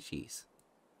Suichi's?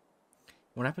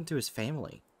 What happened to his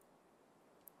family?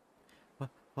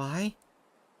 Why?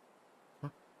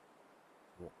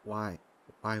 Why?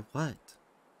 Why what?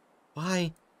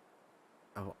 Why?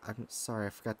 Oh, I'm sorry, I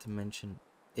forgot to mention.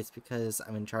 It's because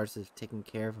I'm in charge of taking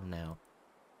care of him now.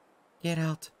 Get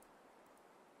out.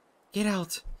 Get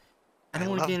out. I don't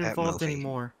want to love get that involved movie.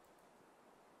 anymore.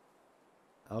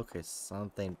 Okay,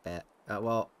 something bad.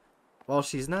 Well,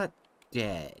 she's not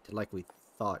dead like we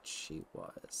thought she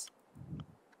was.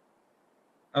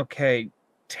 Okay,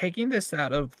 taking this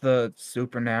out of the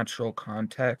supernatural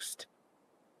context,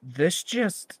 this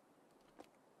just...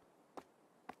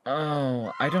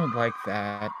 Oh, I don't like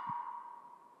that.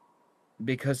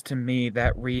 Because to me,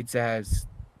 that reads as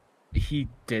he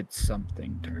did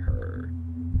something to her.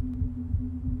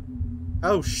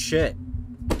 Oh shit.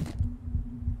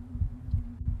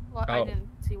 Well, I Oh. didn't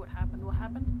see what happened. What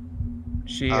happened?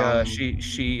 She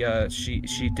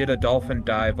did a dolphin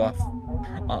dive off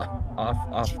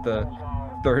the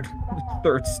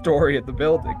third story of the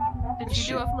building. Did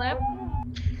she do a flip?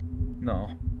 No.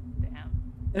 Damn.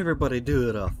 Everybody do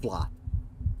it a flop.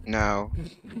 No,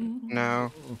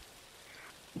 no.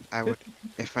 I would,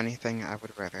 if anything, I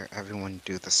would rather everyone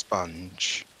do the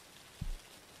sponge.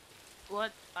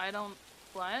 What? I don't.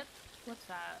 What? What's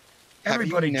that? Have you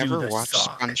Everybody do never the watched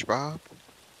sock. SpongeBob?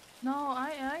 No,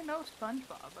 I know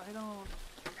SpongeBob. I don't.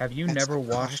 Have you That's never a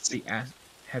watched classic.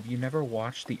 Have you never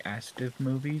watched the Astiv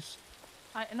movies?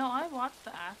 I watched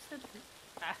the acid.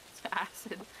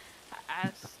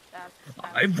 Acid.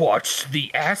 I've watched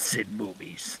the Acid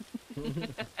movies.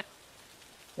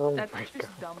 Oh That's my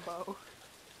just god. Dumbo.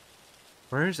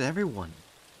 Where's everyone?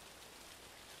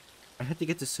 I had to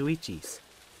get to Suichi's.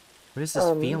 What is this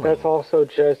feeling? That's also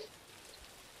just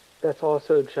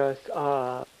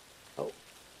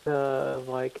the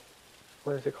like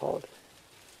what is it called?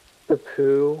 The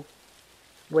Pooh,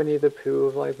 Winnie the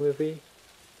Pooh like movie.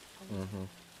 Mm-hmm.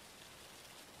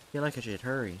 Feel like I should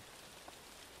hurry.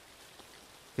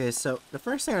 Okay, so the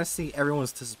first thing I see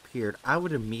everyone's disappeared, I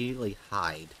would immediately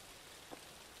hide.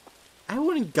 I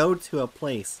wouldn't go to a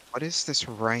place. What is this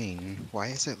rain? Why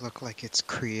does it look like it's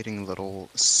creating little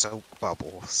soap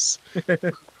bubbles?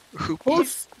 Who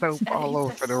puts soap all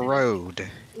over the road?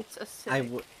 It's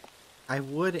acidic. I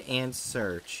would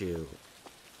answer Chew,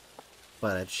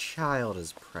 but a child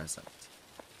is present.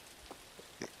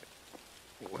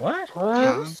 What?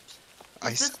 Huh?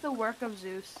 Is this the work of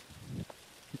Zeus?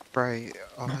 Right,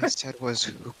 all I said was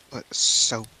who put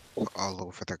soap all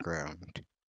over the ground.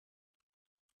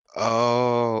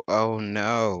 Oh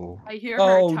no. I hear her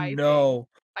Oh typing. no.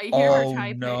 I hear her Oh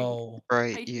typing. no.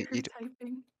 Right, I hear her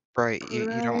typing. you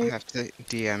don't Right. have to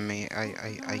DM me.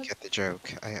 I God. get the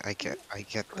joke. I get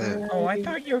the. Oh, I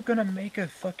thought you were gonna make a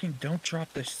fucking don't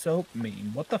drop the soap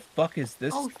meme. What the fuck is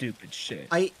this Oh. stupid shit?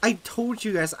 I told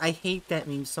you guys I hate that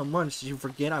meme so much. Did you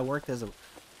forget I worked as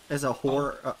a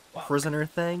horror fuck. prisoner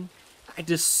thing? I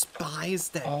despise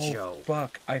that Oh joke.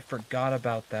 fuck, I forgot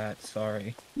about that.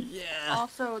 Sorry. Yeah.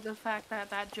 Also, the fact that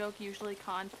that joke usually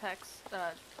contexts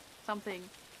something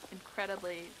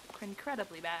incredibly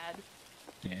bad.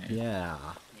 Yeah. Yeah.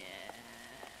 Yeah.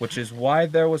 Which is why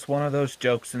there was one of those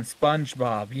jokes in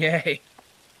SpongeBob. Yay.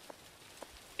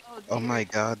 Oh dear. my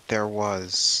god, there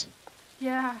was.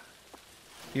 Yeah.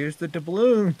 Here's the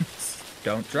doubloons.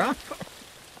 Don't drop them.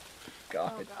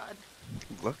 God. Oh god.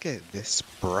 Look at this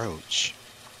brooch.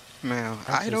 Now,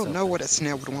 That's I don't just know what open. a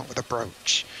snail would want with a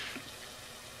brooch.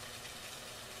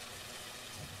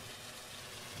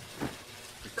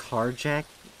 A car jack?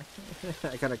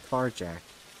 I got a car jack.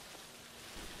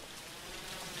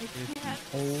 I can't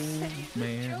Oh, say the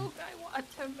man. joke I want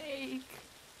to make.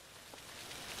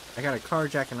 I got a car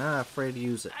jack and I'm not afraid to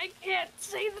use it. I can't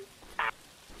say the.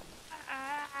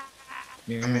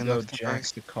 You're I gonna mean, go look at the jack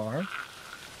price. the car?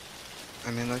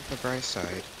 I mean, look at the bright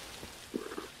side.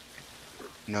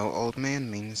 No old man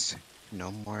means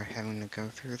no more having to go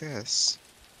through this.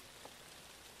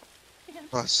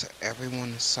 Plus,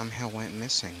 everyone somehow went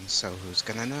missing, so who's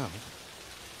gonna know?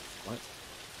 What?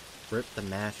 Rip the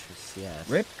mattress, yes.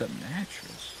 Rip the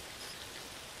mattress.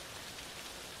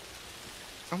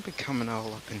 Don't be coming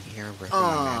all up in here ripping my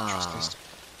Ah. mattresses.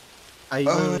 I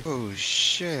literally- Oh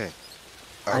shit!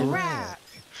 I- A Rat. rat.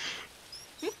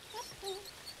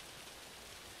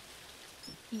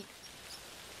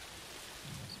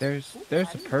 There's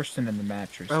a person in the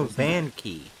mattress. Oh, isn't there? van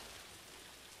key.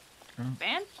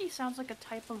 Banshee sounds like a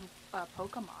type of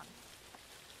Pokemon.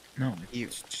 No, You-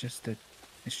 it's just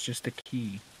a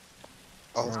key.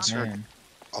 Oh, for a Alter, man.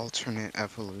 alternate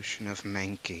evolution of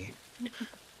Mankey.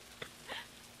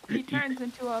 He turns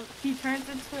into a.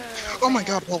 Oh my man.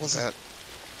 god, what was that?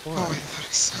 What? Oh, I thought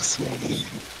I saw something.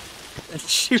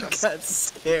 You Just- got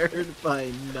scared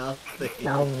by nothing.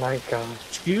 Oh my god.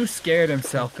 Stu scared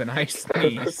himself and I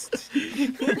sneezed.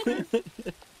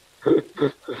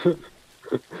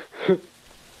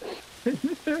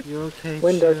 You okay,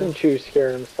 When Chew? doesn't Chew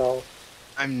scare himself?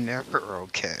 I'm never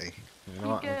okay. You know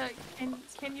what?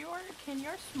 Can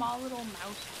your small little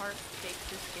mouse heart take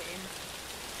this game?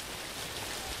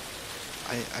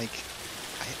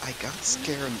 I got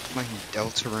scared playing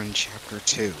Deltarune Chapter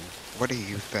 2. What do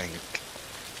you think?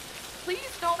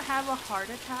 Please don't have a heart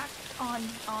attack on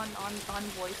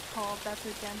voice call. That's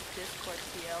against Discord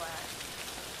COS.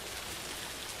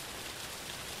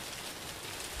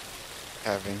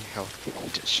 Having health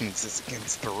conditions is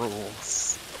against the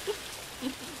rules.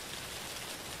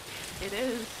 It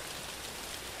is.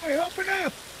 Hey, open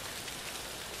up!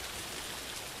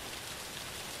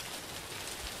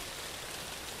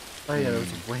 Oh yeah,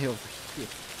 there's way over here.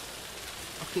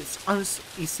 Okay, so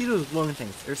honestly, you see those glowing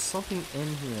things? There's something in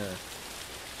here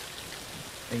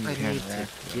And you I can't need to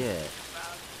react to it. get.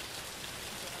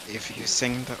 If you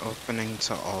sing the opening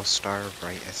to All Star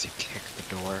right as you kick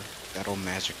the door, that'll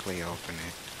magically open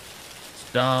it.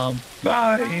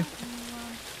 Somebody.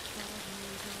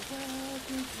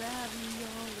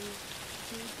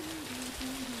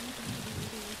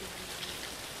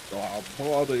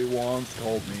 Somebody once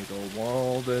told me the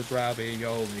world is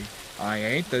ravioli. I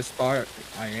ain't this part.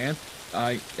 I am.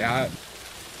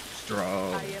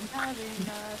 Stroke. I am having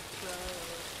a stroke.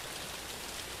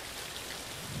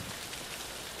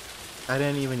 I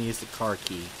didn't even use the car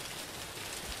key.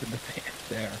 The van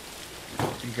there.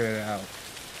 Figure it out.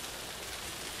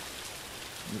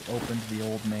 You opened the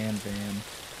old man van.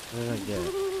 What did I get?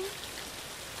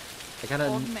 I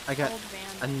got Old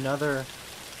van. another.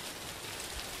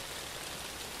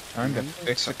 Time to Remember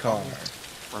fix to a car.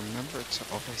 Remember to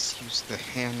always use the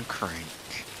hand crank.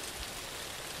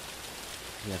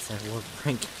 Yes, I will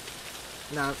crank.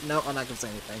 No, I'm not gonna say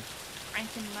anything.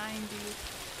 Franken 90s.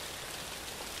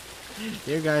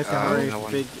 You guys have already no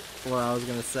one- big. What I was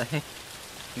gonna say.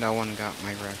 No one got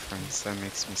my reference. That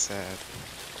makes me sad.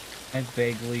 I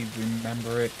vaguely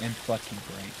remember it and fuck you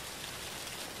brain.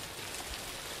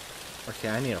 Okay,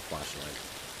 I need a flashlight.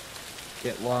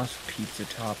 Get lost, pizza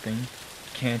topping.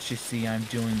 Can't you see I'm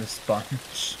doing the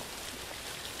sponge?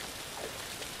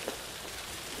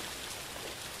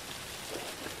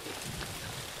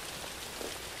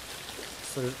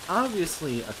 So there's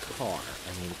obviously a car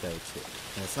I need to go to,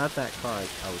 and it's not that car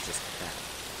I was just at.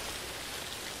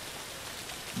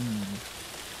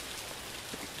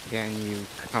 Can you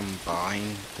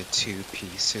combine the two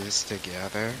pieces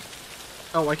together?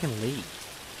 Oh, I can leave.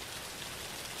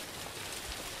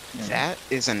 Yeah. That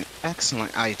is an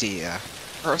excellent idea.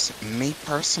 Me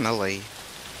personally,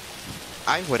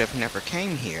 I would have never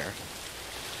came here.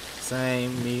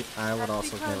 Same, me. I would That's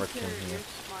also because never come you're here.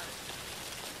 smart.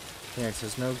 Yeah, 'cause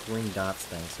there's no green dots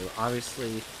thing, so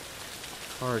obviously,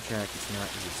 carjack is not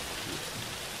used here.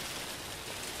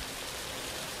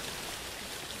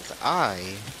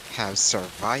 I have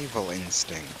survival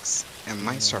instincts, and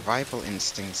my Mhm. survival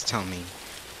instincts tell me,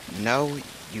 no,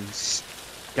 you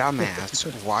dumbass,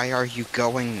 why are you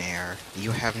going there?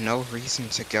 You have no reason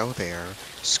to go there.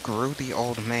 Screw the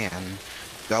old man.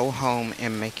 Go home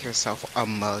and make yourself a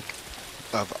mug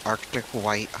of Arctic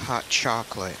White hot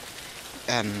chocolate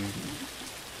and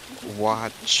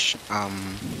watch,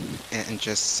 and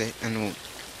just sit and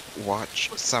watch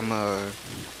some a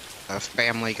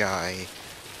Family Guy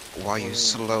while you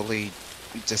slowly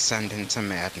descend into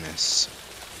madness.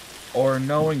 Or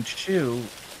knowing Chew,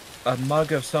 a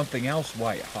mug of something else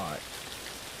white hot.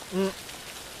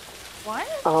 What?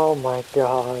 Oh my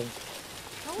god.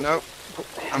 Nope.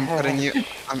 I'm putting you.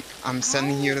 I'm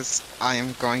sending you to. I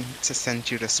am going to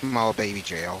send you to small baby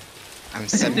jail. I'm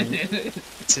sending you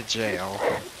to jail.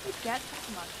 Get that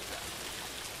much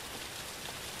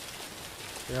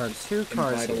though. There are two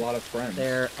cars Invite a here. lot of friends.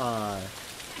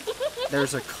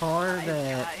 There's a car Hi,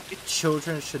 that guys.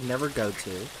 children should never go to.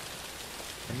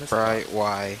 And this Right?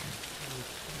 Why?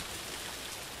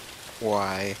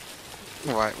 Why?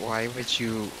 Why would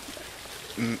you?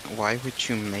 Why would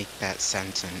you make that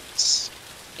sentence?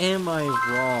 Am I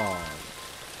wrong?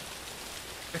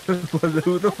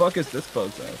 Who the fuck is this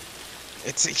bozo?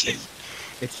 It's a.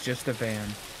 It's just a van,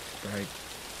 right?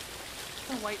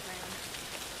 The white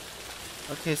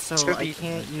man. Okay, so To I the-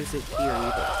 can't use it here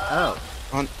either. Oh.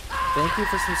 On- Thank you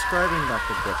for subscribing,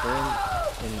 Dr. Dipper,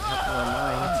 and helping my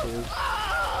mind to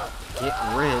get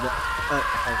rid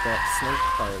of that snake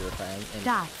spider thing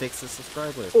and fix the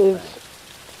subscriber thing.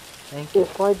 Thank you.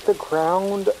 Is like the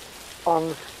ground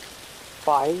on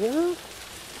fire?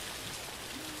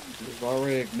 We've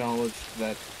already acknowledged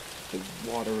that the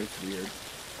water is weird.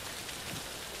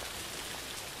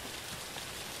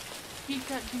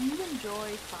 Pika, do you enjoy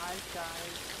Five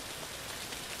Guys?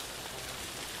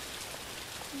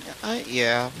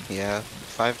 Yeah.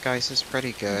 Five Guys is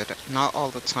pretty good. Not all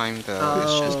the time though.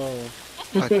 It's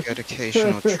Oh, just a good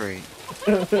occasional treat.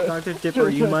 Dr. Dipper,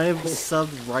 you might have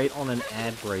subbed right on an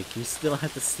ad break. You still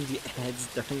have to see the ads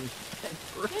during the ad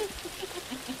break.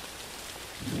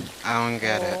 I don't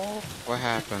get it. Oh. What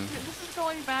happened? This is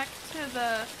going back to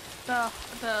the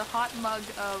hot mug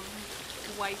of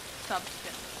white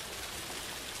substance.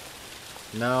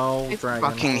 No, I Dragon.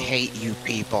 fucking hate you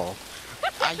people.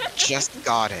 I just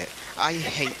got it. I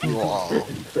hate you all.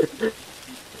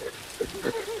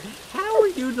 How are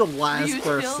you the Do last you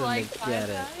still person like to Five get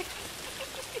it? Guys?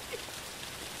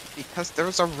 Because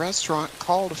there's a restaurant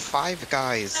called Five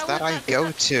Guys No, that I that's go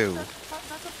not- to. That's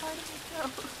a part of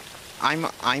the joke.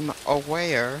 I'm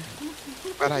aware,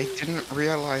 but I didn't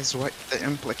realize what the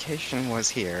implication was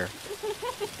here.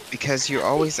 Because you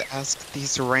always ask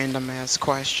these random ass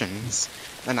questions,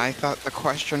 and I thought the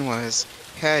question was,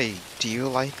 hey, do you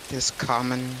like this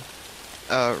common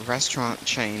a restaurant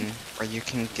chain where you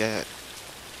can get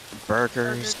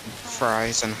burgers,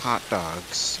 fries, and hot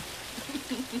dogs.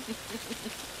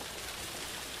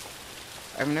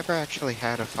 I've never actually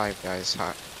had a Five Guys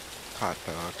hot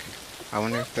dog. I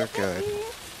wonder if they're good.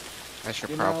 I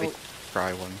should probably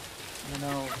try one.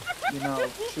 You know,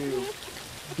 Chew.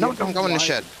 No, don't go in the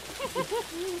shed.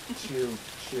 Chew.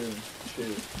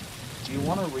 Do you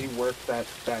want to rework that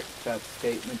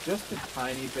statement just a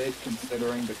tiny bit,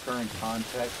 considering the current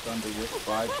context under which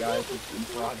Five Guys has been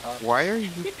brought up? Why are you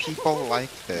people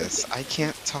like this? I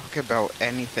can't talk about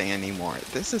anything anymore.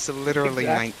 This is literally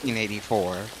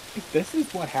 1984. This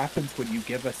is what happens when you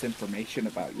give us information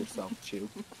about yourself, Chew.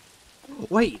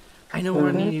 Wait, I know what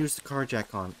I need to use the car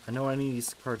jack on.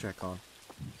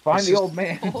 Find the old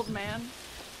man. Old man.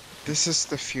 This is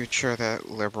the future that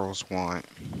liberals want.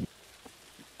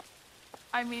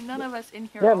 I mean, none of us in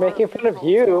here. Yeah, are making fun of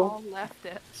liberals, you. we're all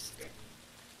leftists.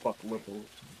 Fuck liberals.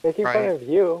 Making fun of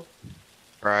you.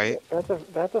 Right?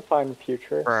 That's a fine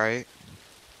future. Right?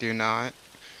 Do not.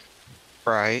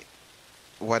 Right?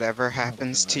 Whatever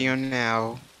happens to you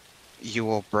now, you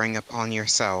will bring upon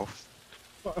yourself.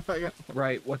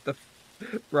 Right, what the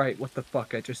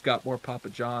fuck? I just got more Papa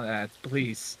John ads,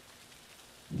 please.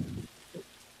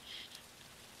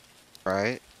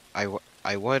 Right?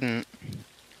 I wouldn't.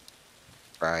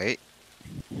 Right?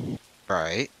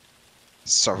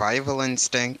 Survival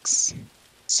instincts.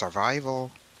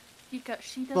 Survival. She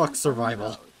doesn't Fuck survival.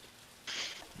 own those.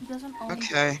 She doesn't own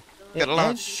Okay. those. Good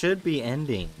luck. It should be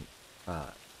ending,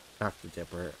 Dr.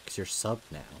 Dipper, because you're subbed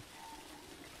now.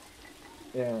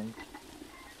 Yeah.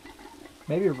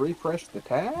 Maybe refresh the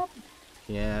tab?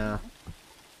 Yeah.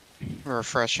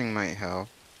 Refreshing might help.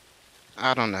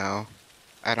 I don't know.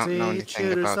 I don't See, know anything Chew,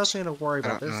 there's about. nothing to worry I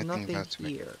about. don't know There's anything nothing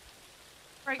about here.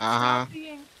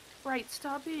 Right,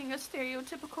 stop being a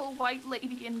stereotypical white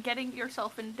lady and getting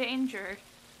yourself in danger.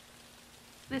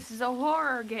 This is a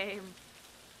horror game.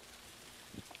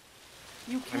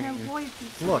 You can avoid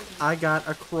these Look, things. I got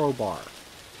a crowbar.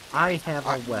 I have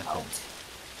a weapon.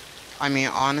 I mean,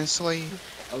 honestly,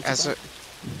 as a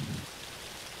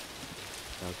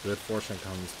Good fortune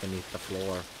comes beneath the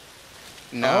floor.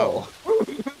 no,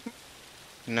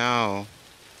 no.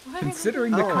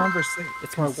 Considering the conversation,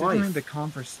 it's my considering wife. the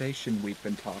conversation we've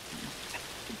been talking.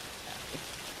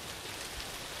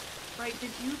 Right, did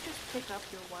you just pick up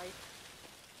your wife?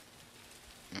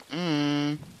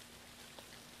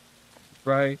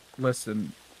 Right?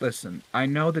 Listen. I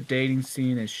know the dating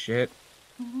scene is shit,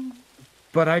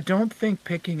 but I don't think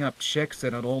picking up chicks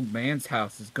at an old man's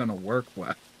house is gonna work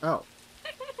well. Oh.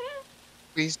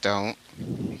 Please don't.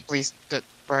 Please,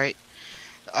 right?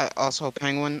 Also,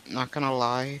 Penguin, not gonna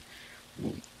lie,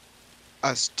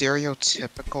 a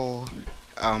stereotypical,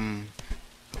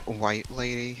 white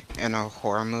lady in a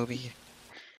horror movie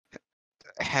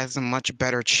has much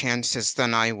better chances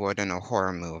than I would in a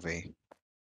horror movie.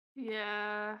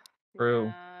 Yeah. True.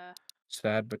 Yeah.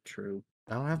 Sad but true.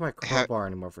 I don't have my crowbar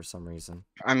anymore for some reason.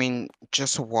 I mean,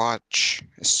 just watch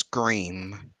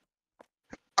Scream.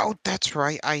 Oh, that's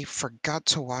right, I forgot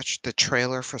to watch the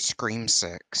trailer for Scream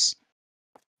 6.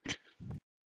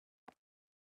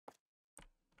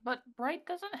 But Bright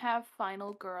doesn't have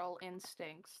final girl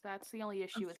instincts. That's the only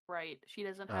issue with Bright. She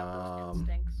doesn't have those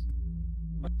instincts.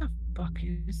 What the fuck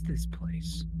is this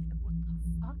place? What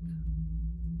the fuck?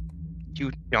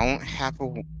 You don't have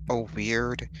a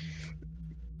weird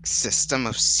system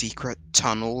of secret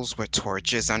tunnels with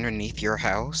torches underneath your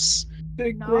house?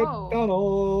 Secret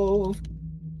tunnel!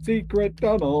 Secret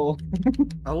tunnel!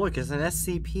 Oh look, it's an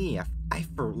SCP. I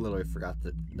literally forgot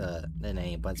the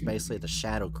name, but it's basically the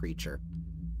shadow creature.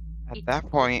 At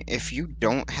that point, if you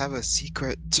don't have a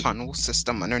secret tunnel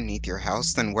system underneath your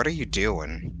house, then what are you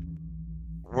doing?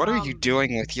 What are you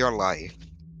doing with your life?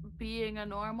 Being a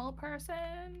normal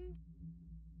person?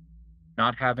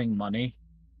 Not having money?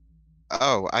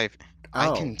 Oh, I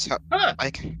can tell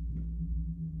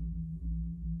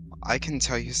I can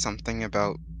tell you something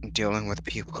about dealing with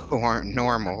people who aren't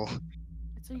normal.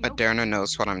 Aderna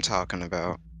knows what I'm talking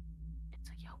about.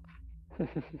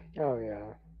 Oh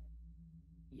yeah.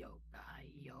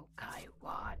 Yokai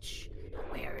watch.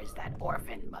 Where is that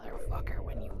orphan motherfucker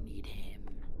when you need him?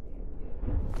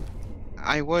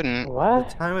 I wouldn't.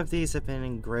 The time of these have been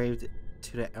engraved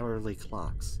to the elderly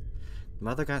clocks. The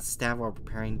mother got stabbed while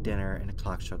preparing dinner and the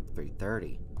clock struck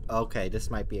 3:30. Okay, this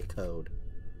might be a code.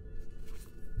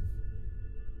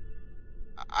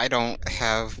 I don't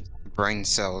have brain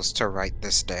cells to write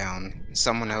this down.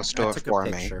 Someone else do it for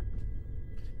me.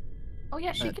 Oh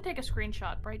yeah, she could take a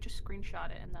screenshot. Bright, just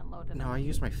screenshot it and then load it. No, I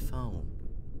use my phone.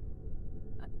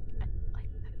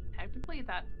 Technically,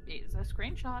 that is a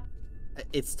screenshot.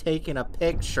 It's taking a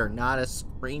picture, not a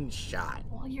screenshot.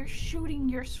 Well, you're shooting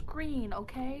your screen,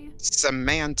 okay?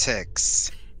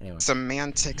 Semantics. Anyway,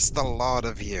 Semantics, the lot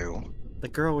of you. the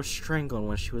girl was strangled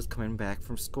when she was coming back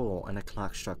from school, and the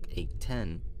clock struck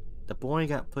 8:10. The boy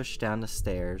got pushed down the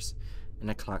stairs, and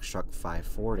the clock struck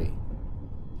 5:40.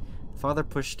 The father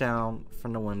pushed down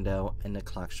from the window, and the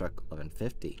clock struck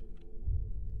 11:50.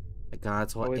 The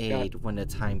gods will aid when the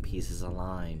timepieces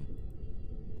align.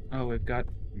 Oh, we've got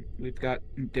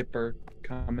Dipper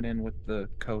coming in with the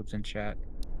codes in chat.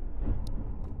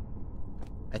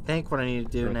 I think what I need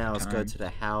to do For the now is go time. to the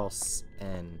house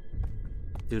and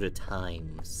do the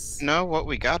times. No, what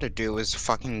we gotta do is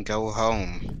fucking go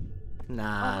home.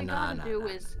 Nah, All we nah, gotta nah, do nah.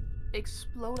 is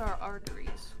explode our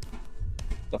arteries.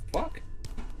 The fuck?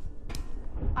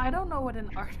 I don't know what an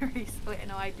artery is. Wait,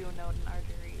 no, I do know what an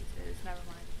artery is. Never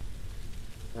mind.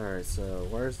 Alright, so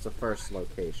where's the first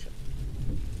location?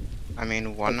 I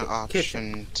mean, one Okay,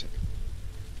 option to...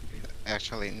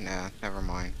 Actually, nah, never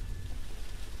mind.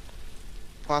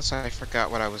 Plus, I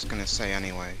forgot what I was gonna say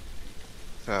anyway.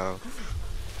 So...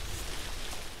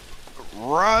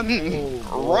 Run!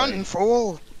 Oh, boy. Run,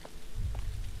 fool!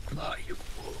 Fly, you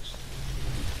fools.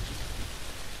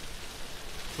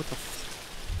 What the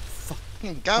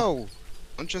fuck? Go!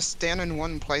 Don't just stand in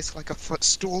one place like a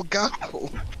footstool. Go! Oh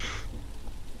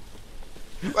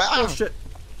Ah! shit!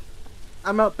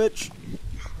 I'm out, bitch!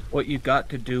 What you got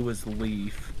to do is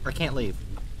leave. I can't leave.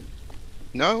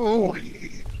 No!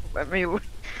 Let me...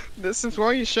 This is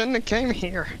why you shouldn't have came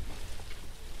here.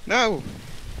 No!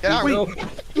 Get out!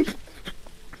 Wait.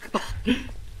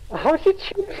 How did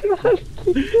you not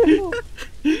keep going?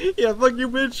 Yeah, fuck you,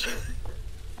 bitch!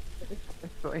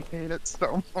 I hate it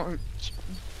so much.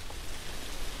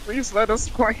 Please let us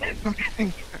play.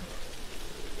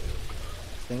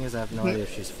 Thing is, I have no idea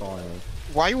if she's following me.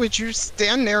 Why would you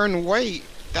stand there and wait?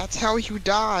 That's how you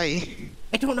die.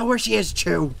 I don't know where she is,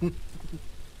 Chew!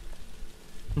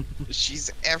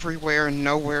 She's everywhere and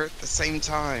nowhere at the same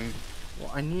time.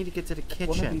 Well, I need to get to the One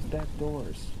of these kitchen. back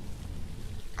doors.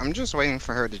 I'm just waiting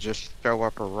for her to just show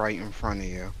up right in front of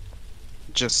you.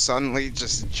 Just suddenly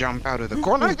just jump out of the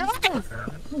corner.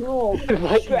 No,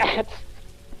 like that.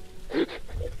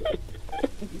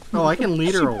 Oh, I can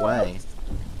lead her away.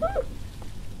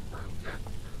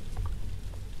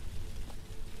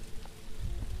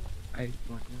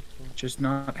 Just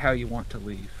not how you want to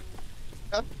leave.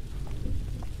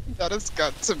 That has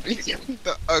got to be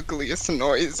the ugliest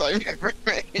noise I've ever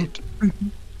made.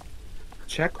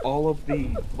 Check all of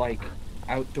the, like,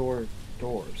 outdoor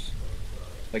doors.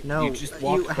 Like, No, you just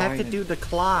walk you have by to and- do the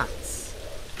clocks.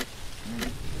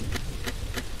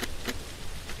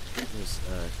 There's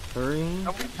 3.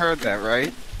 No one heard that,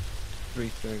 right?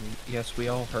 3:30. Yes, we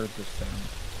all heard this sound.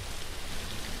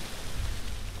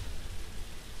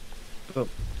 Oh,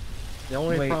 The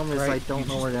only Wait, problem is I right, don't you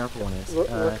know just- where the other one is.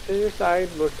 Look to your side,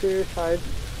 look to your side,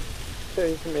 so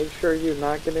you can make sure you're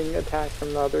not getting attacked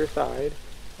from the other side.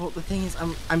 Well, the thing is,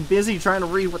 I'm busy trying to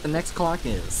read what the next clock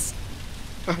is.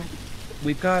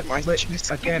 we've got, My but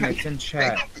chest- again, it's in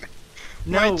chat.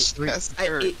 No, My chest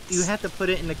hurts. you have to put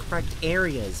it in the correct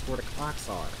areas where the clocks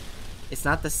are. It's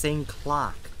not the same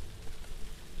clock.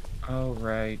 Oh,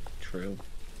 right, true.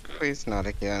 Please not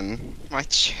again. My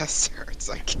chest hurts.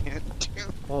 I can't do.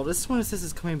 Well, this one says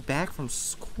it's coming back from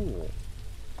school.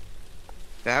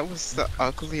 That was the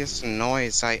ugliest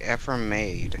noise I ever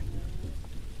made.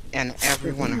 And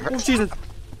everyone Oh, heard. Jesus!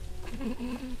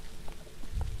 Coming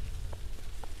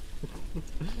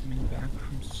back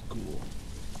from school.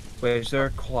 Wait, is there a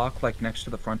clock, like, next to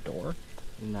the front door?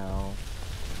 No.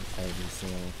 I didn't see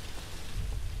any.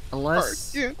 I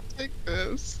Unless... can't take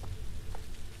this.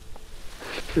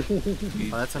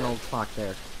 Oh, that's an old clock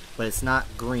there. But it's not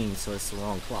green, so it's the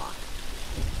wrong clock.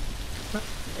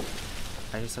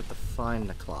 I just have to find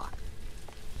the clock.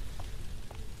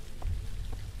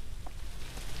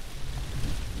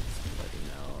 Somebody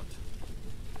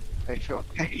note. I feel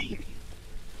pain.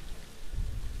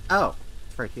 Oh!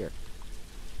 It's right here.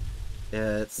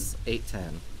 It's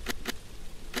 8:10.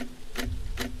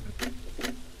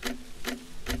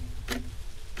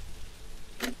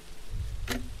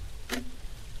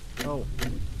 Oh.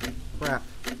 Crap.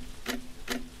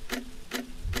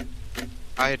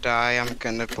 I die, I'm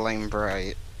gonna blame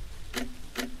Bright.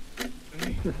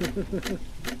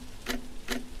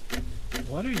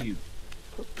 What are you...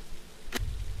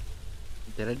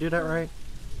 Did I do that right?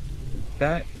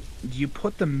 That... You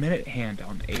put the minute hand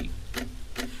on 8.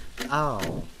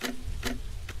 Oh.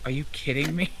 Are you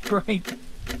kidding me, right?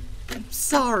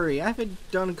 Sorry, I haven't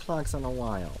done clocks in a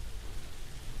while.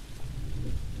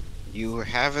 You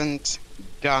haven't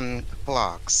done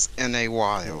clocks in a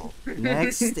while.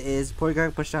 Next is boy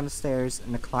got pushed down the stairs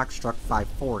and the clock struck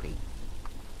 5:40.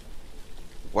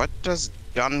 What does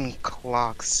done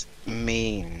clocks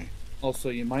mean? Also,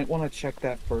 you might want to check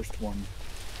that first one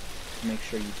to make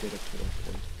sure you did it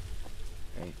correctly.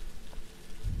 Okay.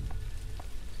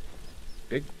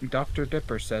 Big Dr.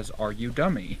 Dipper says, "Are you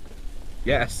dummy?"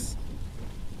 Yes.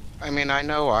 I mean, I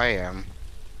know I am.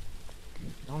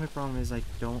 The only problem is I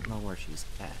don't know where she's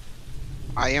at.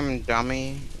 I am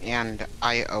dummy, and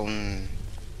I own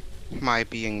my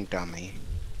being dummy.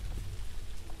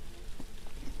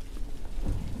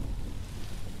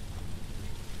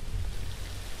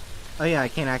 Oh yeah, I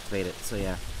can't activate it, so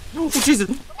yeah. Oh Jesus!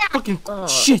 Fucking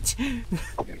shit!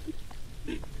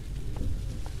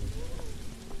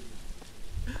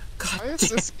 God Why is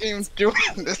damn. this game doing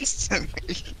this to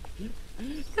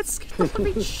me? That's scared the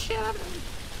living shit out of me.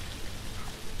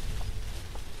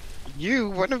 You,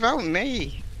 what about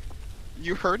me?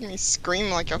 You heard me scream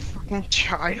like a fucking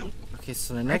child. Okay,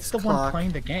 so the That's next the one clock.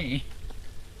 playing the game.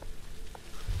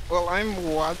 Well,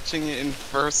 I'm watching it in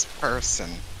first person.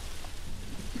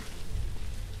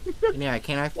 Yeah, I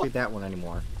can't activate that one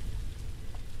anymore.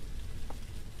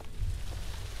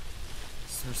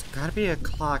 So there's gotta be a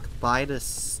clock by the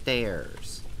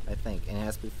stairs, I think, and it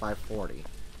has to be 5:40.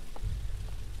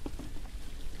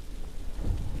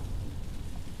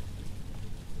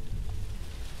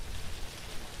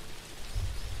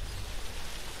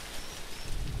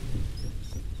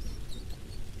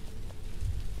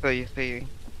 So you see,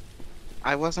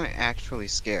 I wasn't actually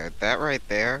scared. That right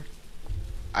there,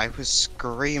 I was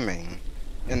screaming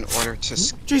in order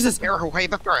to Jesus! scare away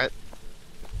the threat.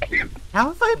 How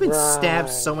have I been stabbed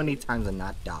Right. so many times and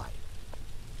not died?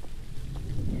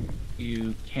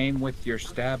 You came with your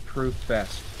stab-proof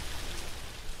vest.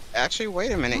 Actually,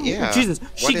 wait a minute, yeah. Jesus!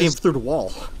 What She came is- through the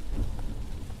wall.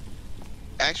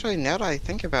 Actually, now that I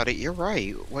think about it, you're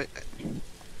right. What?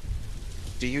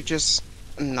 Do you just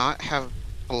not have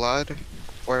blood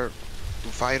or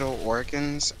vital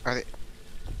organs?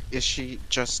 Is she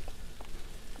just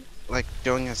like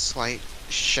doing a slight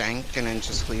shank and then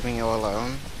just leaving you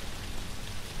alone?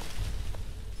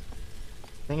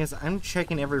 Thing is, I'm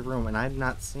checking every room and I'm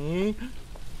not seeing.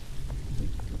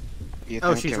 You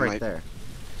Oh, think she's it right might- there.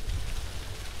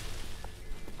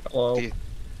 Hello.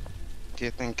 Do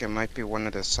you think it might be one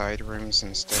of the side rooms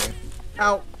instead?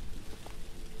 Ow!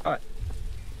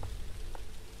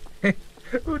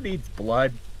 Who needs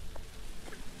blood?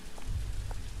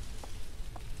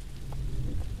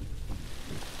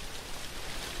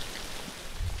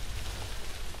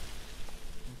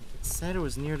 It said it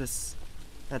was near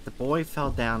that the boy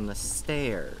fell down the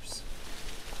stairs.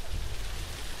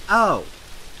 Oh!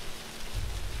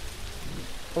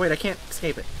 Oh wait, I can't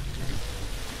escape it.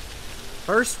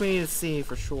 First, we need to see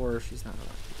for sure she's not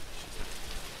alive.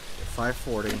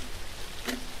 5:40.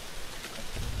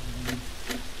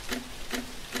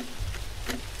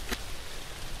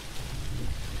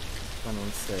 Run on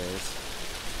the stairs.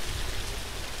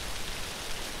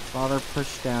 Father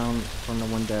pushed down from the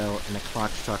window and the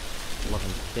clock struck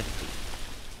 11:50.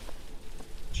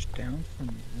 Down from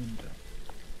the window.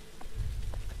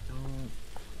 Don't.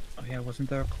 Oh yeah, wasn't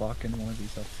there a clock in one of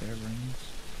these upstairs rooms?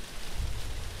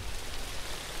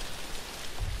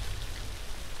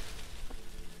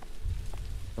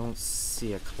 Don't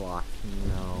see a clock,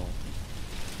 no.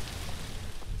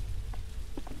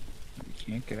 You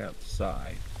can't get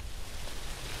outside.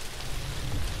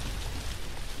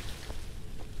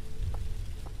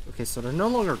 Okay, so they're no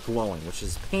longer glowing, which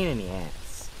is a pain in the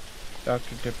ass.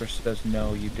 Dr. Dipper says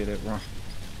no, you did it wrong.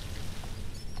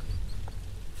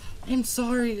 I'm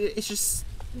sorry, it's just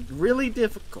really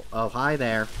difficult. Oh, hi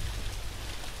there.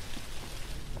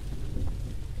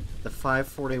 The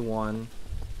 5:41.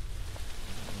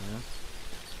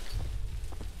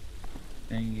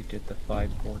 Yeah. And you did the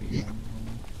 541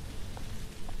 wrong.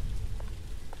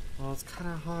 Well, it's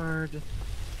kind of hard.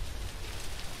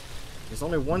 There's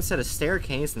only one set of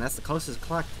staircase, and that's the closest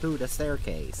clock to the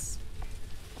staircase.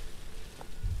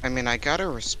 I mean, I gotta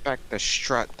respect the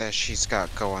strut that she's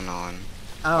got going on.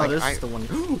 Oh, Like, this I- is the one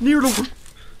near the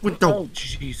window. Oh,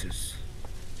 Jesus.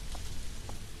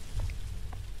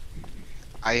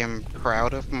 I am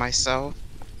proud of myself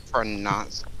for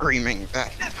not screaming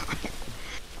that.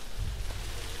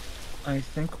 I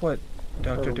think what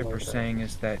Dr. Oh my Dipper's God. saying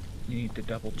is that you need to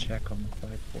double check on the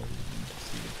 541 to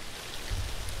see if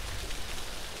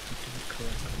you did it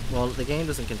correctly. Well, the game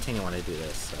doesn't continue when I do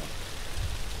this, so.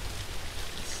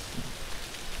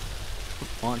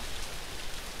 Come on.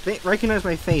 Recognize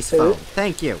my face, phone.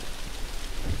 Thank you.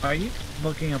 Are you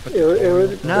looking up at It the would,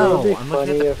 tutorial? it No, would be I'm looking at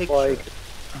funny the if, picture. like,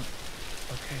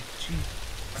 Okay, gee.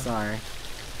 Sorry.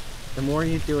 The more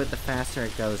you do it, the faster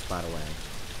it goes, by the way.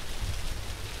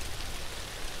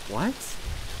 What?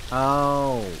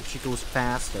 Oh, she goes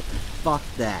faster. Fuck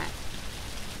that.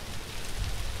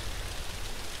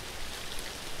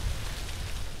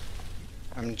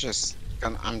 I'm just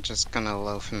gonna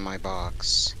loaf in my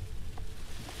box.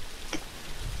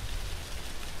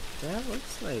 That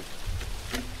looks like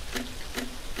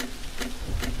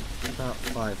about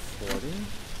 540.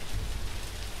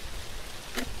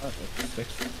 Oh, it's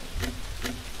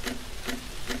 6.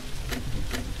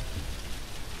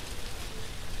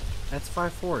 That's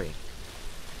 540.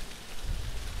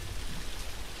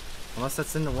 Unless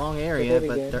that's in the wrong area, it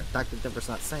but again. Dr. Dipper's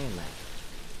not saying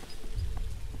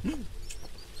that.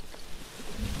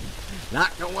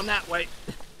 Not going that way.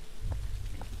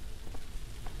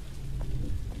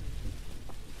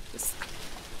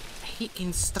 I hate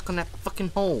getting stuck on that fucking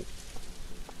hole.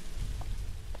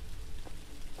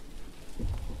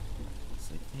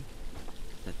 So I think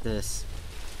that this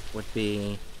would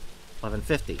be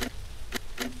 1150.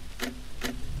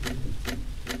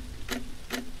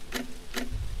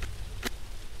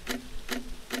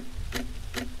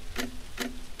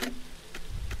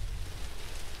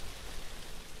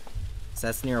 So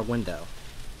that's near a window.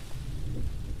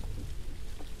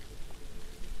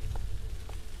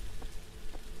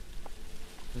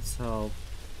 Let's hope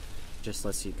just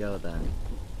lets you go then.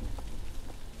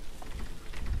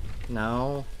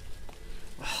 No.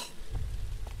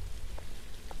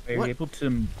 Are you What? able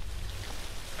to?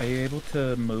 Are you able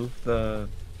to move the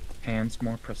hands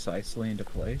more precisely into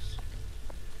place?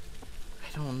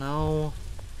 I don't know.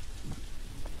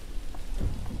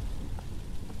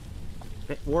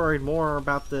 Bit worried more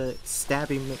about the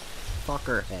stabby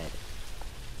fucker head.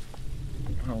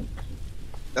 Oh,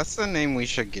 That's the name we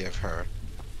should give her,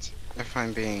 if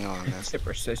I'm being honest.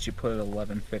 Zipper says you put it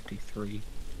 1153.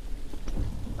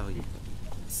 Oh, yeah.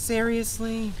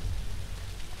 Seriously?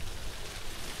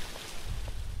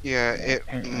 Yeah, it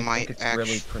I might think it's actually.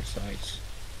 really precise.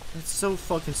 That's so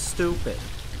fucking stupid.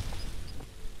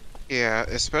 Yeah,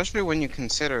 especially when you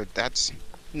consider that's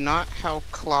not how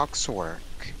clocks work.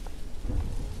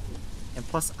 And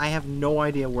plus, I have no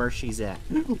idea where she's at.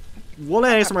 Will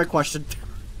that answer my question?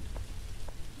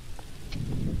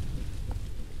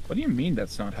 What do you mean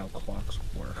that's not how clocks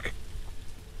work?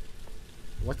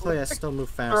 Luckily, I still move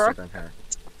faster than her.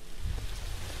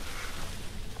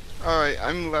 Alright,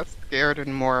 I'm less scared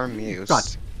and more amused. God.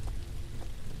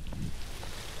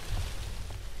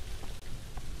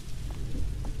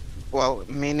 Well,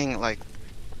 meaning like,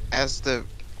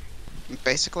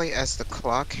 basically as the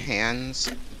clock hands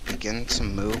begin to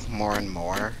move more and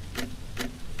more,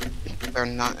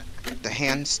 the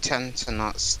hands tend to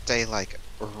not stay like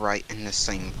right in the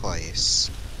same place.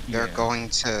 They're Yeah. going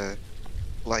to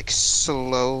like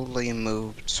slowly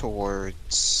move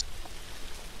towards,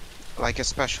 like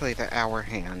especially the hour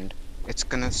hand. It's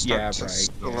gonna start to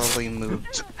slowly move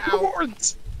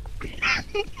towards.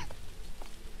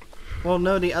 Well,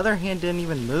 no, the other hand didn't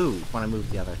even move when I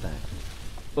moved the other thing.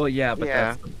 Well, yeah, but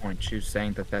Yeah. that's the point. She was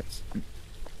saying that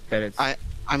it's.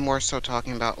 I'm more so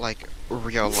talking about like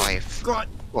real life God.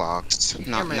 clocks,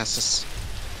 not Damn it. necessarily.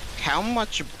 How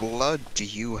much blood do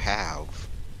you have?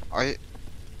 Are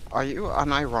you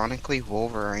unironically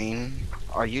Wolverine?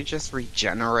 Are you just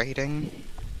regenerating?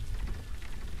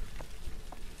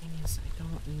 Thing is, I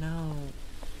don't know.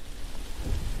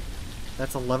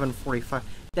 That's 11:45.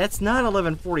 That's not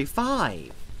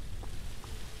 11:45.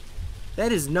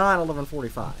 That is not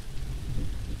 11:45.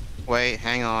 Wait,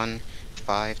 hang on.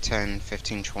 5, 10,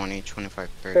 15, 20, 25,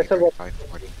 30, That's a lo- 35,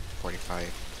 40, 45,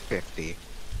 50.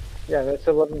 Yeah, that's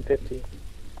 1150.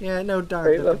 Yeah, no, Wait,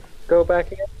 Doctor. look, go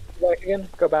back again. Go back again.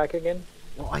 Go back again.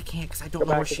 Well, I can't because I don't Go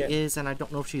know where back she again. is, and I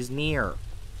don't know if she's near.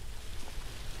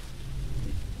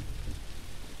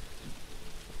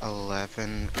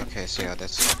 11. Okay, so yeah,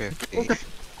 that's 50.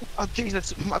 Oh,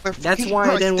 Jesus, motherfucking That's why I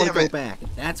Christ, didn't want to damn go it. back.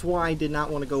 That's why I did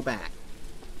not want to go back.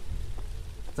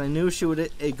 Because I knew she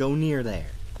would go near there.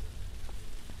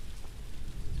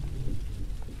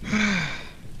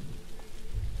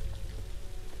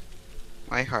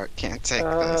 My heart can't take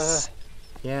this.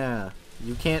 Yeah,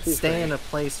 you can't She's stay in right. a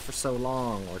place for so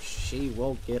long, or she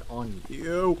will get on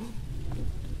you.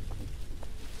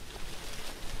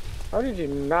 How did you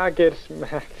not get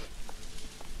smacked?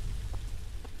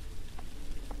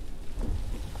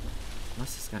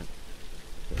 Unless it's gonna.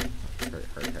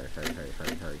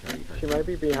 Hurry. She might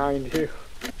be behind you.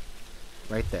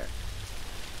 Right there.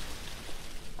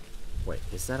 Wait,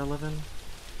 is that 11?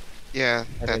 Yeah,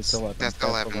 That is that's 11. that's That's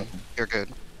 11. 11. You're good.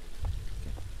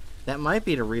 That might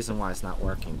be the reason why it's not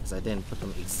working, because I didn't put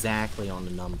them exactly on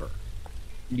the number.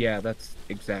 Yeah, that's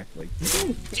exactly.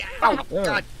 Oh,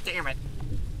 God damn it.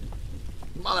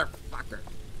 Motherfucker.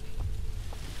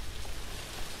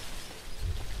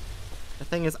 The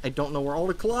thing is, I don't know where all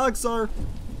the clocks are.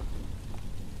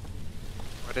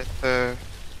 What if the...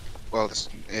 Well,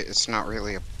 it's not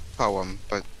really a poem,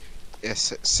 but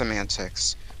it's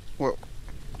semantics. Well,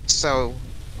 so...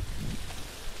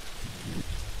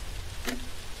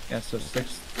 Yeah, so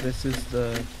 6, this is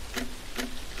the...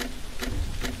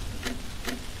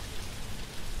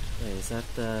 Wait, is that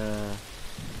the...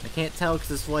 I can't tell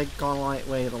because it's like gone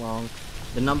way along.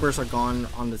 The numbers are gone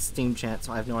on the Steam chat,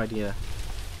 so I have no idea.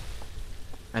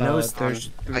 I know it's... There's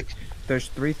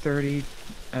 3:30,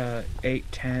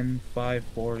 8:10,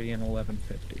 5:40, and 11:50.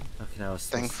 Okay, that was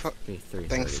supposed to be 3:30.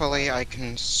 Thankfully, I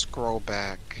can scroll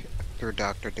back through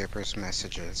Dr. Dipper's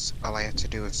messages. All I have to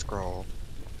do is scroll.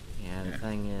 Yeah, the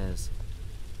thing is...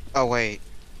 Oh, wait.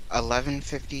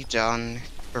 11:50 done.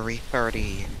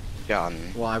 3:30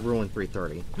 done. Well, I ruined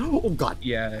 3:30. Oh, God.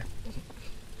 Yeah.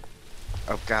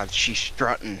 Oh, God, she's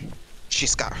strutting.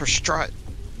 She's got her strut.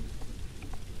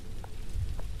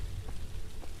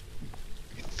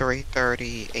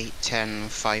 3:30, 8:10,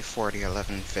 5:40,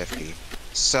 11:50.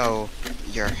 So,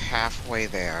 you're halfway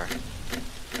there.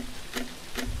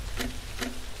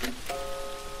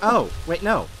 Oh, wait,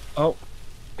 no. Oh,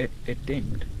 it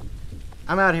dinged.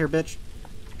 I'm out of here, bitch.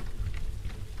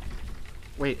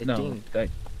 Wait, it No, dinged.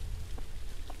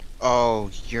 Oh,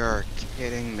 you're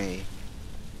kidding me.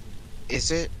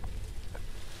 Is it...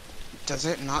 Does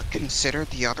it not consider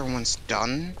the other ones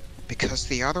done? Because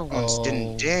the other ones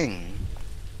didn't ding.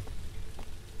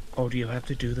 Oh, do you have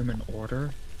to do them in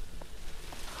order?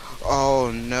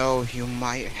 Oh no, you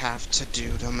might have to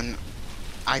do them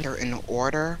either in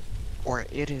order, or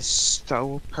it is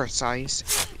so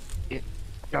precise, it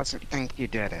doesn't think you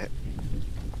did it.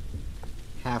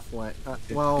 Halfway.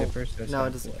 Well, Dipper says no,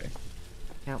 it doesn't halfway.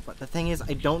 count. But the thing is,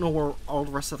 I don't know where all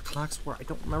the rest of the clocks were. I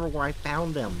don't remember where I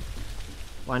found them.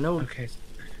 Well, I know Okay.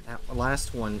 that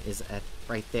last one is at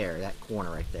right there, that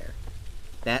corner right there.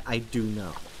 That I do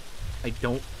know. I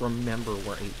don't remember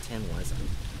where 810 was.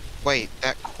 Wait,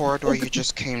 that corridor you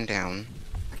just came down,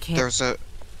 I can't. there's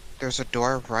a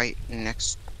door right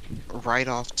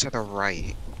off to the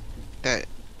right, that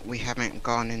we haven't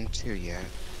gone into yet.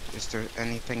 Is there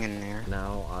anything in there?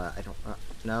 No, I don't.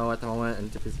 No, at the moment,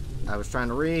 and because I was trying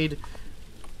to read.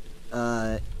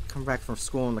 Come back from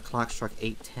school and the clock struck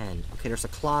 8:10. Okay, there's a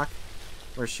clock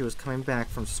where she was coming back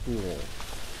from school,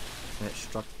 and it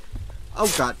struck.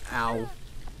 Oh God! Ow!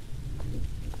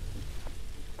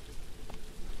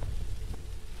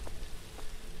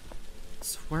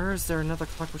 So where is there another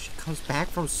clock where she comes back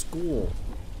from school?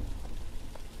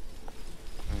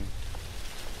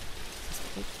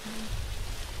 Is this 8:10?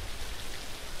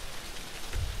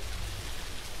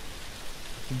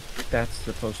 I think that's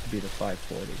supposed to be the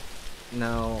 5:40.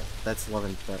 No, that's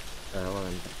 11.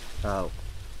 11. Oh,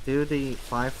 do the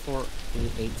 5:40,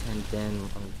 8:10, then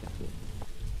 11:50.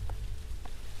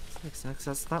 This makes sense.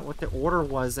 That's not what the order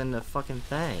was in the fucking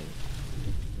thing.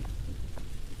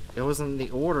 It wasn't the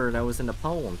order that was in the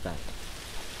poem thing.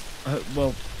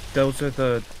 Well, those are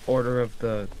the order of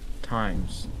the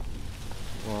times.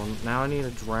 Well, now I need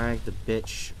to drag the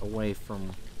bitch away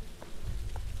from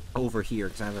over here,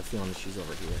 because I have a feeling that she's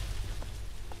over here.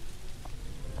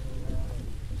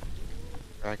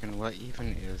 Dragon, what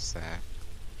even is that?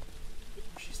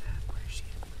 Where she's at? Where is she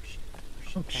at? Where is she at? Where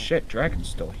is she Oh at? shit, Dragon's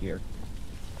still here.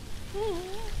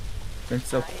 Been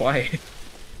so quiet.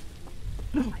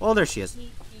 Oh, there she is.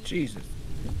 Jesus.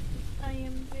 I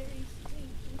am very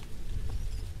sneaky.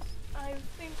 I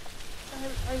think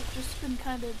I've just been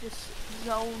kind of just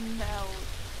zoned out.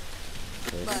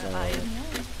 Okay, But so...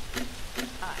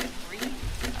 I'm reading.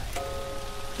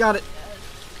 Got it!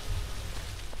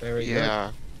 Very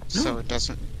Yeah, so it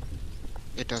doesn't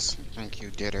think you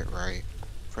did it right,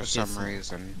 for Okay, some so-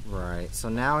 reason. Right, so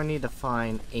now I need to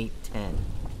find 810.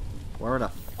 Where the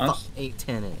fuck Honest-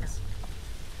 810 is?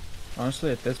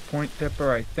 Honestly, at this point,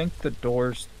 Dipper, I think the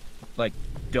doors, like,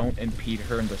 don't impede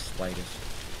her in the slightest.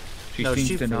 She No, seems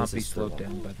she to not be phases slowed through.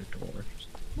 down by the doors.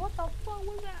 What the fuck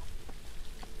was that?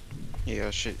 Yeah,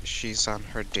 she's on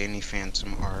her Danny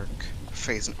Phantom arc,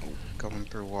 going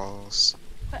through walls.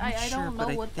 But I'm I sure, don't but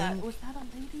know I what that think- was. That a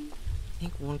lady? I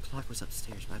think one clock was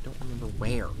upstairs, but I don't remember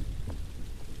where.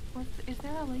 Is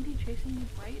there a lady chasing you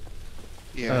right?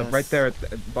 Yeah, Right there at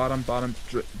the bottom,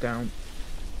 down.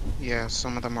 yeah,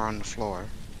 some of them are on the floor.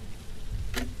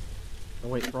 Oh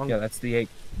wait, wrong. Yeah, that's the 8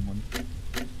 one.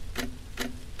 I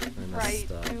Right.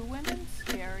 messed up. Do women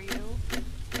scare you?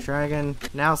 Dragon,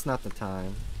 now's not the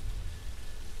time.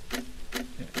 Yeah,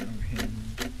 him.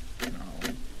 No.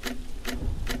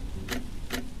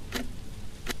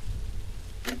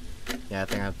 Yeah, I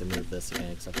think I have to move this again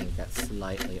because I think that's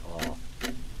slightly off.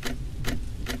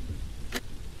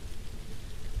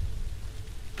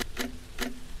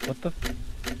 What the?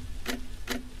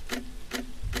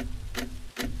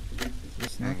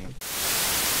 It's not.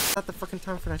 Not the fucking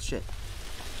time for that shit.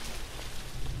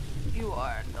 You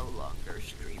are no longer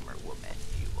streamer woman.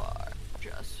 You are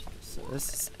just. So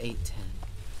this is 8:10.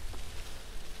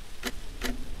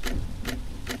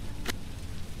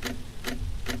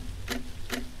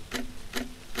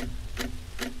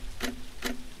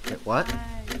 Wait, what?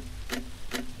 Hi.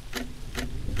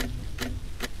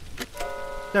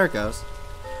 There it goes.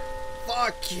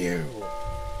 Fuck you!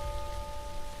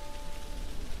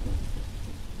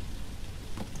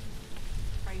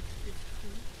 Right, it's true.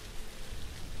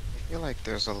 I feel like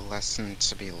there's a lesson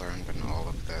to be learned in all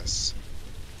of this.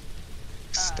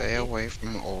 Stay away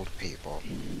from old people.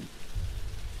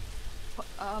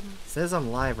 It says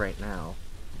I'm live right now.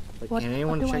 But can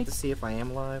anyone check to see if I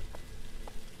am live?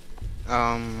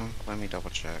 Let me double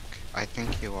check. I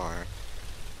think you are.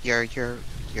 You're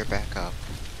back up.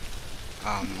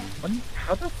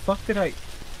 How the fuck did I?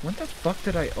 When the fuck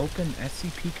did I open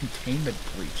SCP containment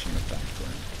breach in the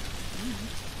background?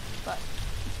 But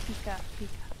Pika.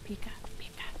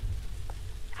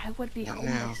 I would be What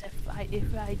homeless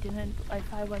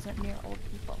if I wasn't near old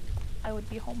people. I would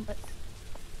be homeless.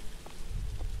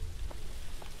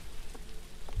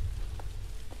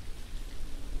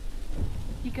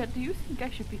 Pika, do you think I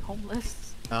should be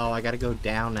homeless? Oh, I gotta go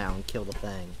down now and kill the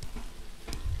thing.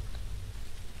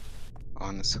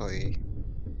 Honestly.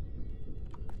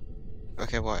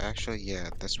 Okay, well, actually, yeah,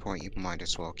 at this point, you might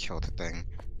as well kill the thing.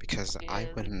 Because I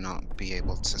would not be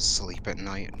able to sleep at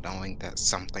night knowing that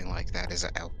something like that is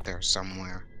out there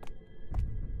somewhere.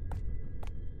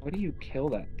 How do you kill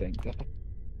that thing, though?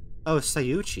 Oh,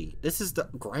 Sayuchi. This is the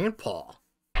grandpa.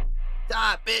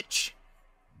 Die, bitch!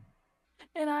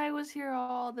 And I was here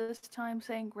all this time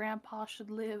saying Grandpa should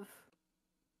live.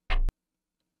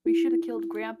 We should have killed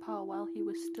Grandpa while he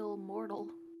was still mortal.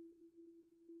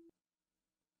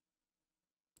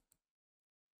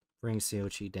 Bring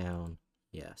Sayuchi down.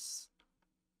 Yes.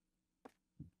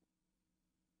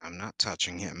 I'm not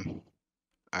touching him.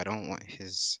 I don't want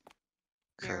his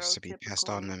curse to be passed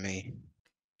on to me.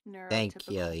 Thank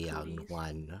you, Neurotypical young cooties.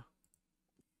 one.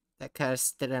 The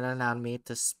curse didn't allow me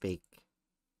to speak.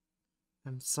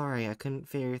 I'm sorry, I couldn't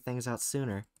figure things out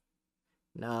sooner.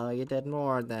 No, you did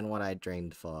more than what I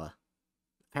dreamed for.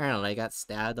 Apparently got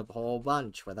stabbed a whole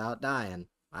bunch without dying.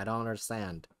 I don't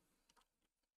understand.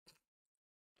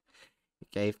 You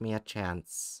gave me a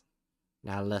chance.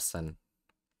 Now listen.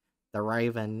 The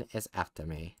Raven is after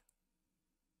me.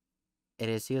 It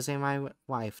is using my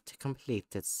wife to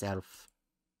complete itself.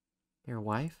 Your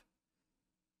wife?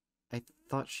 I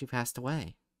thought she passed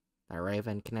away. The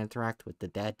Raven can interact with the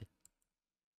dead.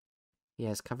 He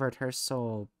has covered her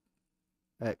soul,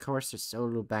 coerced her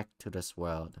soul back to this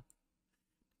world.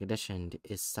 The condition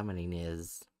is summoning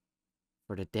is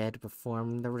for the dead to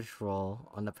perform the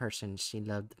ritual on the person she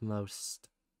loved most.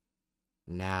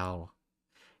 Now,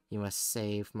 you must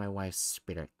save my wife's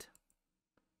spirit.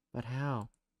 But how?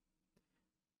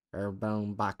 Her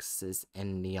bone box is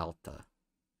in the altar.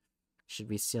 Should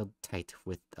be sealed tight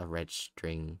with a red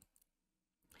string.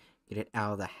 Get it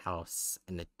out of the house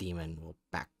and the demon will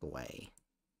back away.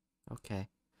 Okay.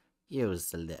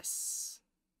 Use this.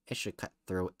 It should cut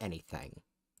through anything.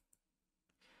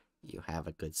 You have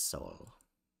a good soul.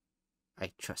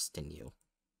 I trust in you.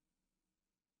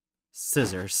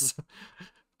 Scissors.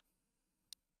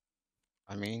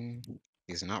 I mean,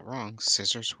 he's not wrong.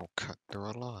 Scissors will cut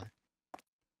through a lot.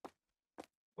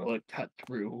 Will it cut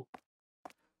through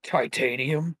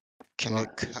titanium? Can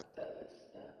it cut?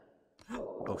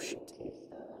 Oh shit.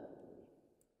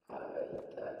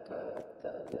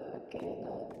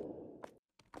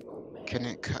 Can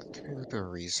it cut through the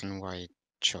reason why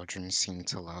children seem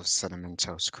to love Cinnamon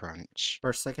Toast Crunch? For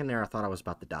a second there, I thought I was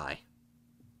about to die.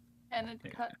 And it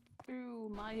cut through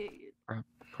my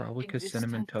Probably because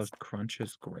Cinnamon existence. Toast Crunch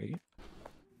is great.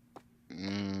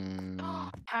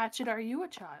 Hatchet, are you a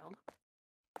child?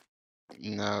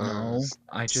 No. No,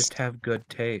 I just have good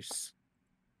taste.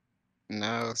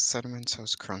 No, Cinnamon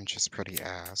Toast Crunch is pretty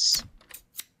ass.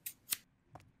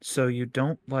 So you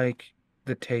don't like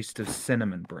the taste of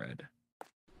cinnamon bread?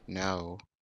 No.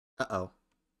 Uh-oh.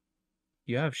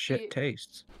 You have shit Ye-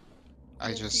 tastes.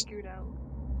 I just figured out.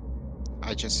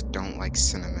 don't like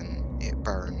cinnamon. It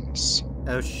burns.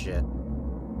 Oh shit.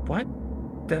 What?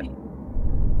 Do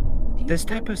you This think-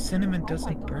 type of cinnamon Oh my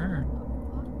doesn't God, burn.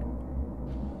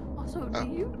 what the fuck? Also, do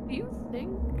you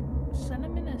think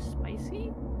cinnamon is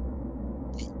spicy?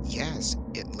 Yes,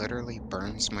 it literally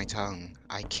burns my tongue.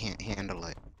 I can't handle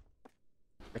it.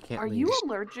 I can't Are leave. you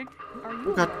allergic? Are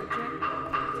you Oh, God. allergic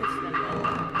to cinnamon?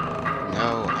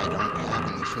 No, I don't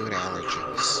have any food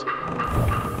allergies.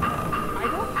 I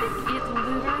don't think it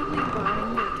literally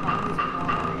burning your tongue is a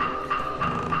normal reaction.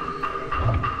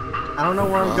 I don't know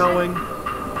where I'm Well- going.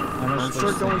 I'm Honestly,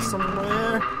 sure going same.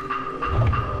 somewhere. Pika,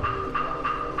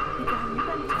 have you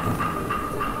been tested?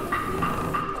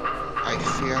 I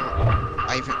feel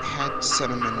I've had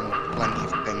cinnamon in plenty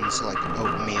of things like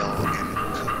oatmeal and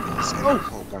cookies and a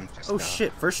whole bunch of Oh stuff.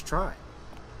 shit! First try.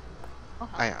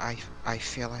 I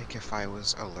feel like if I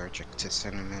was allergic to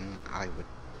cinnamon, I would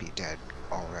be dead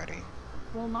already.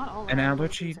 Well, not all An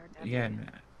allergy, allergies are deadly. yeah.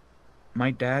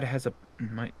 My dad has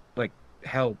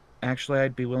hell. Actually,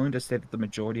 I'd be willing to say that the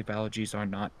majority of allergies are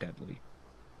not deadly.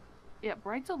 Yeah,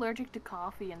 Bright's allergic to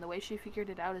coffee, and the way she figured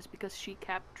it out is because she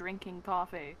kept drinking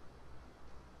coffee.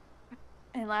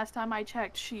 And last time I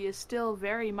checked, she is still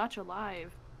very much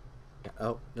alive.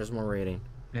 Oh, there's more raiding.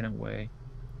 In a way.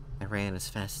 I ran as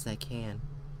fast as I can.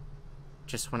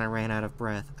 Just when I ran out of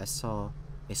breath, I saw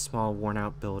a small,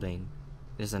 worn-out building.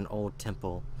 It is an old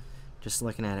temple. Just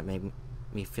looking at it made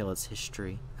me feel its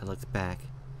history. I looked back.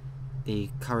 The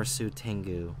Karasu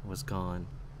Tengu was gone.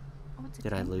 Oh, it's a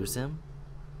Did I lose tengu. him?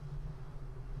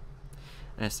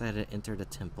 I decided to enter the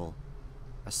temple.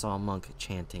 I saw a monk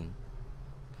chanting.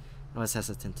 I was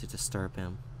hesitant to disturb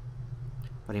him,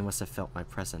 but he must have felt my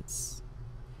presence.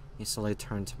 He slowly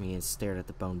turned to me and stared at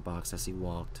the bone box as he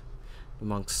walked. The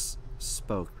monk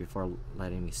spoke before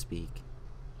letting me speak.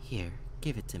 Here,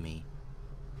 give it to me.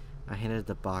 I handed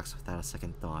the box without a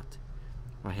second thought.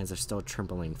 My hands are still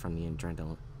trembling from the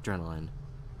adrenaline.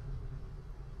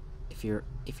 If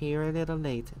you're a little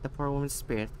late, the poor woman's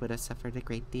spirit would have suffered a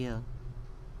great deal.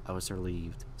 I was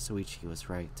relieved. Soichi was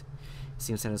right. It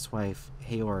seems that his wife,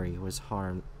 Haori, was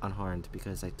unharmed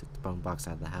because I took the bone box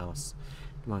out of the house.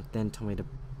 The monk then told me to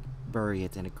bury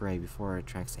it in a grave before it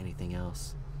attracts anything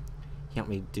else. He helped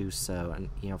me do so, and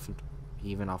he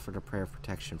even offered a prayer of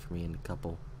protection for me and the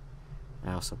couple.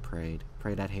 I also prayed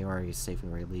that Haori is safe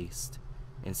and released,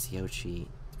 and Soichi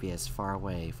to be as far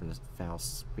away from the foul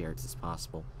spirits as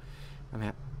possible.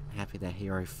 I'm happy that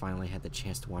Haori finally had the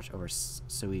chance to watch over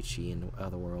Soichi in the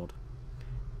other world.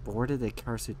 But where did the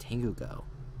Karasu Tengu go?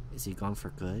 Is he gone for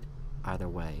good? Either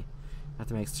way, I have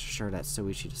to make sure that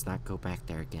Soichi does not go back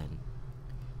there again.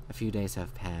 A few days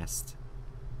have passed,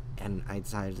 and I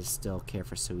decided to still care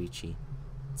for Soichi.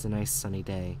 It's a nice sunny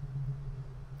day.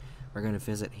 We're going to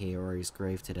visit Haori's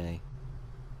grave today.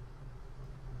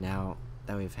 Now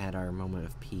that we've had our moment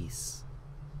of peace,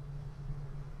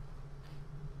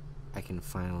 I can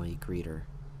finally greet her.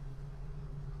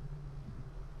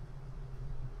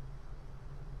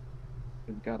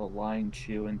 We've got a lying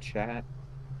Chew in chat.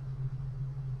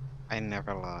 I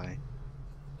never lie.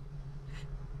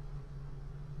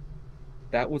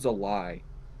 That was a lie.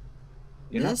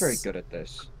 You're not very This- good at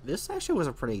this. This actually was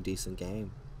a pretty decent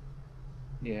game.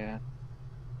 Yeah.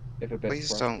 If a bit Please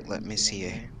don't let frustrating, me you see know.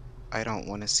 it. I don't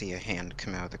want to see a hand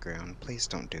come out of the ground. Please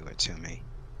don't do it to me.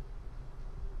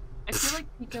 I feel like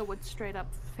Pika would straight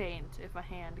up faint if a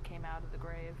hand came out of the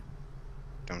grave.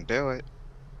 Don't do it.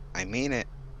 I mean it.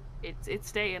 It's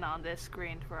staying on this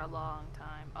screen for a long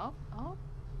time. Oh.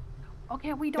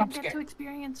 Okay, we don't Jump get to scare.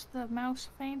 experience the mouse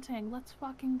fainting. Let's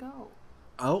fucking go.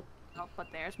 Oh, Oh, but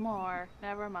there's more.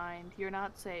 Never mind. You're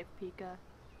not safe, Pika.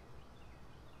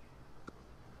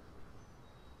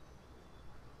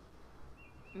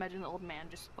 Imagine the old man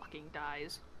just fucking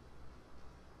dies.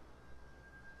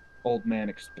 Old man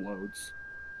explodes.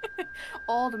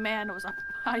 Old man was a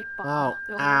pipe bomb oh,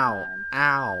 the whole ow, time.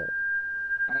 ow.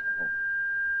 Ow.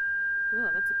 Ooh,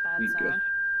 that's a bad We sound. good?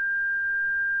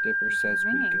 Dipper It's a says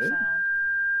we ringing good. sound.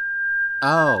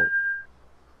 Oh,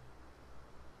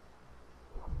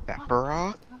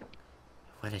 Sephiroth?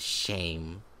 what a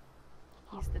shame.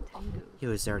 He's the Tengu. He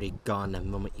was already gone the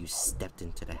moment you stepped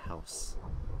into the house.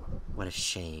 What a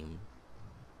shame.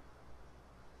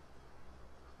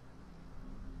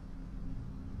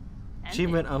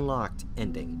 Achievement unlocked.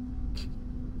 Ending.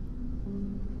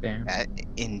 Damn.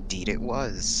 Indeed it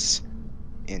was.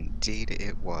 Indeed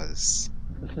it was.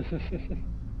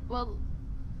 Well,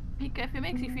 Pika, if it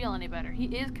makes you feel any better, he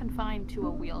is confined to a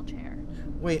wheelchair.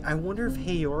 Wait, I wonder if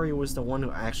Haori was the one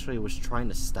who actually was trying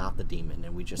to stop the demon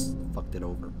and we just fucked it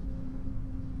over.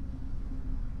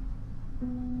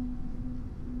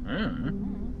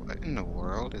 What in the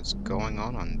world is going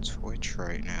on Twitch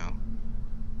right now?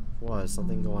 What, is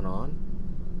something going on?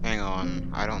 Hang on,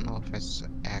 I don't know if it's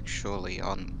actually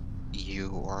on you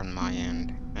or on my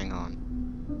end. Hang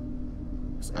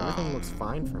on. 'Cause everything looks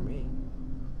fine for me.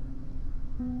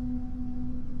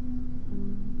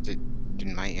 Did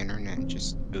my internet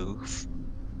just oof?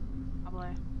 Probably.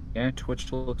 Yeah,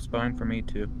 Twitch looks fine for me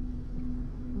too.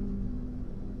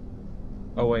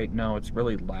 Oh wait, no, it's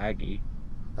really laggy.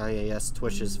 Oh yeah, yes,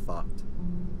 Twitch is fucked.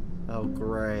 Oh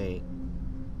great.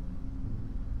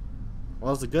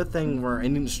 Well, it's a good thing we're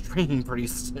ending the stream pretty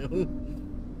soon.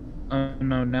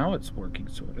 No, now it's working,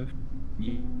 sort of.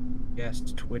 Yes,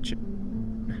 Twitch.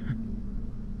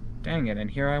 Dang it, and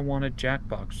here I want a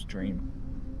Jackbox stream.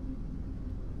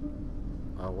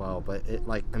 Oh well, but it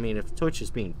I mean, if Twitch is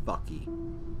being fucky.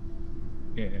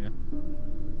 Yeah.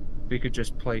 We could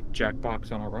just play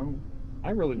Jackbox on our own. I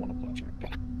really want to play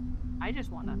Jackbox. I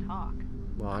just want to talk.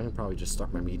 Well, I can probably just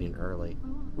start my meeting early.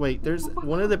 Wait, there's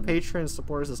one of the Patreon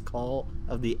supporters is Call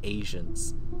of the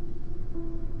Asians.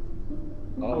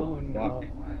 Oh no.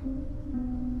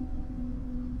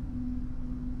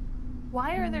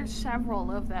 Why are there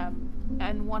several of them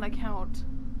and one account?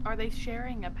 Are they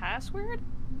sharing a password?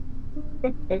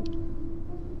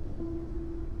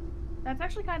 That's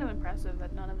actually kind of impressive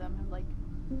that none of them have, like,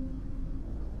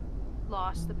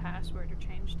 lost the password or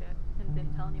changed it and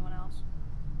didn't tell anyone else.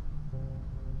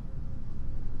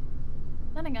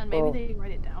 Then again, maybe they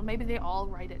write it down. Maybe they all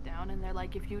write it down and they're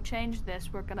like, if you change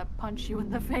this, we're gonna punch you in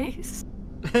the face.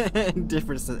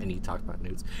 Difference, and he talked about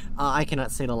nudes. I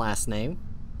cannot say the last name.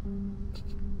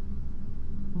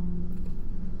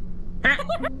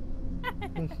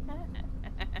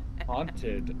 Haunted.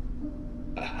 Haunted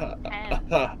head.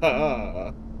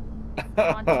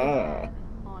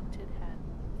 Haunted head.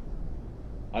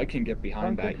 I can get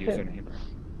behind that Haunted head. username.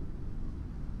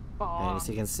 And as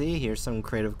you can see, here's some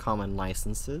Creative Commons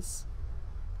licenses.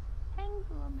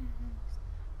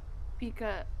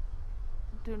 Pika,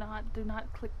 do not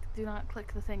click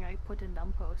the thing I put in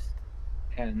dumb post.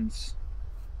 Hens.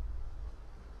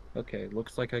 Okay,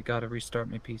 looks like I gotta restart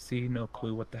my PC. No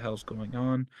clue what the hell's going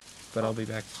on, but I'll be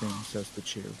back soon, says the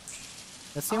Chew.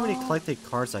 Let's see how many collected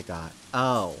cards I got.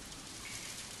 Oh.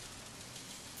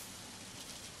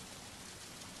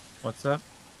 What's up?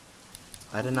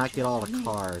 I did not get all the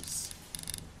cards.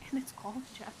 And it's all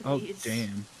Oh, Japanese.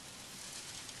 damn.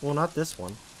 Well, not this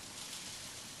one.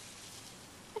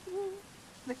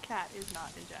 The cat is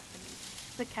not in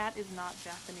Japanese. The cat is not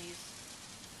Japanese.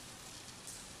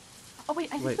 Oh wait,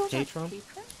 I think Wait, those Patreon? are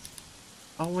patrons?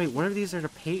 Oh wait, one of these are the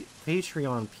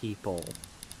Patreon people.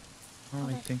 Oh,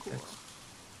 I that's think cool. that's...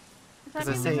 Because Does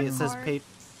I that say mean it there's a says card?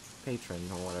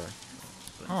 patron or whatever.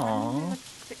 Aww.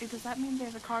 Does that mean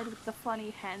there's a card with the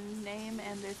funny hen name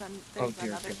and there's Dear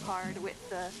another God. card with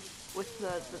the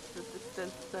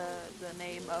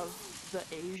name of the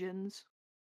Asians?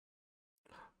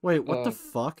 Wait, what the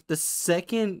fuck? The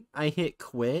second I hit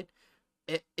quit,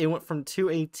 it went from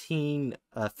 218.15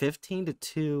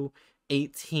 to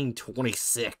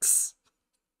 218.26.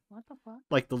 What the fuck?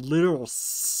 Like the literal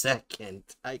second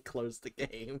I closed the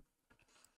game.